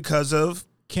trial because of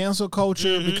cancel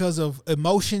culture, because of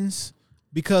emotions,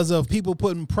 because of people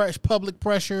putting public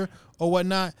pressure or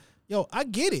whatnot. Yo, I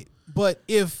get it. But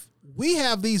if we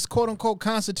have these quote unquote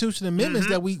constitutional amendments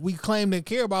that we claim to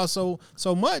care about so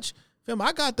much, fam,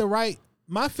 I got the right.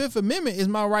 My Fifth Amendment is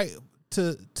my right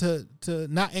to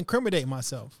not incriminate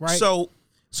myself, right? So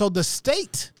the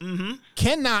state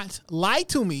cannot lie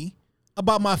to me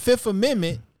about my Fifth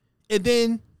Amendment and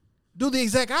then do the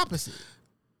exact opposite.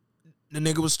 The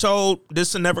nigga was told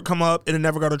this will never come up, it'll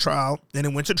never go to trial. Then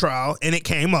it went to trial, and it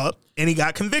came up, and he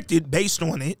got convicted based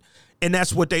on it, and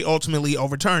that's what they ultimately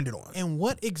overturned it on. And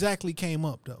what exactly came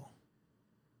up, though?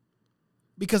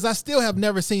 Because I still have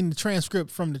never seen the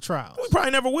transcript from the trial. We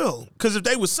probably never will. Because if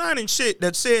they was signing shit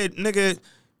that said, nigga,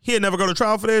 he'll never go to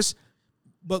trial for this,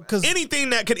 but because anything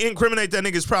that could incriminate that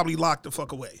nigga is probably locked the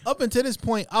fuck away. Up until this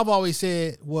point, I've always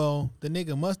said, well, the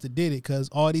nigga must have did it because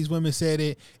all these women said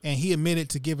it, and he admitted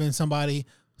to giving somebody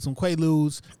some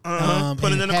Quaaludes,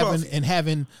 and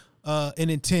having an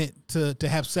intent to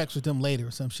have sex with them later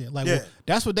or some shit. Like, well,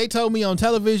 that's what they told me on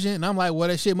television, and I'm like, well,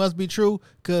 that shit must be true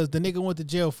because the nigga went to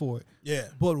jail for it. Yeah.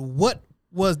 But what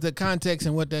was the context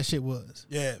and what that shit was?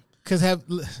 Yeah. Because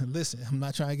listen, I'm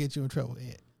not trying to get you in trouble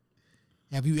yet.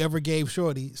 Have you ever gave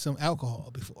Shorty some alcohol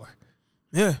before?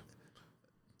 Yeah.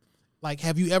 Like,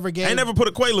 have you ever gave... I ain't never put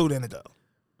a Quaalude in it,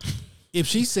 though. If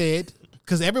she said...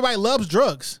 Because everybody loves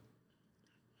drugs.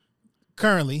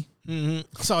 Currently. I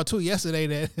saw a tweet yesterday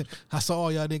that I saw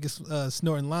all y'all niggas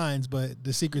snorting lines, but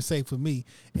the secret's safe for me.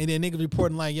 And then niggas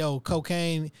reporting like, yo,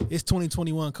 cocaine, it's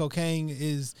 2021. Cocaine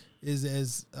is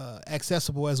as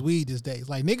accessible as weed these days.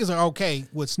 Like, niggas are okay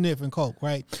with sniff and coke,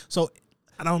 right? So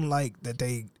I don't like that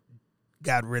they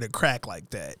got rid of crack like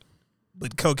that,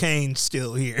 but cocaine's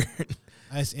still here.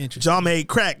 That's interesting. Y'all made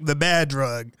crack the bad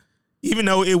drug, even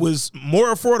though it was more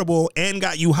affordable and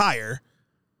got you higher.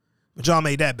 But y'all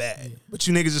made that bad. Yeah. But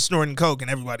you niggas are snorting coke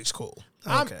and everybody's cool.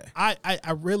 Okay. I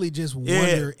really just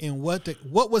wonder in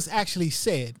what was actually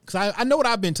said. Because I know what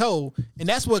I've been told, and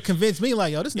that's what convinced me,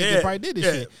 like, yo, this nigga probably did this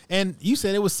shit. And you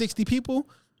said it was 60 people.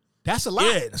 That's a lot.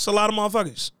 Yeah, that's a lot of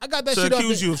motherfuckers. I got that to shit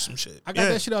accuse you of some shit. I got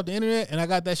that shit off the internet, and I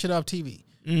got that shit off TV.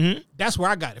 That's where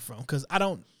I got it from, because I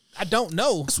don't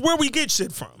know. That's where we get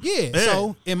shit from. Yeah.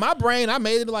 So in my brain, I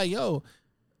made it like, yo,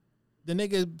 the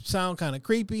nigga sound kind of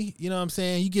creepy. You know what I'm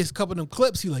saying? You get a couple of them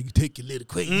clips, you like, you take your little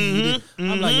quick.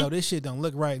 I'm like, yo, this shit don't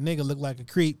look right. Nigga look like a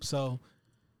creep. So,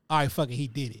 all right, fuck it, he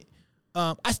did it.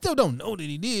 I still don't know that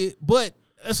he did, but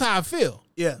that's how I feel.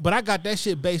 Yeah. But I got that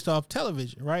shit based off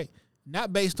television, right?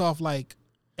 Not based off like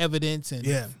evidence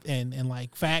and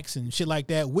like facts and shit like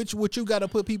that, which what you got to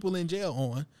put people in jail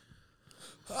on.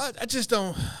 I just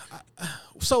don't.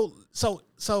 So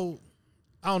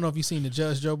I don't know if you've seen the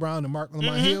Judge Joe Brown and Mark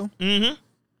Lamont Hill.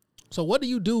 So what do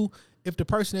you do if the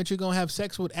person that you're gonna have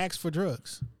sex with asks for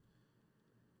drugs?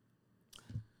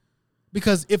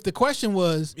 Because if the question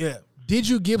was, did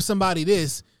you give somebody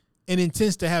this and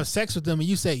intends to have sex with them, and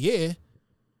you say yeah,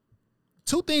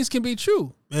 two things can be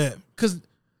true. Yeah. Because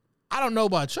I don't know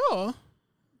about y'all,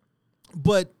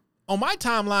 but on my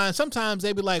timeline, sometimes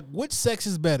they be like, which sex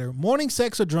is better, morning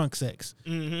sex or drunk sex?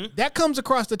 That comes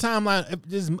across the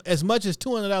timeline as much as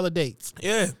 $200 dates.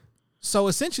 Yeah. So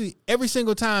essentially, every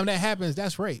single time that happens,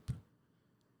 that's rape.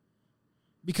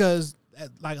 because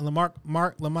like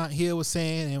Mark Lamont Hill was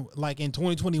saying, and like in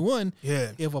 2021,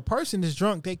 if a person is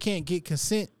drunk, they can't get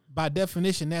consent. By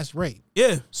definition, that's rape.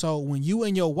 Yeah. So when you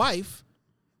and your wife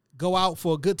go out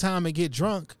for a good time and get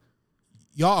drunk,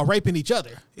 y'all are raping each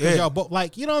other. Yeah. Y'all both,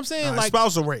 like, you know what I'm saying? Like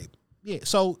spousal rape. Yeah.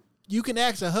 So you can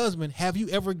ask a husband, have you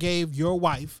ever gave your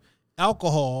wife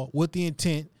alcohol with the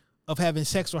intent of having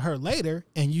sex with her later?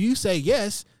 And you say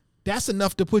yes, that's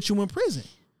enough to put you in prison.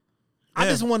 Yeah. I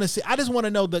just want to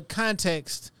know the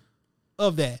context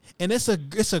of that. And it's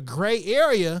a gray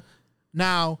area.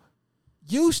 Now,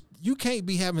 you can't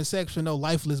be having sex with no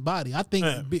lifeless body. I think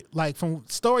like from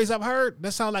stories I've heard,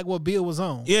 that sounds like what Bill was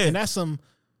on. Yeah. And that's some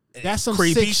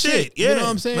creepy sick shit. Yeah. You know what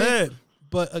I'm saying?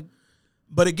 Man.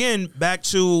 But again, back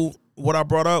to what I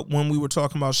brought up when we were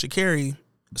talking about Sha'Carri,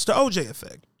 it's the OJ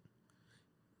effect.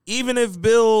 Even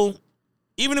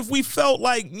if we felt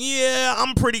like, yeah,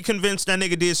 I'm pretty convinced that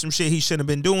nigga did some shit he shouldn't have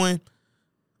been doing.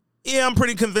 Yeah, I'm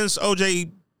pretty convinced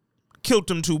OJ killed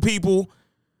them 2 people,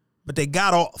 but they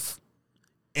got off.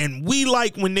 And we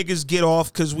like when niggas get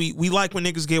off because we like when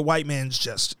niggas get white man's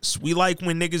justice. We like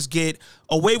when niggas get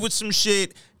away with some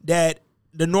shit that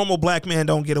the normal black man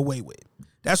don't get away with.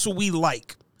 That's what we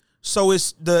like. So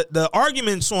it's the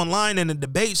arguments online and the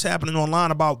debates happening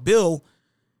online about Bill,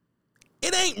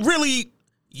 it ain't really,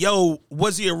 yo,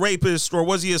 was he a rapist or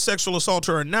was he a sexual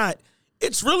assaulter or not?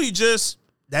 It's really just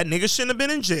that nigga shouldn't have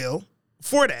been in jail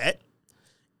for that.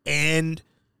 And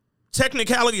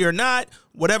technicality or not,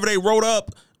 whatever they wrote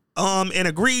up and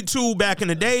agreed to back in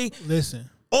the day. Listen.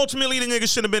 Ultimately, the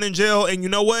nigga should have been in jail, and you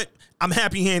know what? I'm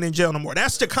happy he ain't in jail no more.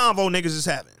 That's the convo niggas is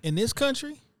having. In this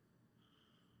country,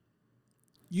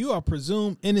 you are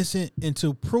presumed innocent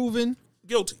until proven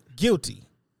guilty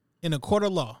in a court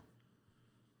of law.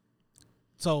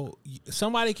 So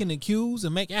somebody can accuse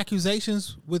and make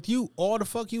accusations with you all the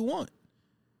fuck you want.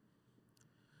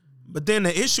 But then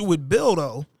the issue with Bill,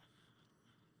 though,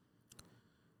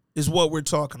 is what we're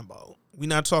talking about. We're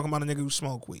not talking about a nigga who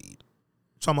smoke weed.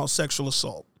 We're talking about sexual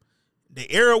assault.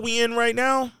 The era we in right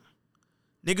now,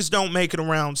 niggas don't make it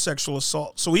around sexual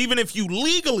assault. So even if you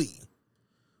legally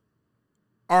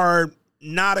are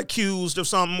not accused of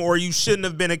something or you shouldn't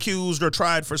have been accused or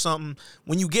tried for something,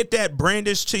 when you get that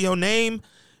brandished to your name,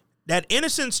 that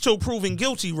innocence till proven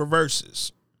guilty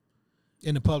reverses.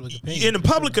 In the public opinion. In the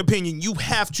public opinion, you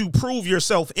have to prove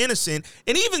yourself innocent.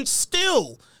 And even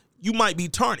still, you might be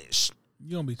tarnished.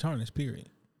 You're going to be tarnished, period.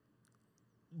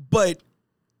 But,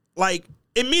 like,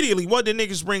 immediately, what did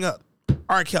niggas bring up?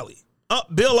 R. Kelly.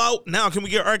 Bill out. Now can we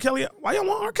get R. Kelly out? Why y'all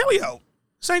want R. Kelly out?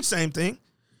 Same thing.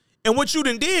 And what you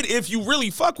done did, if you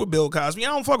really fuck with Bill Cosby, I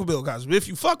don't fuck with Bill Cosby, but if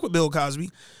you fuck with Bill Cosby,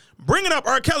 bringing up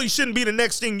R. Kelly shouldn't be the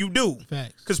next thing you do.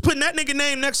 Facts. Because putting that nigga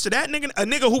name next to that nigga, a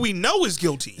nigga who we know is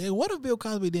guilty. Hey, what if Bill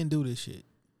Cosby didn't do this shit?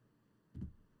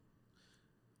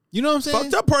 You know what I'm saying?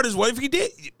 Fucked up part is what if he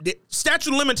did.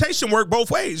 Statute of limitation work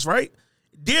both ways, right?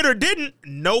 Did or didn't,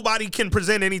 nobody can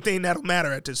present anything that'll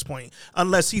matter at this point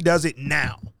unless he does it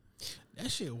now.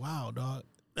 That shit wild, dog.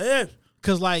 Yeah.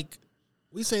 Because, like,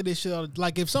 we say this shit,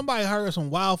 like, if somebody heard some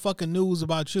wild fucking news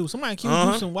about you, somebody accused you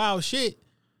of some wild shit.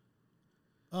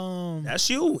 That's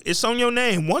you. It's on your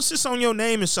name. Once it's on your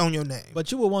name, it's on your name.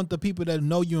 But you would want the people that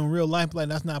know you in real life, like,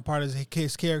 that's not part of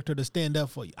his character to stand up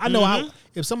for you. I know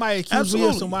if somebody accused me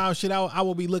of some wild shit, I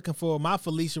would be looking for my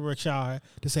Felicia Rashad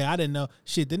to say, I didn't know.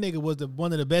 Shit, this nigga was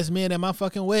one of the best men at my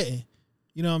fucking wedding.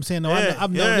 You know what I'm saying? No,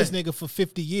 I've known this nigga for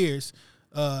 50 years.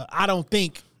 I don't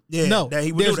think. No,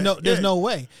 there's no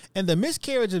way. And the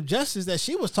miscarriage of justice that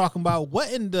she was talking about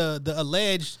wasn't the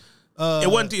alleged. It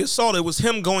wasn't the assault. It was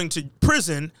him going to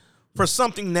prison for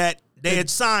something that they had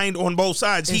signed on both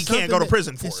sides. He can't go to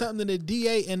prison for. It's something the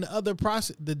DA and the other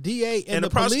the DA and the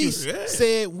police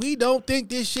said, we don't think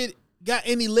this shit got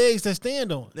any legs to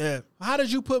stand on. Yeah. How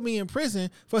did you put me in prison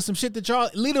for some shit that y'all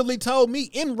literally told me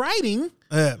in writing?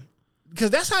 Yeah. Because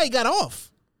that's how he got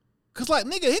off. Because, like,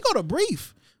 nigga, he go to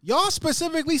brief. Y'all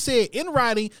specifically said in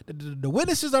writing that the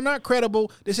witnesses are not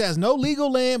credible. This has no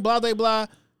legal land, blah, blah, blah.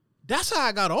 That's how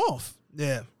I got off.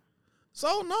 Yeah.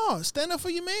 So, no, stand up for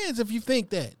your mans if you think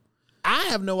that. I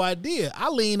have no idea. I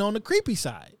lean on the creepy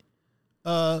side.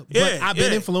 But I've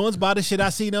been influenced by the shit I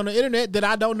seen on the internet that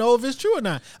I don't know if it's true or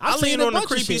not. I lean on the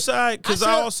creepy side because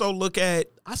I also look at...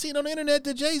 I seen on the internet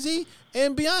that Jay-Z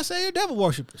and Beyonce are devil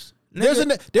worshippers.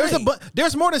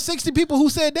 There's more than 60 people who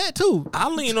said that too. I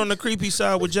lean on the creepy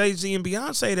side with Jay-Z and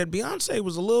Beyonce that Beyonce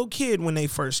was a little kid when they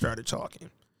first started talking.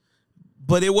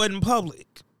 But it wasn't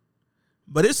public.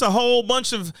 But it's a whole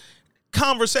bunch of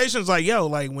conversations like, yo,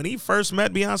 like when he first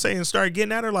met Beyonce and started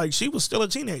getting at her, like she was still a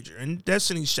teenager and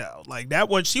Destiny's Child. Like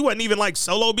she wasn't even like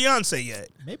solo Beyonce yet.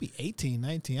 Maybe 18,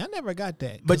 19. I never got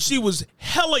that. But she was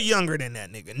hella younger than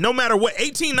that nigga. No matter what,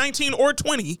 18, 19, or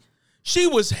 20, she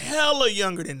was hella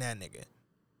younger than that nigga.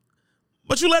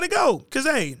 But you let it go. Cause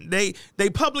hey, they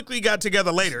publicly got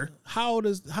together later. How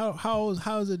is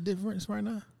the difference right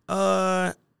now?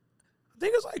 I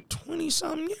think it's like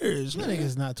 20-something years. I think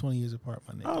it's not 20 years apart,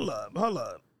 my nigga. Hold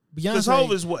up. Beyonce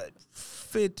Hov is what?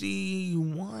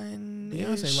 51?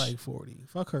 Beyonce like 40.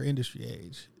 Fuck her industry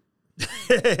age.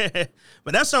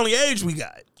 But that's the only age we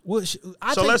got. Well,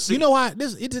 let's see. You know why?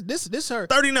 This her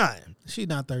 39. She's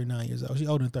not 39 years old. She's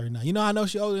older than 39. You know how I know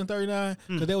she's older than 39?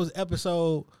 Because there was an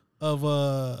episode. I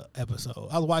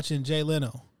was watching Jay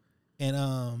Leno,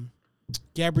 and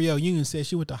Gabrielle Union said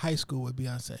she went to high school with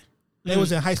Beyonce. They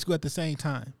was in high school at the same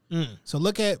time. So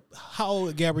look at how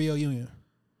old Gabrielle Union.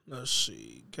 Let's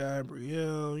see.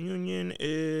 Gabrielle Union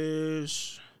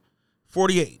is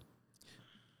 48.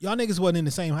 Y'all niggas wasn't in the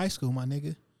same high school, my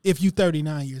nigga. If you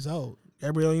 39 years old.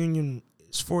 Gabrielle Union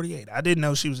is 48. I didn't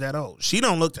know she was that old. She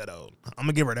don't look that old. I'm going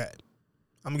to give her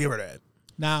that.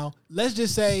 Now, let's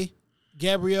just say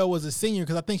Gabrielle was a senior,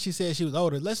 because I think she said she was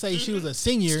older. Let's say she was a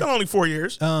senior. Still only 4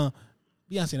 years.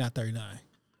 Beyonce not 39.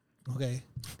 Okay.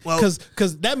 Well,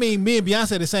 because that means me and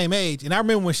Beyonce the same age. And I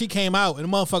remember when she came out, and the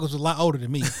motherfuckers was a lot older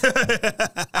than me.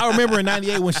 I remember in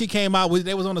 98 when she came out,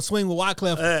 they was on the swing with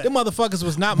Wyclef. Them motherfuckers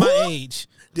was not my age.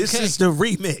 This is the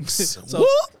remix. So,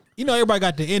 you know, everybody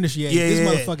got the industry age. This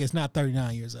motherfucker is not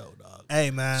 39 years old, dog. Hey,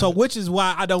 man. So which is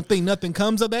why I don't think nothing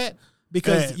comes of that.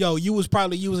 Because, you was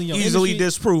probably using your easily industry.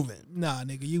 disproven. Nah,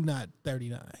 nigga, you not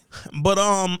 39. But,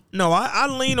 no, I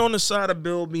lean on the side of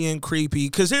Bill being creepy.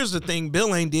 Because here's the thing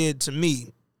Bill ain't did to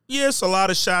me. Yes, a lot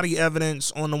of shoddy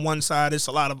evidence on the one side. It's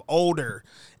a lot of older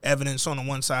evidence on the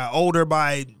one side. Older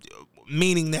by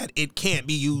meaning that it can't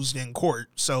be used in court.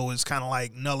 So it's kind of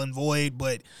like null and void.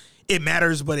 But it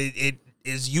matters, but it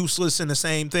is useless in the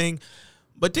same thing.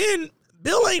 But then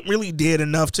Bill ain't really did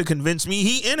enough to convince me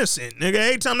he innocent. Nigga,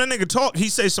 every time that nigga talk, he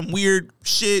say some weird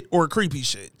shit or creepy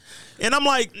shit. And I'm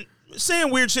like,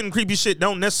 saying weird shit and creepy shit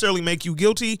don't necessarily make you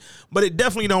guilty, but it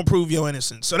definitely don't prove your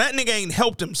innocence. So that nigga ain't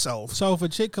helped himself. So if a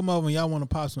chick come over and y'all want to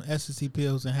pop some ecstasy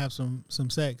pills and have some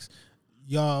sex,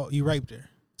 you raped her.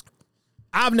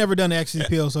 I've never done the ecstasy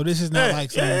pill, so this is not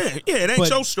like something. Yeah, it ain't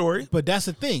your story. But that's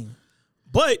the thing.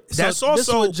 But that's also... This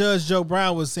is what Judge Joe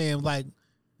Brown was saying, like,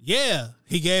 yeah,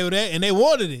 he gave her that, and they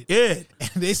wanted it. Yeah.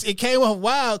 And it came off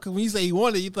wild, because when you say he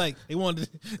wanted it, you think they wanted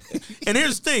it. And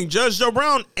here's the thing, Judge Joe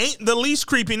Brown ain't the least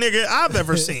creepy nigga I've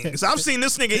ever seen. Because I've seen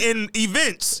this nigga in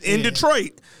events in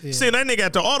Detroit. Yeah. Seen that nigga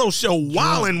at the auto show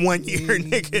wilding one year,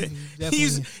 nigga.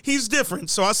 He's different,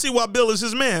 so I see why Bill is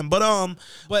his man. But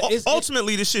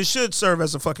ultimately, this shit should serve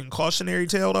as a fucking cautionary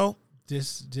tale, though.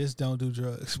 Just don't do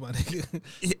drugs, my nigga.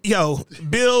 Yo,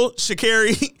 Bill,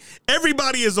 Sha'Carri,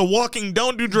 everybody is a walking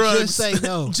don't do drugs. Just say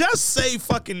no. Just say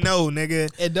fucking no,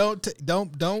 nigga. And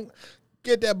don't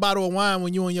get that bottle of wine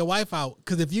when you and your wife out.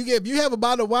 Because if you have a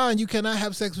bottle of wine, you cannot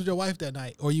have sex with your wife that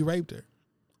night, or you raped her.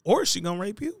 Or she gonna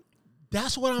rape you.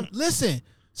 That's what listen.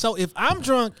 So if I'm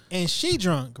drunk and she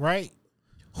drunk, right?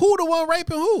 Who the one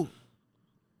raping who?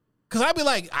 Because I'd be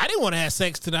like, I didn't want to have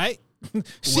sex tonight.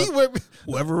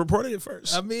 Whoever reported it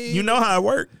first. I mean, you know how it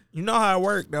worked.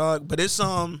 Dog. But it's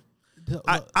I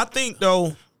think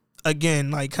though,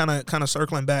 again, like kind of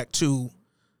circling back to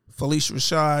Phylicia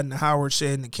Rashad and the Howard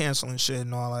shit and the canceling shit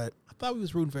and all that. I thought we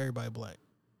was rooting for everybody black,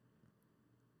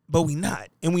 but we not,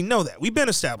 and we know that. We've been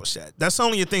established that. That's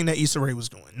only a thing that Issa Rae was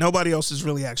doing. Nobody else is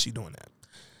really actually doing that.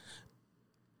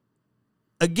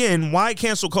 Again, why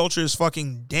cancel culture is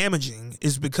fucking damaging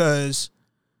is because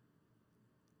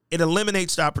it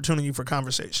eliminates the opportunity for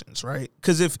conversations, right?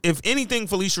 Because if anything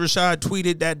Phylicia Rashad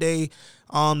tweeted that day,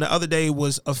 the other day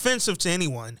was offensive to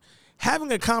anyone,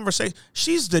 having a conversation,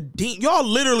 she's the dean. Y'all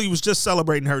literally was just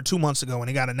celebrating her 2 months ago when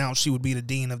it got announced she would be the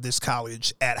dean of this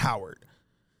college at Howard.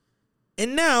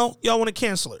 And now y'all want to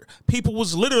cancel her. People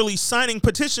was literally signing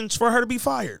petitions for her to be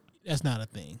fired. That's not a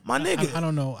thing. My nigga. I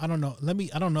don't know. I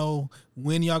don't know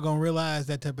when y'all gonna realize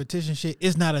that the petition shit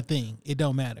is not a thing. It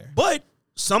don't matter. But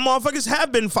some motherfuckers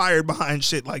have been fired behind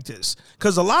shit like this.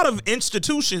 Because a lot of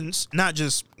institutions, not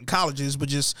just colleges, but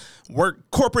just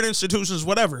corporate institutions,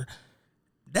 whatever,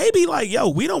 they be like, yo,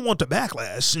 we don't want the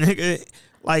backlash, nigga.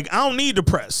 Like, I don't need the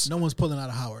press. No one's pulling out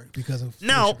of Howard because of...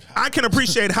 Now, I can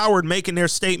appreciate Howard making their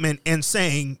statement and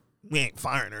saying, we ain't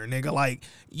firing her, nigga. Like,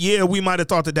 yeah, we might have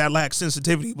thought that lacked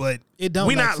sensitivity, but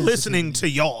we not listening to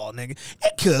y'all, nigga.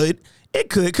 It could,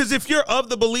 because if you're of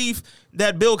the belief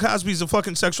that Bill Cosby's a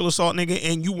fucking sexual assault nigga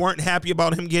and you weren't happy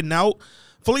about him getting out,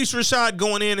 Felicia Rashad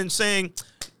going in and saying,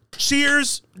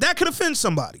 cheers, that could offend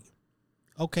somebody.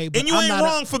 Okay, but and you ain't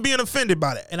wrong for being offended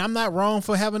by that. And I'm not wrong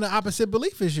for having the opposite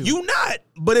belief as you. You not.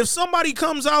 But if somebody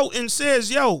comes out and says,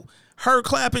 yo, her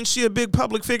clapping, she a big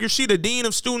public figure, she the dean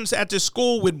of students at this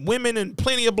school with women and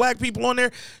plenty of black people on there,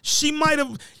 she might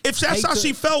have, if that's how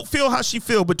she feel how she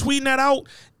feel. But tweeting that out,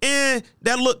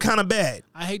 that look kind of bad.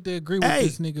 I hate to agree with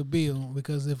this nigga Bill,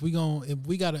 because if we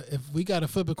gotta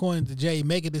flip a coin to Jay,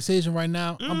 make a decision right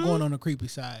now, I'm going on the creepy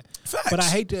side. Facts. But I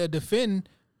hate to defend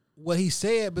what he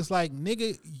said, but it's like,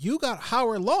 nigga, you got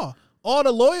Howard Law. All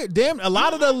the lawyers, a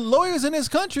lot of the lawyers in this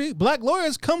country, black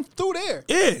lawyers, come through there.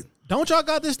 Yeah. Don't y'all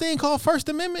got this thing called First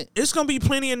Amendment? It's going to be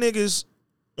plenty of niggas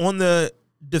on the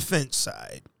defense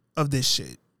side of this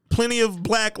shit. Plenty of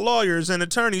black lawyers and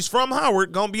attorneys from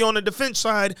Howard going to be on the defense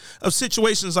side of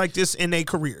situations like this in their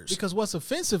careers. Because what's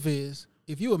offensive is,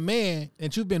 if you a man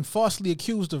and you've been falsely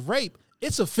accused of rape,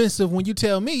 it's offensive when you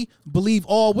tell me believe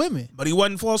all women. But he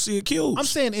wasn't falsely accused. I'm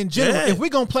saying in general, if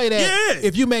we're going to play that,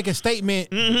 if you make a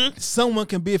statement, someone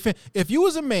can be offended. If you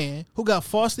was a man who got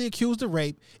falsely accused of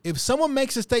rape, if someone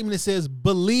makes a statement that says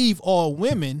believe all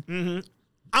women,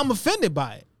 I'm offended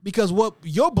by it. Because what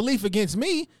your belief against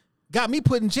me got me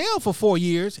put in jail for 4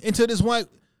 years until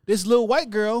this little white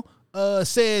girl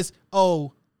says,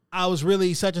 oh, I was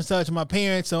really such and such, my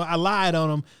parents, so I lied on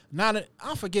them.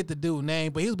 I forget the dude's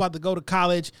name, but he was about to go to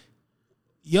college.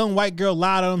 Young white girl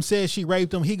lied on him, says she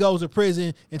raped him. He goes to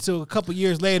prison, and so a couple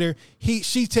years later,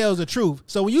 she tells the truth.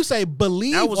 So when you say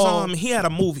believe, that was he had a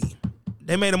movie.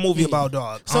 They made a movie about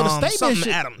dog. So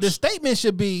the statement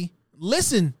should be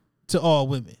listen to all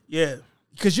women. Yeah.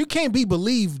 Because you can't be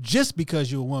believed just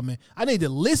because you're a woman. I need to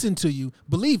listen to you,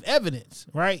 believe evidence,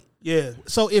 right? Yeah.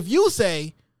 So if you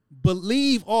say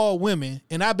believe all women,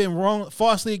 and I've been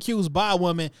falsely accused by a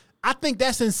woman, I think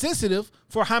that's insensitive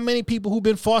for how many people who've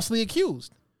been falsely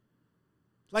accused.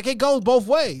 Like, it goes both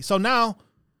ways. So now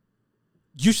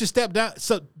you should step down.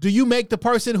 So do you make the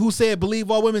person who said believe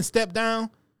all women step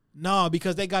down? No,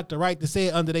 because they got the right to say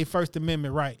it under their First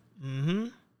Amendment right. Mm-hmm.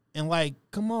 And like,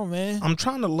 come on, man. I'm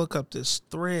trying to look up this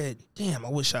thread. Damn, I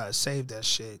wish I had saved that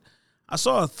shit. I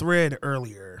saw a thread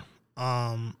earlier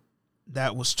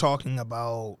that was talking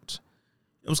about,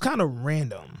 it was kind of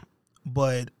random,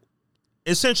 but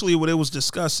essentially what it was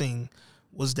discussing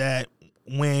was that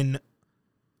when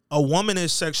a woman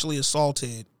is sexually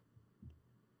assaulted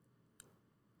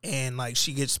and like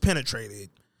she gets penetrated,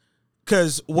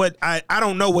 because what I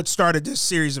don't know what started this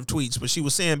series of tweets, but she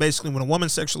was saying basically when a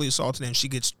woman's sexually assaulted and she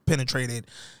gets penetrated,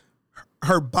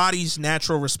 her body's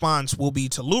natural response will be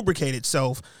to lubricate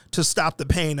itself to stop the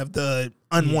pain of the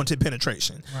unwanted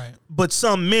penetration. Right. But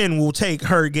some men will take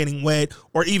her getting wet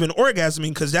or even orgasming,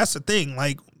 because that's the thing.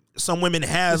 Like, some women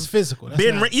have it's physical.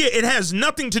 It has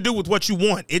nothing to do with what you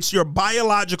want. It's your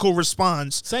biological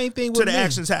response. Same thing to with the men.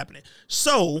 actions happening.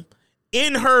 So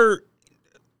in her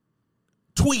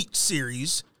tweet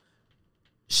series,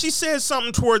 she said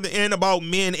something toward the end about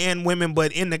men and women,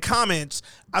 but in the comments,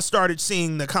 I started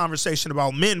seeing the conversation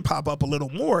about men pop up a little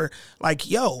more. Like,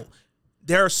 yo,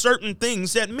 there are certain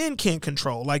things that men can't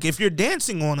control. Like, if you're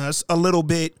dancing on us a little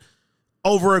bit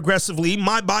over aggressively,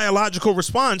 my biological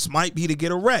response might be to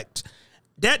get erect.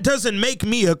 That doesn't make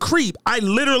me a creep. I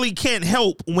literally can't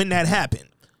help when that happened.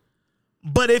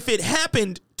 But if it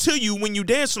happened to you when you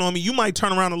dancing on me, you might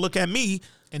turn around and look at me.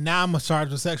 And now I'm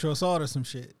charged with sexual assault or some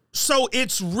shit. So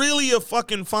it's really a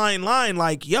fucking fine line.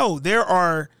 Like, yo, there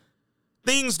are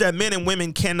things that men and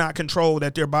women cannot control,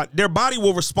 that their body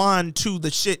will respond to the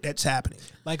shit that's happening.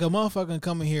 Like, a motherfucker can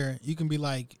come in here, you can be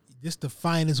like, this the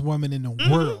finest woman in the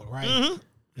world, right? Mm-hmm.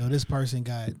 Yo, this person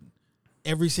got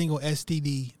every single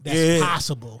STD that's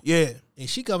possible. Yeah. And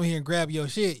she come in here and grab your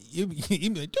shit, you be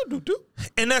like, do.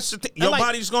 And that's the thing. Your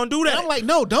body's going to do that. And I'm like,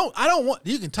 no, don't. I don't want,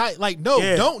 you can type, like, no,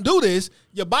 don't do this.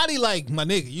 Your body, like, my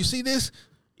nigga, you see this?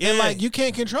 Yeah. And, like, you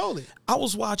can't control it. I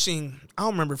was watching, I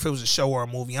don't remember if it was a show or a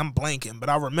movie. I'm blanking. But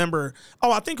I remember,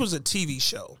 I think it was a TV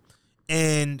show.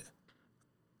 And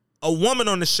a woman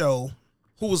on the show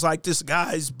who was like this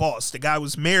guy's boss. The guy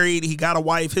was married. He got a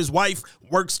wife. His wife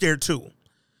works there too.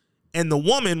 And the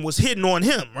woman was hitting on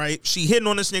him, right? She hitting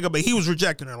on this nigga, but he was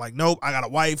rejecting her. Like, nope, I got a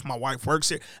wife. My wife works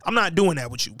here. I'm not doing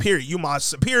that with you, period. You my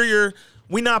superior.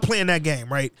 We not playing that game,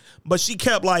 right? But she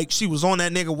kept, like, she was on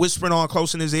that nigga, whispering all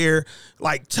close in his ear,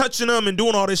 like touching him and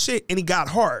doing all this shit, and he got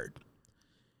hard.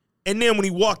 And then when he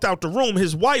walked out the room,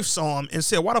 his wife saw him and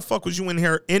said, why the fuck was you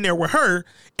in there with her?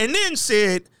 And then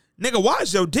said, Nigga, why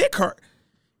is your dick hurt?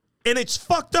 And it's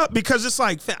fucked up because it's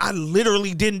like, I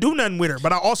literally didn't do nothing with her,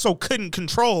 but I also couldn't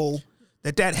control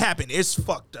that happened. It's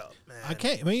fucked up, man. I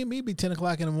can't. I mean, me be 10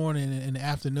 o'clock in the morning in the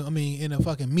afternoon. I mean, in a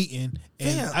fucking meeting,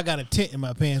 and I got a tent in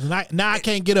my pants, and I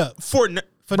can't get up for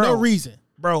no reason.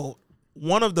 Bro,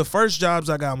 one of the first jobs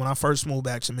I got when I first moved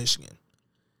back to Michigan,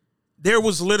 there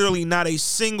was literally not a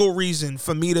single reason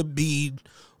for me to be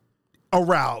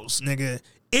aroused, nigga.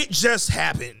 It just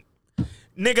happened.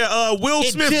 Nigga, Will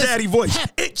Smith daddy voice.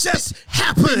 It just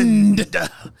happened.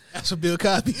 That's what Bill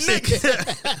Cosby said.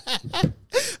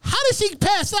 How did she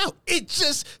pass out? It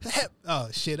just happened. Oh,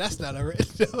 shit. That's not a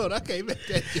no, I can't make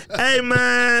that joke. Hey,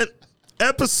 man.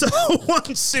 Episode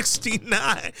 169.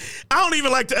 I don't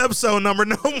even like the episode number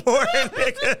no more,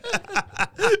 nigga.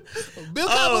 Bill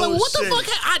Cosby, like, what the fuck?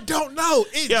 I don't know.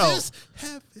 It just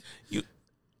happened.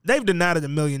 They've denied it a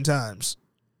million times.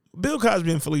 Bill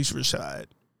Cosby and Felicia Rashad.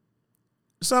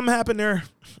 Something happened there.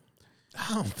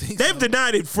 I don't think They've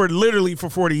denied it for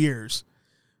 40 years.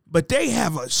 But they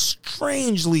have a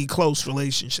strangely close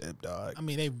relationship, dog. I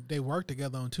mean, they worked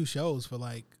together on 2 shows for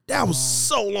like... That was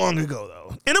so long ago,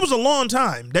 though. And it was a long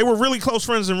time. They were really close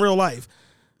friends in real life.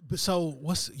 But so,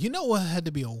 you know what had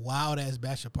to be a wild-ass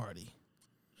bachelor party?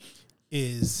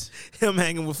 Is... him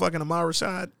hanging with fucking Ahmad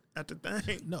Rashad at the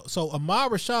thing. No, so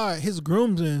Ahmad Rashad, his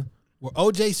groomsmen were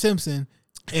O.J. Simpson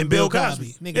and Bill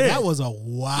Cosby. Nigga, that was a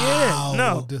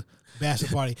wild bachelor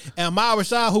party. And Ahmad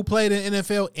Rashad, who played in the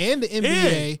NFL and the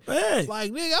NBA,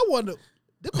 like, nigga, I wonder,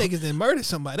 them niggas didn't murder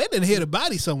somebody. They didn't hit a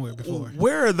body somewhere before.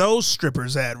 Where are those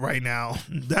strippers at right now?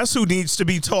 That's who needs to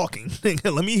be talking.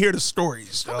 Nigga, let me hear the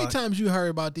stories. How many times you heard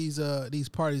about these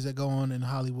parties that go on in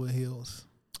Hollywood Hills?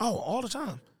 Oh, all the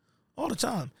time. All the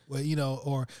time. Well, you know,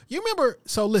 or you remember,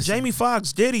 so listen. Jamie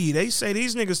Foxx, Diddy, they say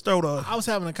these niggas throw the... I was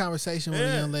having a conversation with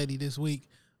a young lady this week.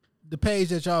 The page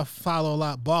that y'all follow a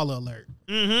lot, Baller Alert.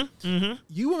 Mm-hmm. Mm-hmm.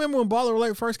 You remember when Baller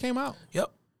Alert first came out?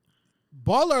 Yep.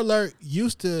 Baller Alert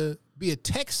used to be a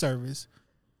text service,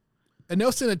 and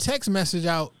they'll send a text message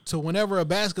out to whenever a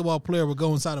basketball player would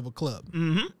go inside of a club.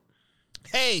 Mm-hmm.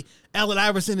 Hey, Allen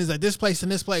Iverson is at this place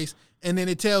and this place, and then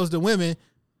it tells the women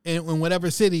in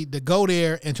whatever city to go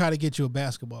there and try to get you a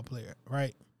basketball player,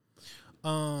 right?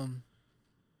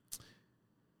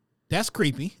 That's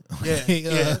creepy.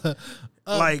 Yeah.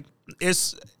 Like,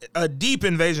 it's a deep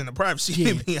invasion of privacy,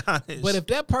 to be honest. But if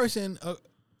that person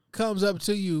comes up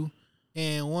to you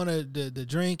and wanted to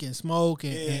drink and smoke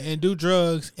and do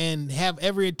drugs and have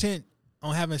every intent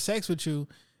on having sex with you,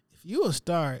 if you a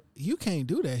star, you can't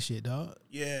do that shit, dog.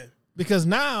 Yeah. Because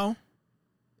now,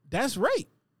 that's rape.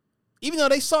 Even though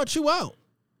they sought you out.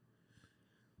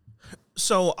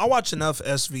 So I watch enough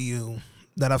SVU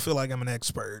that I feel like I'm an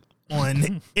expert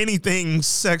on anything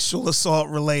sexual assault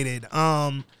related.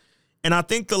 And I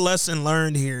think the lesson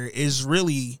learned here is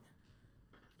really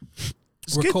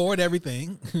record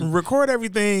everything. Record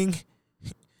everything.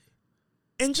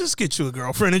 And just get you a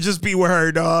girlfriend and just be with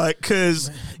her, dog.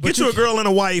 Because get you a girl and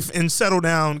a wife and settle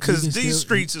down. Because these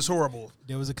streets is horrible.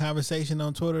 There was a conversation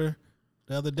on Twitter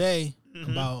the other day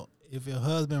about if your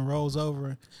husband rolls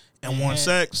over and wants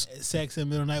sex in the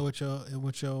middle of the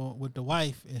night with the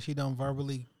wife and she don't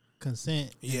verbally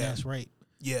consent, that's rape.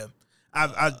 Yeah.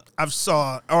 I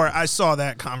saw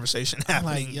that conversation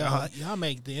happening. Like, y'all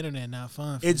make the internet not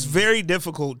fun. It's very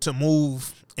difficult to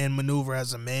move and maneuver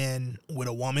as a man with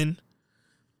a woman.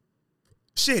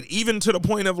 Shit, even to the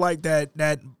point of like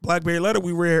that BlackBerry letter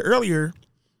we read earlier.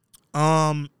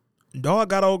 Dog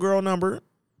got old girl number.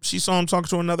 She saw him talk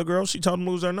to another girl. She told him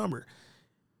to lose her number.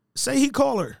 Say he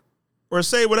call her, or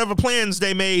say whatever plans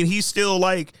they made. He still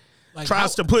like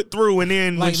tries to put through, and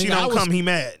then when she don't come, he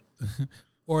mad.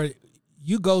 Or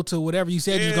you go to whatever you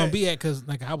said you're gonna be at because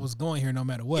like I was going here no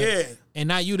matter what. Yeah. And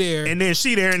now you there, and then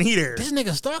she there and he there. This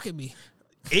nigga stalking me.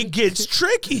 It gets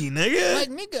tricky, nigga. Like,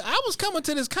 nigga, I was coming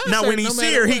to this concert. Now, when he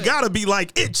see her, he gotta be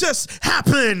like, it just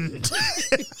happened.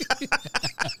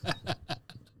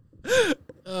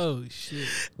 Oh, shit.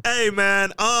 Hey,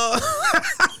 man.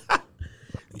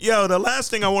 Yo, the last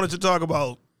thing I wanted to talk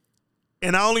about,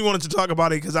 and I only wanted to talk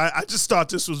about it because I just thought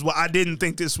this was I didn't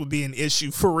think this would be an issue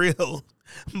for real.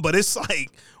 But it's like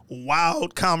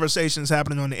wild conversations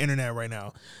happening on the internet right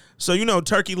now. So, you know,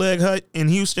 Turkey Leg Hut in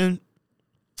Houston?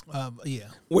 Yeah.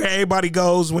 Where everybody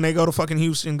goes when they go to fucking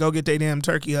Houston, go get their damn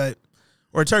turkey hut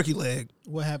or turkey leg.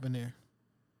 What happened there?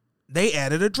 They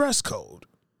added a dress code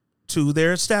to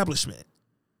their establishment.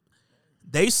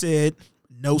 They said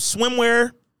no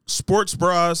swimwear, sports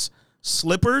bras,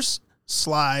 slippers,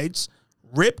 slides,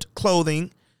 ripped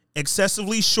clothing,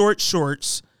 excessively short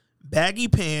shorts, baggy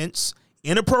pants,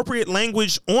 inappropriate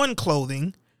language on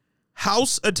clothing,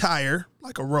 house attire,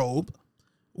 like a robe,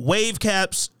 wave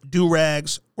caps,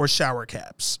 do-rags, or shower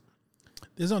caps.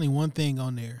 There's only one thing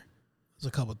on there. There's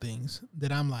a couple things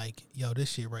that I'm like, yo,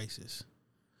 this shit racist.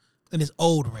 And it's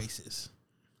old racist.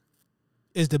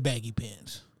 It's the baggy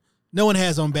pants. No one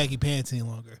has on baggy pants any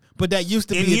longer. But that used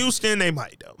to be... In Houston, they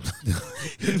might, though.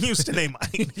 In Houston, they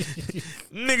might.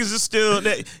 Niggas is still...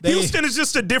 Houston is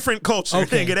just a different culture.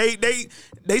 Okay. Nigga.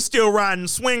 They still riding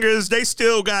swingers. They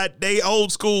still got... They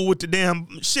old school with the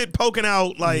damn shit poking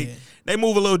out. Like, they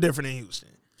move a little different in Houston.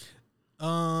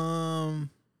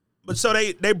 But so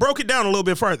they broke it down a little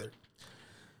bit further.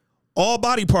 All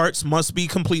body parts must be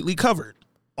completely covered.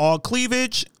 All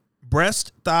cleavage...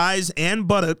 breast, thighs, and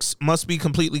buttocks must be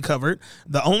completely covered.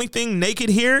 The only thing naked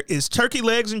here is turkey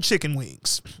legs and chicken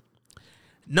wings.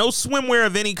 No swimwear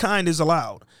of any kind is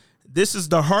allowed. This is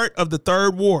the heart of the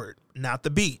Third Ward, not the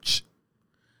beach.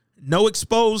 No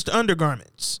exposed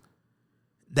undergarments.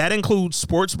 That includes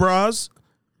sports bras,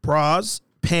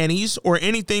 panties, or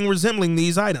anything resembling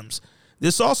these items.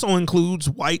 This also includes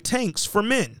white tanks for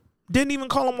men. Didn't even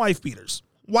call them wife beaters.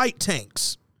 White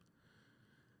tanks.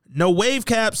 No wave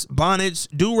caps, bonnets,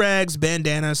 do-rags,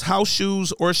 bandanas, house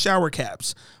shoes, or shower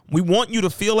caps. We want you to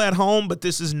feel at home, but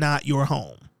this is not your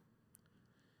home.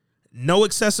 No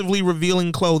excessively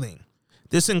revealing clothing.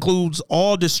 This includes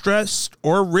all distressed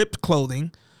or ripped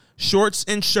clothing. Shorts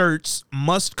and shirts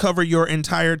must cover your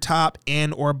entire top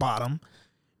and or bottom.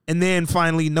 And then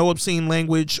finally, no obscene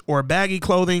language or baggy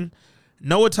clothing.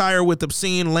 No attire with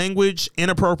obscene language,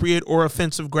 inappropriate or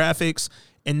offensive graphics,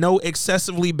 and no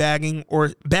excessively baggy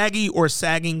or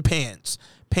sagging pants.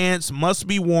 Pants must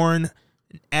be worn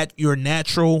at your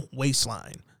natural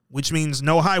waistline, which means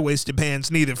no high-waisted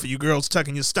pants needed for you girls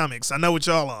tucking your stomachs. I know what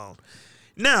y'all on.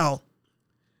 Now,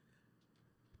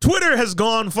 Twitter has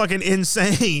gone fucking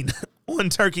insane on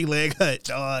Turkey Leg Hut,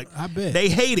 dog. I bet. They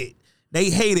hate it. They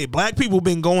hate it. Black people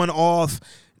been going off.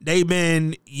 They've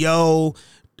been,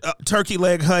 Turkey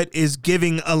Leg Hut is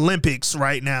giving Olympics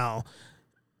right now.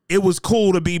 It was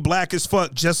cool to be black as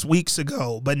fuck just weeks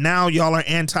ago, but now y'all are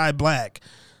anti-black.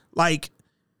 Like,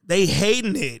 they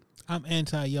hating it. I'm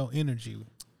anti-yo energy.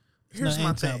 Here's my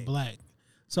anti-black.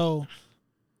 So,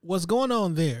 what's going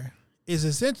on there is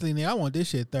essentially, I want this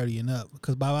shit 30 and up,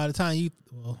 because by the time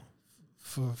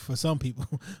for some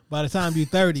people, by the time you're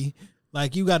 30,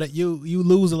 like you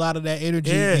lose a lot of that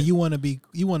energy, and you want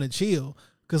to chill,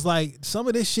 because like some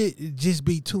of this shit just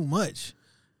be too much.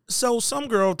 So some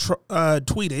girl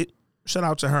tweeted, shout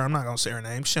out to her, I'm not going to say her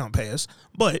name, she don't pay us,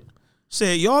 but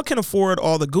said, y'all can afford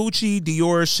all the Gucci,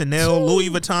 Dior, Chanel, Louis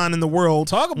Vuitton in the world.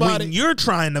 Talk about when you're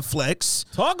trying to flex.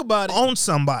 Talk about it. On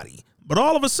somebody. But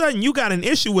all of a sudden, you got an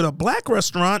issue with a black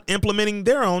restaurant implementing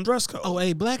their own dress code. Oh,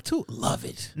 hey, black too? Love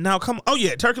it. Now,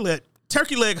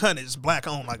 Turkey Leg Hut is black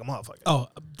owned like a motherfucker. Oh,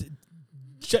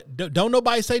 don't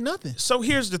nobody say nothing. So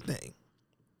here's the thing.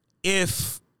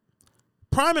 If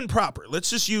Prime and Proper, let's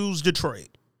just use Detroit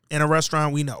in a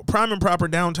restaurant we know. Prime and Proper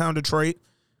downtown Detroit,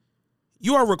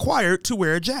 you are required to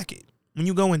wear a jacket when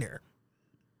you go in there.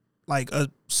 Like a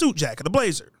suit jacket, a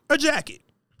blazer, a jacket.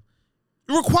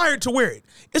 You're required to wear it.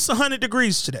 It's 100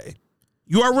 degrees today.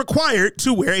 You are required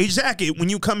to wear a jacket when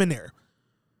you come in there.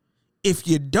 If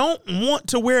you don't want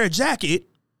to wear a jacket,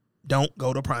 don't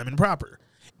go to Prime and Proper.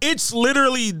 It's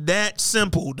literally that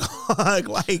simple, dog.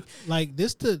 Like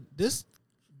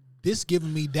this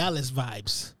giving me Dallas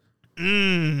vibes.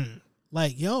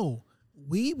 Like, yo,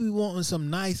 we be wanting some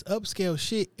nice upscale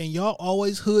shit, and y'all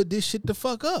always hood this shit the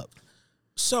fuck up.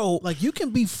 So, like, you can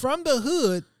be from the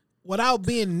hood without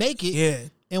being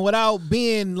naked, and without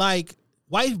being like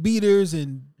wife beaters.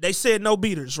 And they said no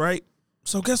beaters, right?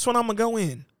 So guess what I'm gonna go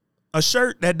in? A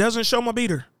shirt that doesn't show my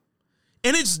beater.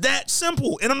 And it's that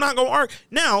simple. And I'm not gonna argue.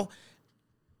 Now,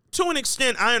 to an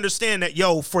extent, I understand that,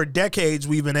 for decades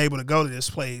we've been able to go to this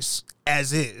place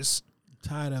as is.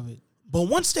 Tired of it. But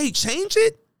once they change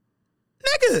it,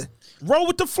 nigga, roll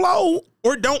with the flow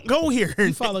or don't go here.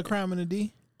 You follow Crime in the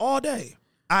D? All day.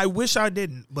 I wish I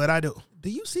didn't, but I do. Do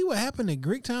you see what happened in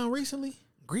Greektown recently?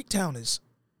 Greektown is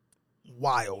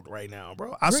wild right now,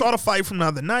 bro. I saw the fight from the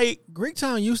other night.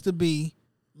 Greektown used to be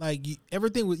like you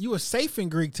were safe in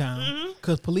Greektown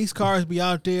because police cars be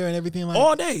out there and everything like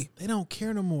all day. They don't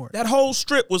care no more. That whole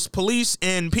strip was police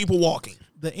and people walking.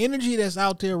 The energy that's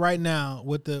out there right now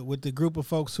with the group of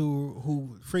folks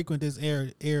who frequent this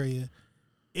area,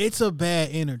 it's a bad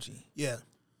energy. Yeah.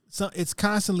 So it's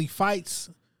constantly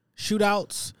fights,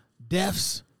 shootouts,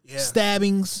 deaths,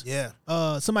 stabbings. Yeah.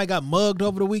 Somebody got mugged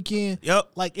over the weekend.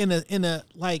 Yep. Like in a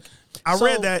like. I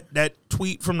read that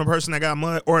tweet from the person that got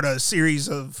mugged, or the series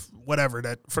of whatever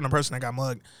that from the person that got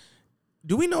mugged.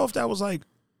 Do we know if that was like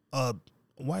a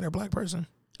white or black person?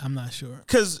 I'm not sure.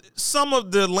 Because some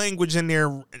of the language in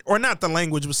there, or not the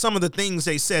language, but some of the things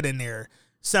they said in there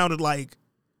sounded like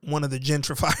one of the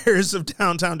gentrifiers of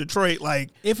downtown Detroit. Like,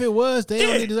 if it was, they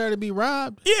don't deserve to be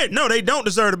robbed. Yeah, no, they don't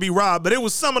deserve to be robbed. But it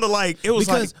was some of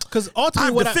the because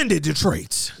ultimately, I've defended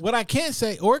Detroit. What I can't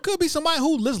say, or it could be somebody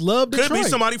who just love Detroit. Could be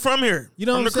somebody from here, you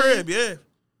know, from what the I'm crib, yeah.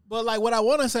 But like, what I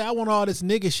want to say, I want all this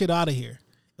nigga shit out of here.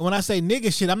 And when I say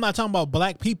nigga shit, I'm not talking about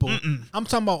black people. I'm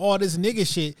talking about all this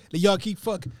nigga shit that y'all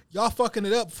y'all fucking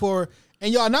it up for,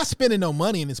 and y'all not spending no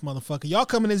money in this motherfucker. Y'all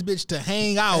coming this bitch to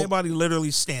hang out. Everybody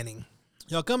literally standing.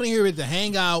 Y'all coming here to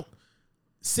hang out.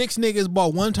 6 niggas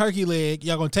bought 1 turkey leg.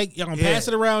 Y'all gonna pass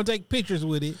it around, take pictures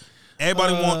with it.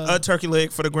 Everybody want a turkey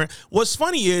leg for the grand. What's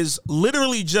funny is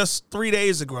literally just 3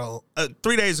 days ago,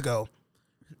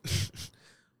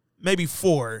 maybe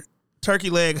 4, Turkey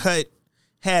Leg Hut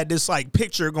had this like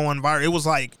picture going viral. It was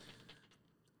like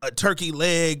a turkey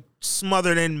leg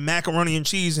smothered in macaroni and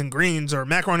cheese and greens, or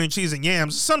macaroni and cheese and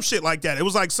yams, some shit like that. It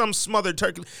was like some smothered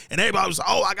turkey, and everybody was like,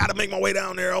 oh, I gotta make my way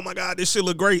down there. Oh my God, this shit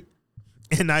look great.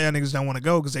 And now y'all niggas don't want to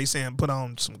go because they saying put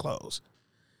on some clothes.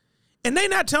 And they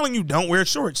not telling you don't wear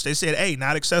shorts. They said, hey,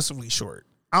 not excessively short.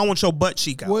 I don't want your butt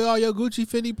cheek out. Where all your Gucci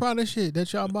Fendi product shit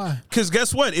that y'all buy? Because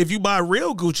guess what? If you buy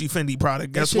real Gucci Fendi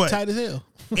product, guess what? Tight as hell.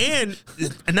 And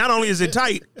not only is it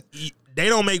tight, they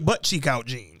don't make butt cheek out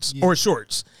jeans or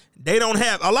shorts. They don't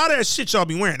have a lot of that shit y'all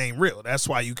be wearing ain't real. That's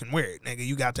why you can wear it, nigga.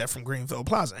 You got that from Greenfield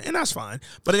Plaza, and that's fine.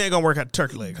 But it ain't gonna work at the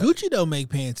Turkey Leg Hut. Gucci don't make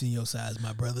pants in your size,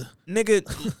 my brother. Nigga,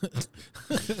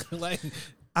 like,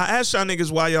 I asked y'all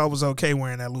niggas why y'all was okay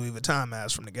wearing that Louis Vuitton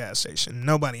mask from the gas station.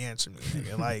 Nobody answered me,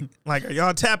 nigga. Like, are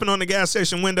y'all tapping on the gas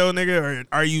station window, nigga, or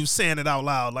are you saying it out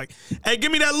loud? Like, hey,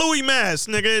 give me that Louis mask,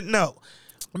 nigga. No.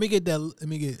 Let me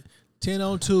get 10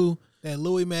 on 2. That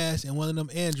Louis mask and one of them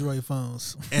Android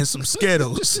phones. And some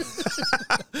Skittles.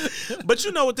 But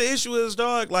you know what the issue is,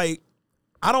 dog? Like,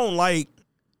 I don't like...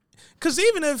 Because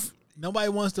even if... Nobody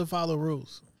wants to follow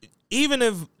rules. Even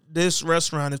if this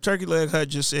restaurant, if Turkey Leg Hut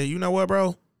just said, you know what,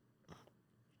 bro?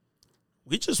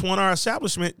 We just want our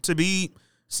establishment to be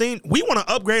seen. We want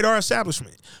to upgrade our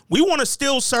establishment. We want to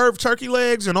still serve turkey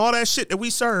legs and all that shit that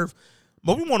we serve.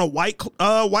 But we want a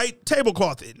white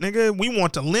tablecloth, nigga. We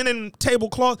want the linen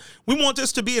tablecloth. We want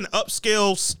this to be an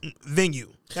upscale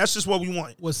venue. That's just what we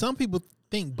want. Well, some people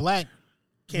think black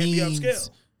can't be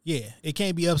upscale. Yeah, it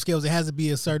can't be upscale. It has to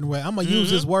be a certain way. I'm gonna use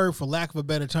this word for lack of a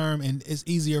better term, and it's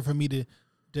easier for me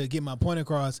to get my point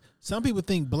across. Some people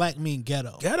think black mean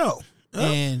ghetto. Ghetto,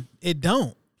 and it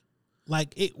don't.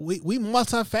 Like we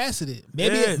multifaceted.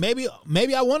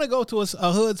 Maybe I want to go to a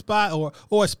hood spot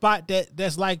or a spot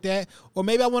that's like that, or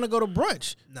maybe I want to go to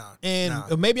brunch.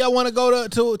 Or maybe I want to go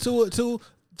to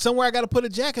somewhere I got to put a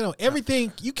jacket on.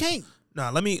 Everything you can't.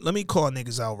 Nah, let me call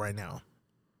niggas out right now.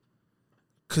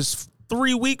 Cause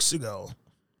 3 weeks ago,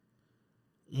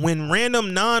 when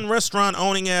random non-restaurant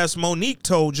owning ass Monique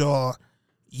told y'all,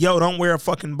 yo, don't wear a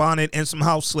fucking bonnet and some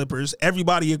house slippers,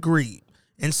 everybody agreed.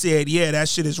 And said, yeah, that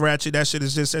shit is ratchet. That shit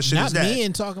is this. That shit is that. Not me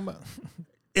and talking about.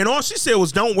 And all she said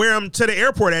was, don't wear them to the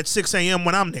airport at 6 a.m.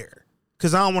 when I'm there.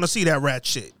 Because I don't want to see that rat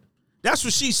shit. That's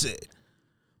what she said.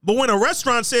 But when a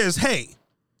restaurant says, hey,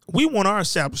 we want our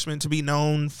establishment to be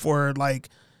known for, like,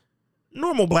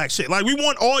 normal black shit. Like, we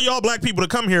want all y'all black people to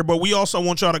come here, but we also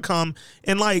want y'all to come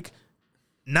and, like,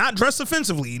 not dress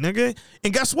offensively, nigga.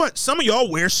 And guess what? Some of y'all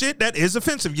wear shit that is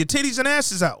offensive. Your titties and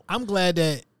asses out. I'm glad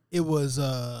that it was...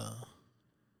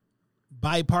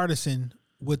 bipartisan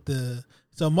with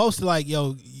so most like,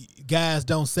 yo, guys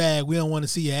don't sag, we don't want to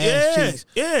see your ass cheeks.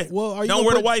 Yeah. Well, don't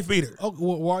wear the wife beater. Oh,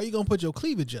 well, are you gonna put your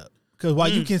cleavage up? Because while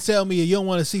you can tell me you don't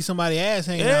want to see somebody's ass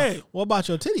hanging out, what about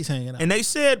your titties hanging out? And they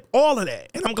said all of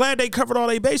that, and I'm glad they covered all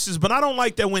their bases. But I don't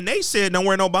like that when they said don't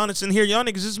wear no bonnets in here, y'all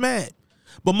niggas is mad.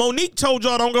 But Monique told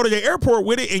y'all don't go to the airport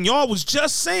with it, and y'all was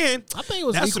just saying, I think it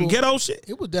was that's some ghetto shit.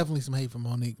 It was definitely some hate from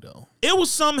Monique, though. It was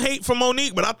some hate from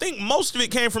Monique, but I think most of it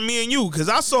came from me and you, because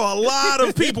I saw a lot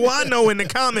of people I know in the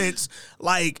comments,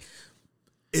 like,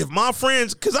 if my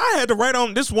friends, because I had to write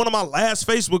on, this one of my last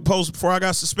Facebook posts before I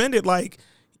got suspended, like,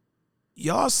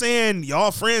 y'all saying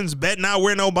y'all friends bet not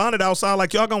wear no bonnet outside,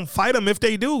 like y'all gonna fight them if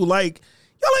they do. Like,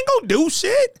 y'all ain't gonna do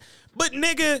shit. But,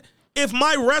 nigga, if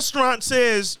my restaurant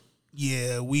says...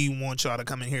 yeah, we want y'all to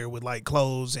come in here with, like,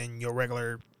 clothes and your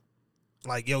regular,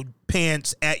 like, your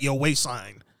pants at your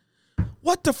waistline.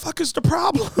 What the fuck is the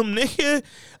problem, nigga?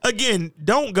 Again,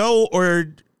 don't go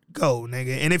or go,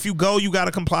 nigga. And if you go, you got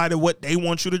to comply to what they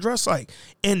want you to dress like.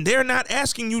 And they're not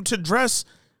asking you to dress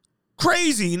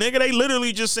crazy, nigga. They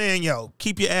literally just saying, yo,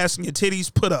 keep your ass and your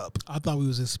titties put up. I thought we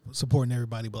was just supporting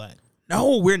everybody black.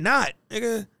 No, we're not,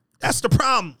 nigga. That's the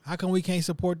problem. How come we can't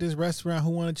support this restaurant who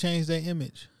want to change their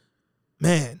image?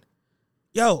 Man,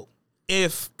 yo,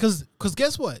 because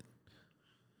guess what?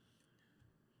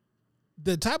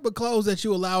 The type of clothes that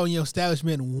you allow in your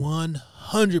establishment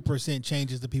 100%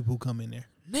 changes the people who come in there.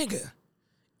 Nigga.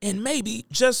 And maybe,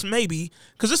 just maybe,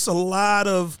 because it's a lot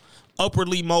of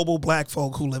upwardly mobile black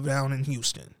folk who live down in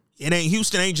Houston.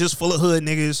 Houston ain't just full of hood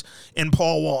niggas and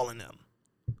Paul Wall and them.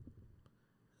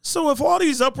 So if all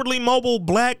these upwardly mobile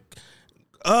black,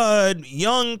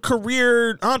 young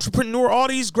career entrepreneur, all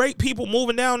these great people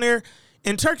moving down there,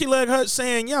 and Turkey Leg Hut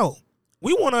saying, yo,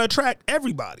 we want to attract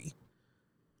everybody.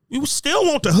 We still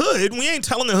want the hood. We ain't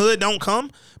telling the hood don't come.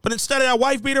 But instead of that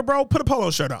wife beater, bro, put a polo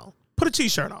shirt on. Put a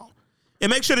T-shirt on. And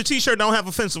make sure the T-shirt don't have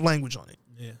offensive language on it.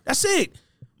 Yeah. That's it.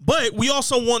 But we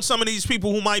also want some of these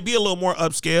people who might be a little more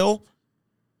upscale.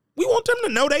 We want them to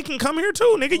know they can come here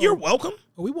too. Nigga, you're welcome.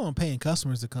 We want paying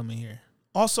customers to come in here.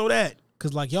 Also that.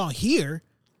 Because like y'all here,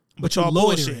 but y'all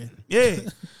loitering. Yeah.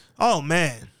 Oh,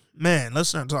 man. Man,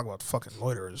 let's not talk about the fucking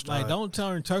loiterers. Like, don't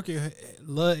turn Turkey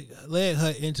Leg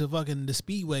Hut into fucking the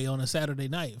Speedway on a Saturday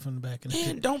night from the back in the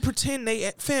day. Don't pretend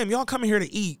fam, y'all coming here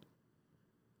to eat.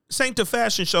 This ain't the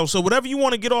fashion show. So whatever you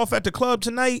want to get off at the club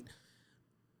tonight,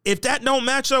 if that don't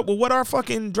match up with what our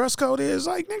fucking dress code is,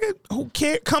 like, nigga, who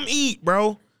cares? Come eat,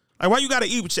 bro. Like, why you got to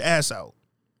eat with your ass out?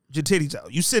 Your titties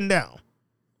out. You sitting down.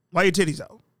 Why your titties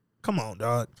out? Come on,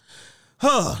 dog.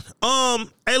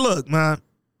 Hey, look, man.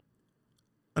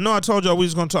 I know I told y'all we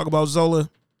was going to talk about Zola,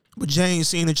 but Jay ain't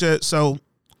seen it yet, so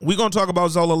we going to talk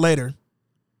about Zola later.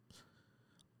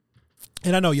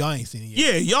 And I know y'all ain't seen it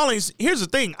yet. Yeah, y'all ain't. Here's the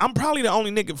thing. I'm probably the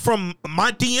only nigga from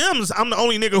my DMs. I'm the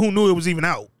only nigga who knew it was even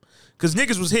out. Because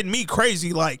niggas was hitting me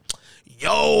crazy like,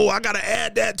 yo, I got to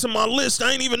add that to my list.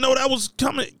 I didn't even know that was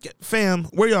coming. Fam,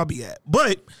 where y'all be at?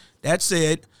 But that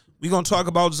said, we going to talk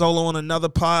about Zola on another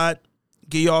pod.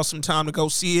 Give y'all some time to go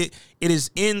see it. It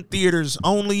is in theaters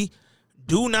only.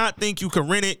 Do not think you can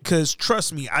rent it, because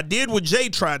trust me, I did what Jay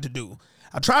tried to do.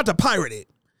 I tried to pirate it.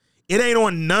 It ain't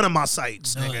on none of my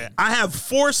sites, nigga. I have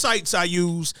 4 sites I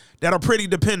use that are pretty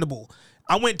dependable.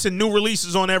 I went to new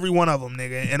releases on every one of them,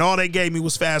 nigga, and all they gave me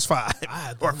was Fast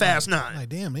 5 or Fast 9. Like,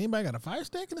 damn, anybody got a Fire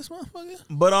Stick in this motherfucker?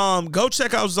 But go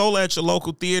check out Zola at your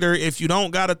local theater. If you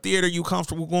don't got a theater you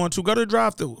comfortable going to, go to the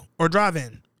drive-thru or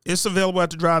drive-in. It's available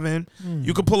at the drive-in.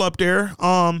 You can pull up there.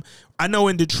 I know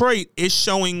in Detroit it's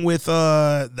showing with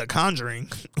The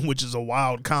Conjuring, which is a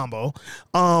wild combo.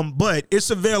 But it's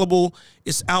available.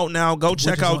 It's out now. Go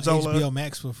check out Zola. HBO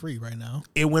Max for free right now.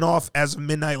 It went off as of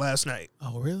midnight last night.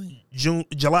 Oh, really?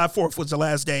 July 4th was the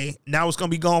last day. Now it's gonna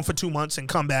be gone for 2 months and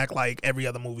come back like every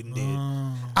other movie did.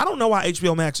 I don't know why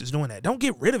HBO Max is doing that. Don't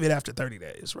get rid of it after 30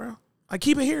 days, bro. Like,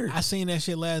 keep it here. I seen that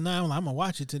shit last night. I'm gonna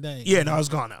watch it today. Yeah, no, it's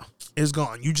gone now. It's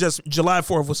gone. July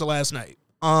 4th was the last night.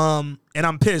 And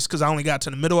I'm pissed because I only got to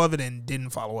the middle of it and didn't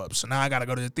follow up. So now I gotta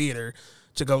go to the theater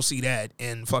to go see that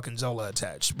and fucking Zola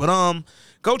attached. But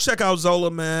go check out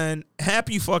Zola, man.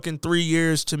 Happy fucking 3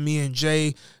 years to me and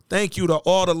Jay. Thank you to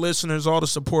all the listeners, all the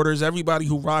supporters, everybody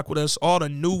who rock with us, all the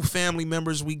new family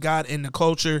members we got in the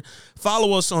culture.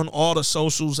 Follow us on all the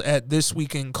socials at This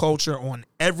Week in Culture on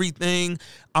everything.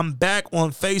 I'm back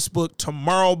on Facebook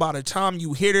tomorrow. By the time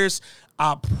you hear this,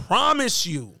 I promise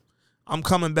you, I'm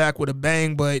coming back with a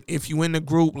bang. But if you in the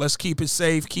group, let's keep it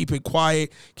safe, keep it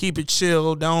quiet, keep it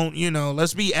chill. Don't,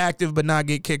 let's be active but not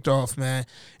get kicked off, man.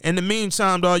 In the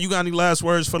meantime, dog, you got any last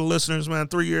words for the listeners, man?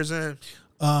 3 years in.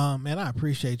 Man, I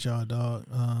appreciate y'all, dog.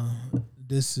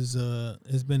 This is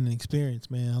it's been an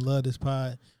experience, man. I love this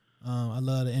pod. I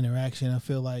love the interaction. I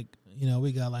feel like,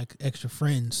 we got like extra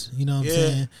friends, you know what I'm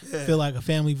saying? Yeah. Feel like a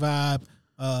family vibe.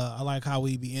 I like how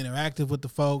we be interactive with the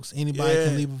folks. Anybody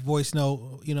can leave a voice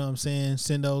note, you know what I'm saying?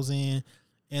 Send those in.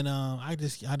 And I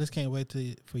just can't wait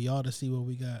for y'all to see what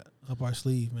we got up our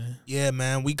sleeve, man. Yeah,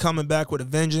 man. We coming back with a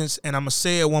vengeance. And I'm going to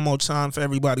say it one more time for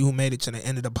everybody who made it to the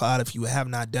end of the pod. If you have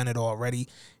not done it already,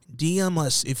 DM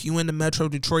us if you in the Metro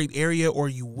Detroit area, or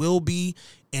you will be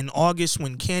in August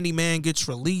when Candyman gets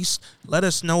released. Let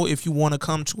us know if you want to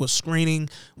come to a screening.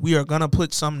 We are going to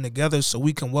put something together so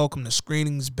we can welcome the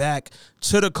screenings back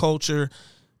to the culture.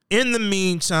 In the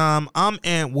meantime, I'm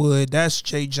Ant Wood. That's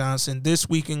Jay Johnson. This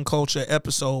Week in Culture,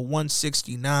 episode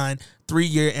 169,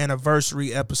 3-year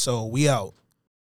anniversary episode. We out.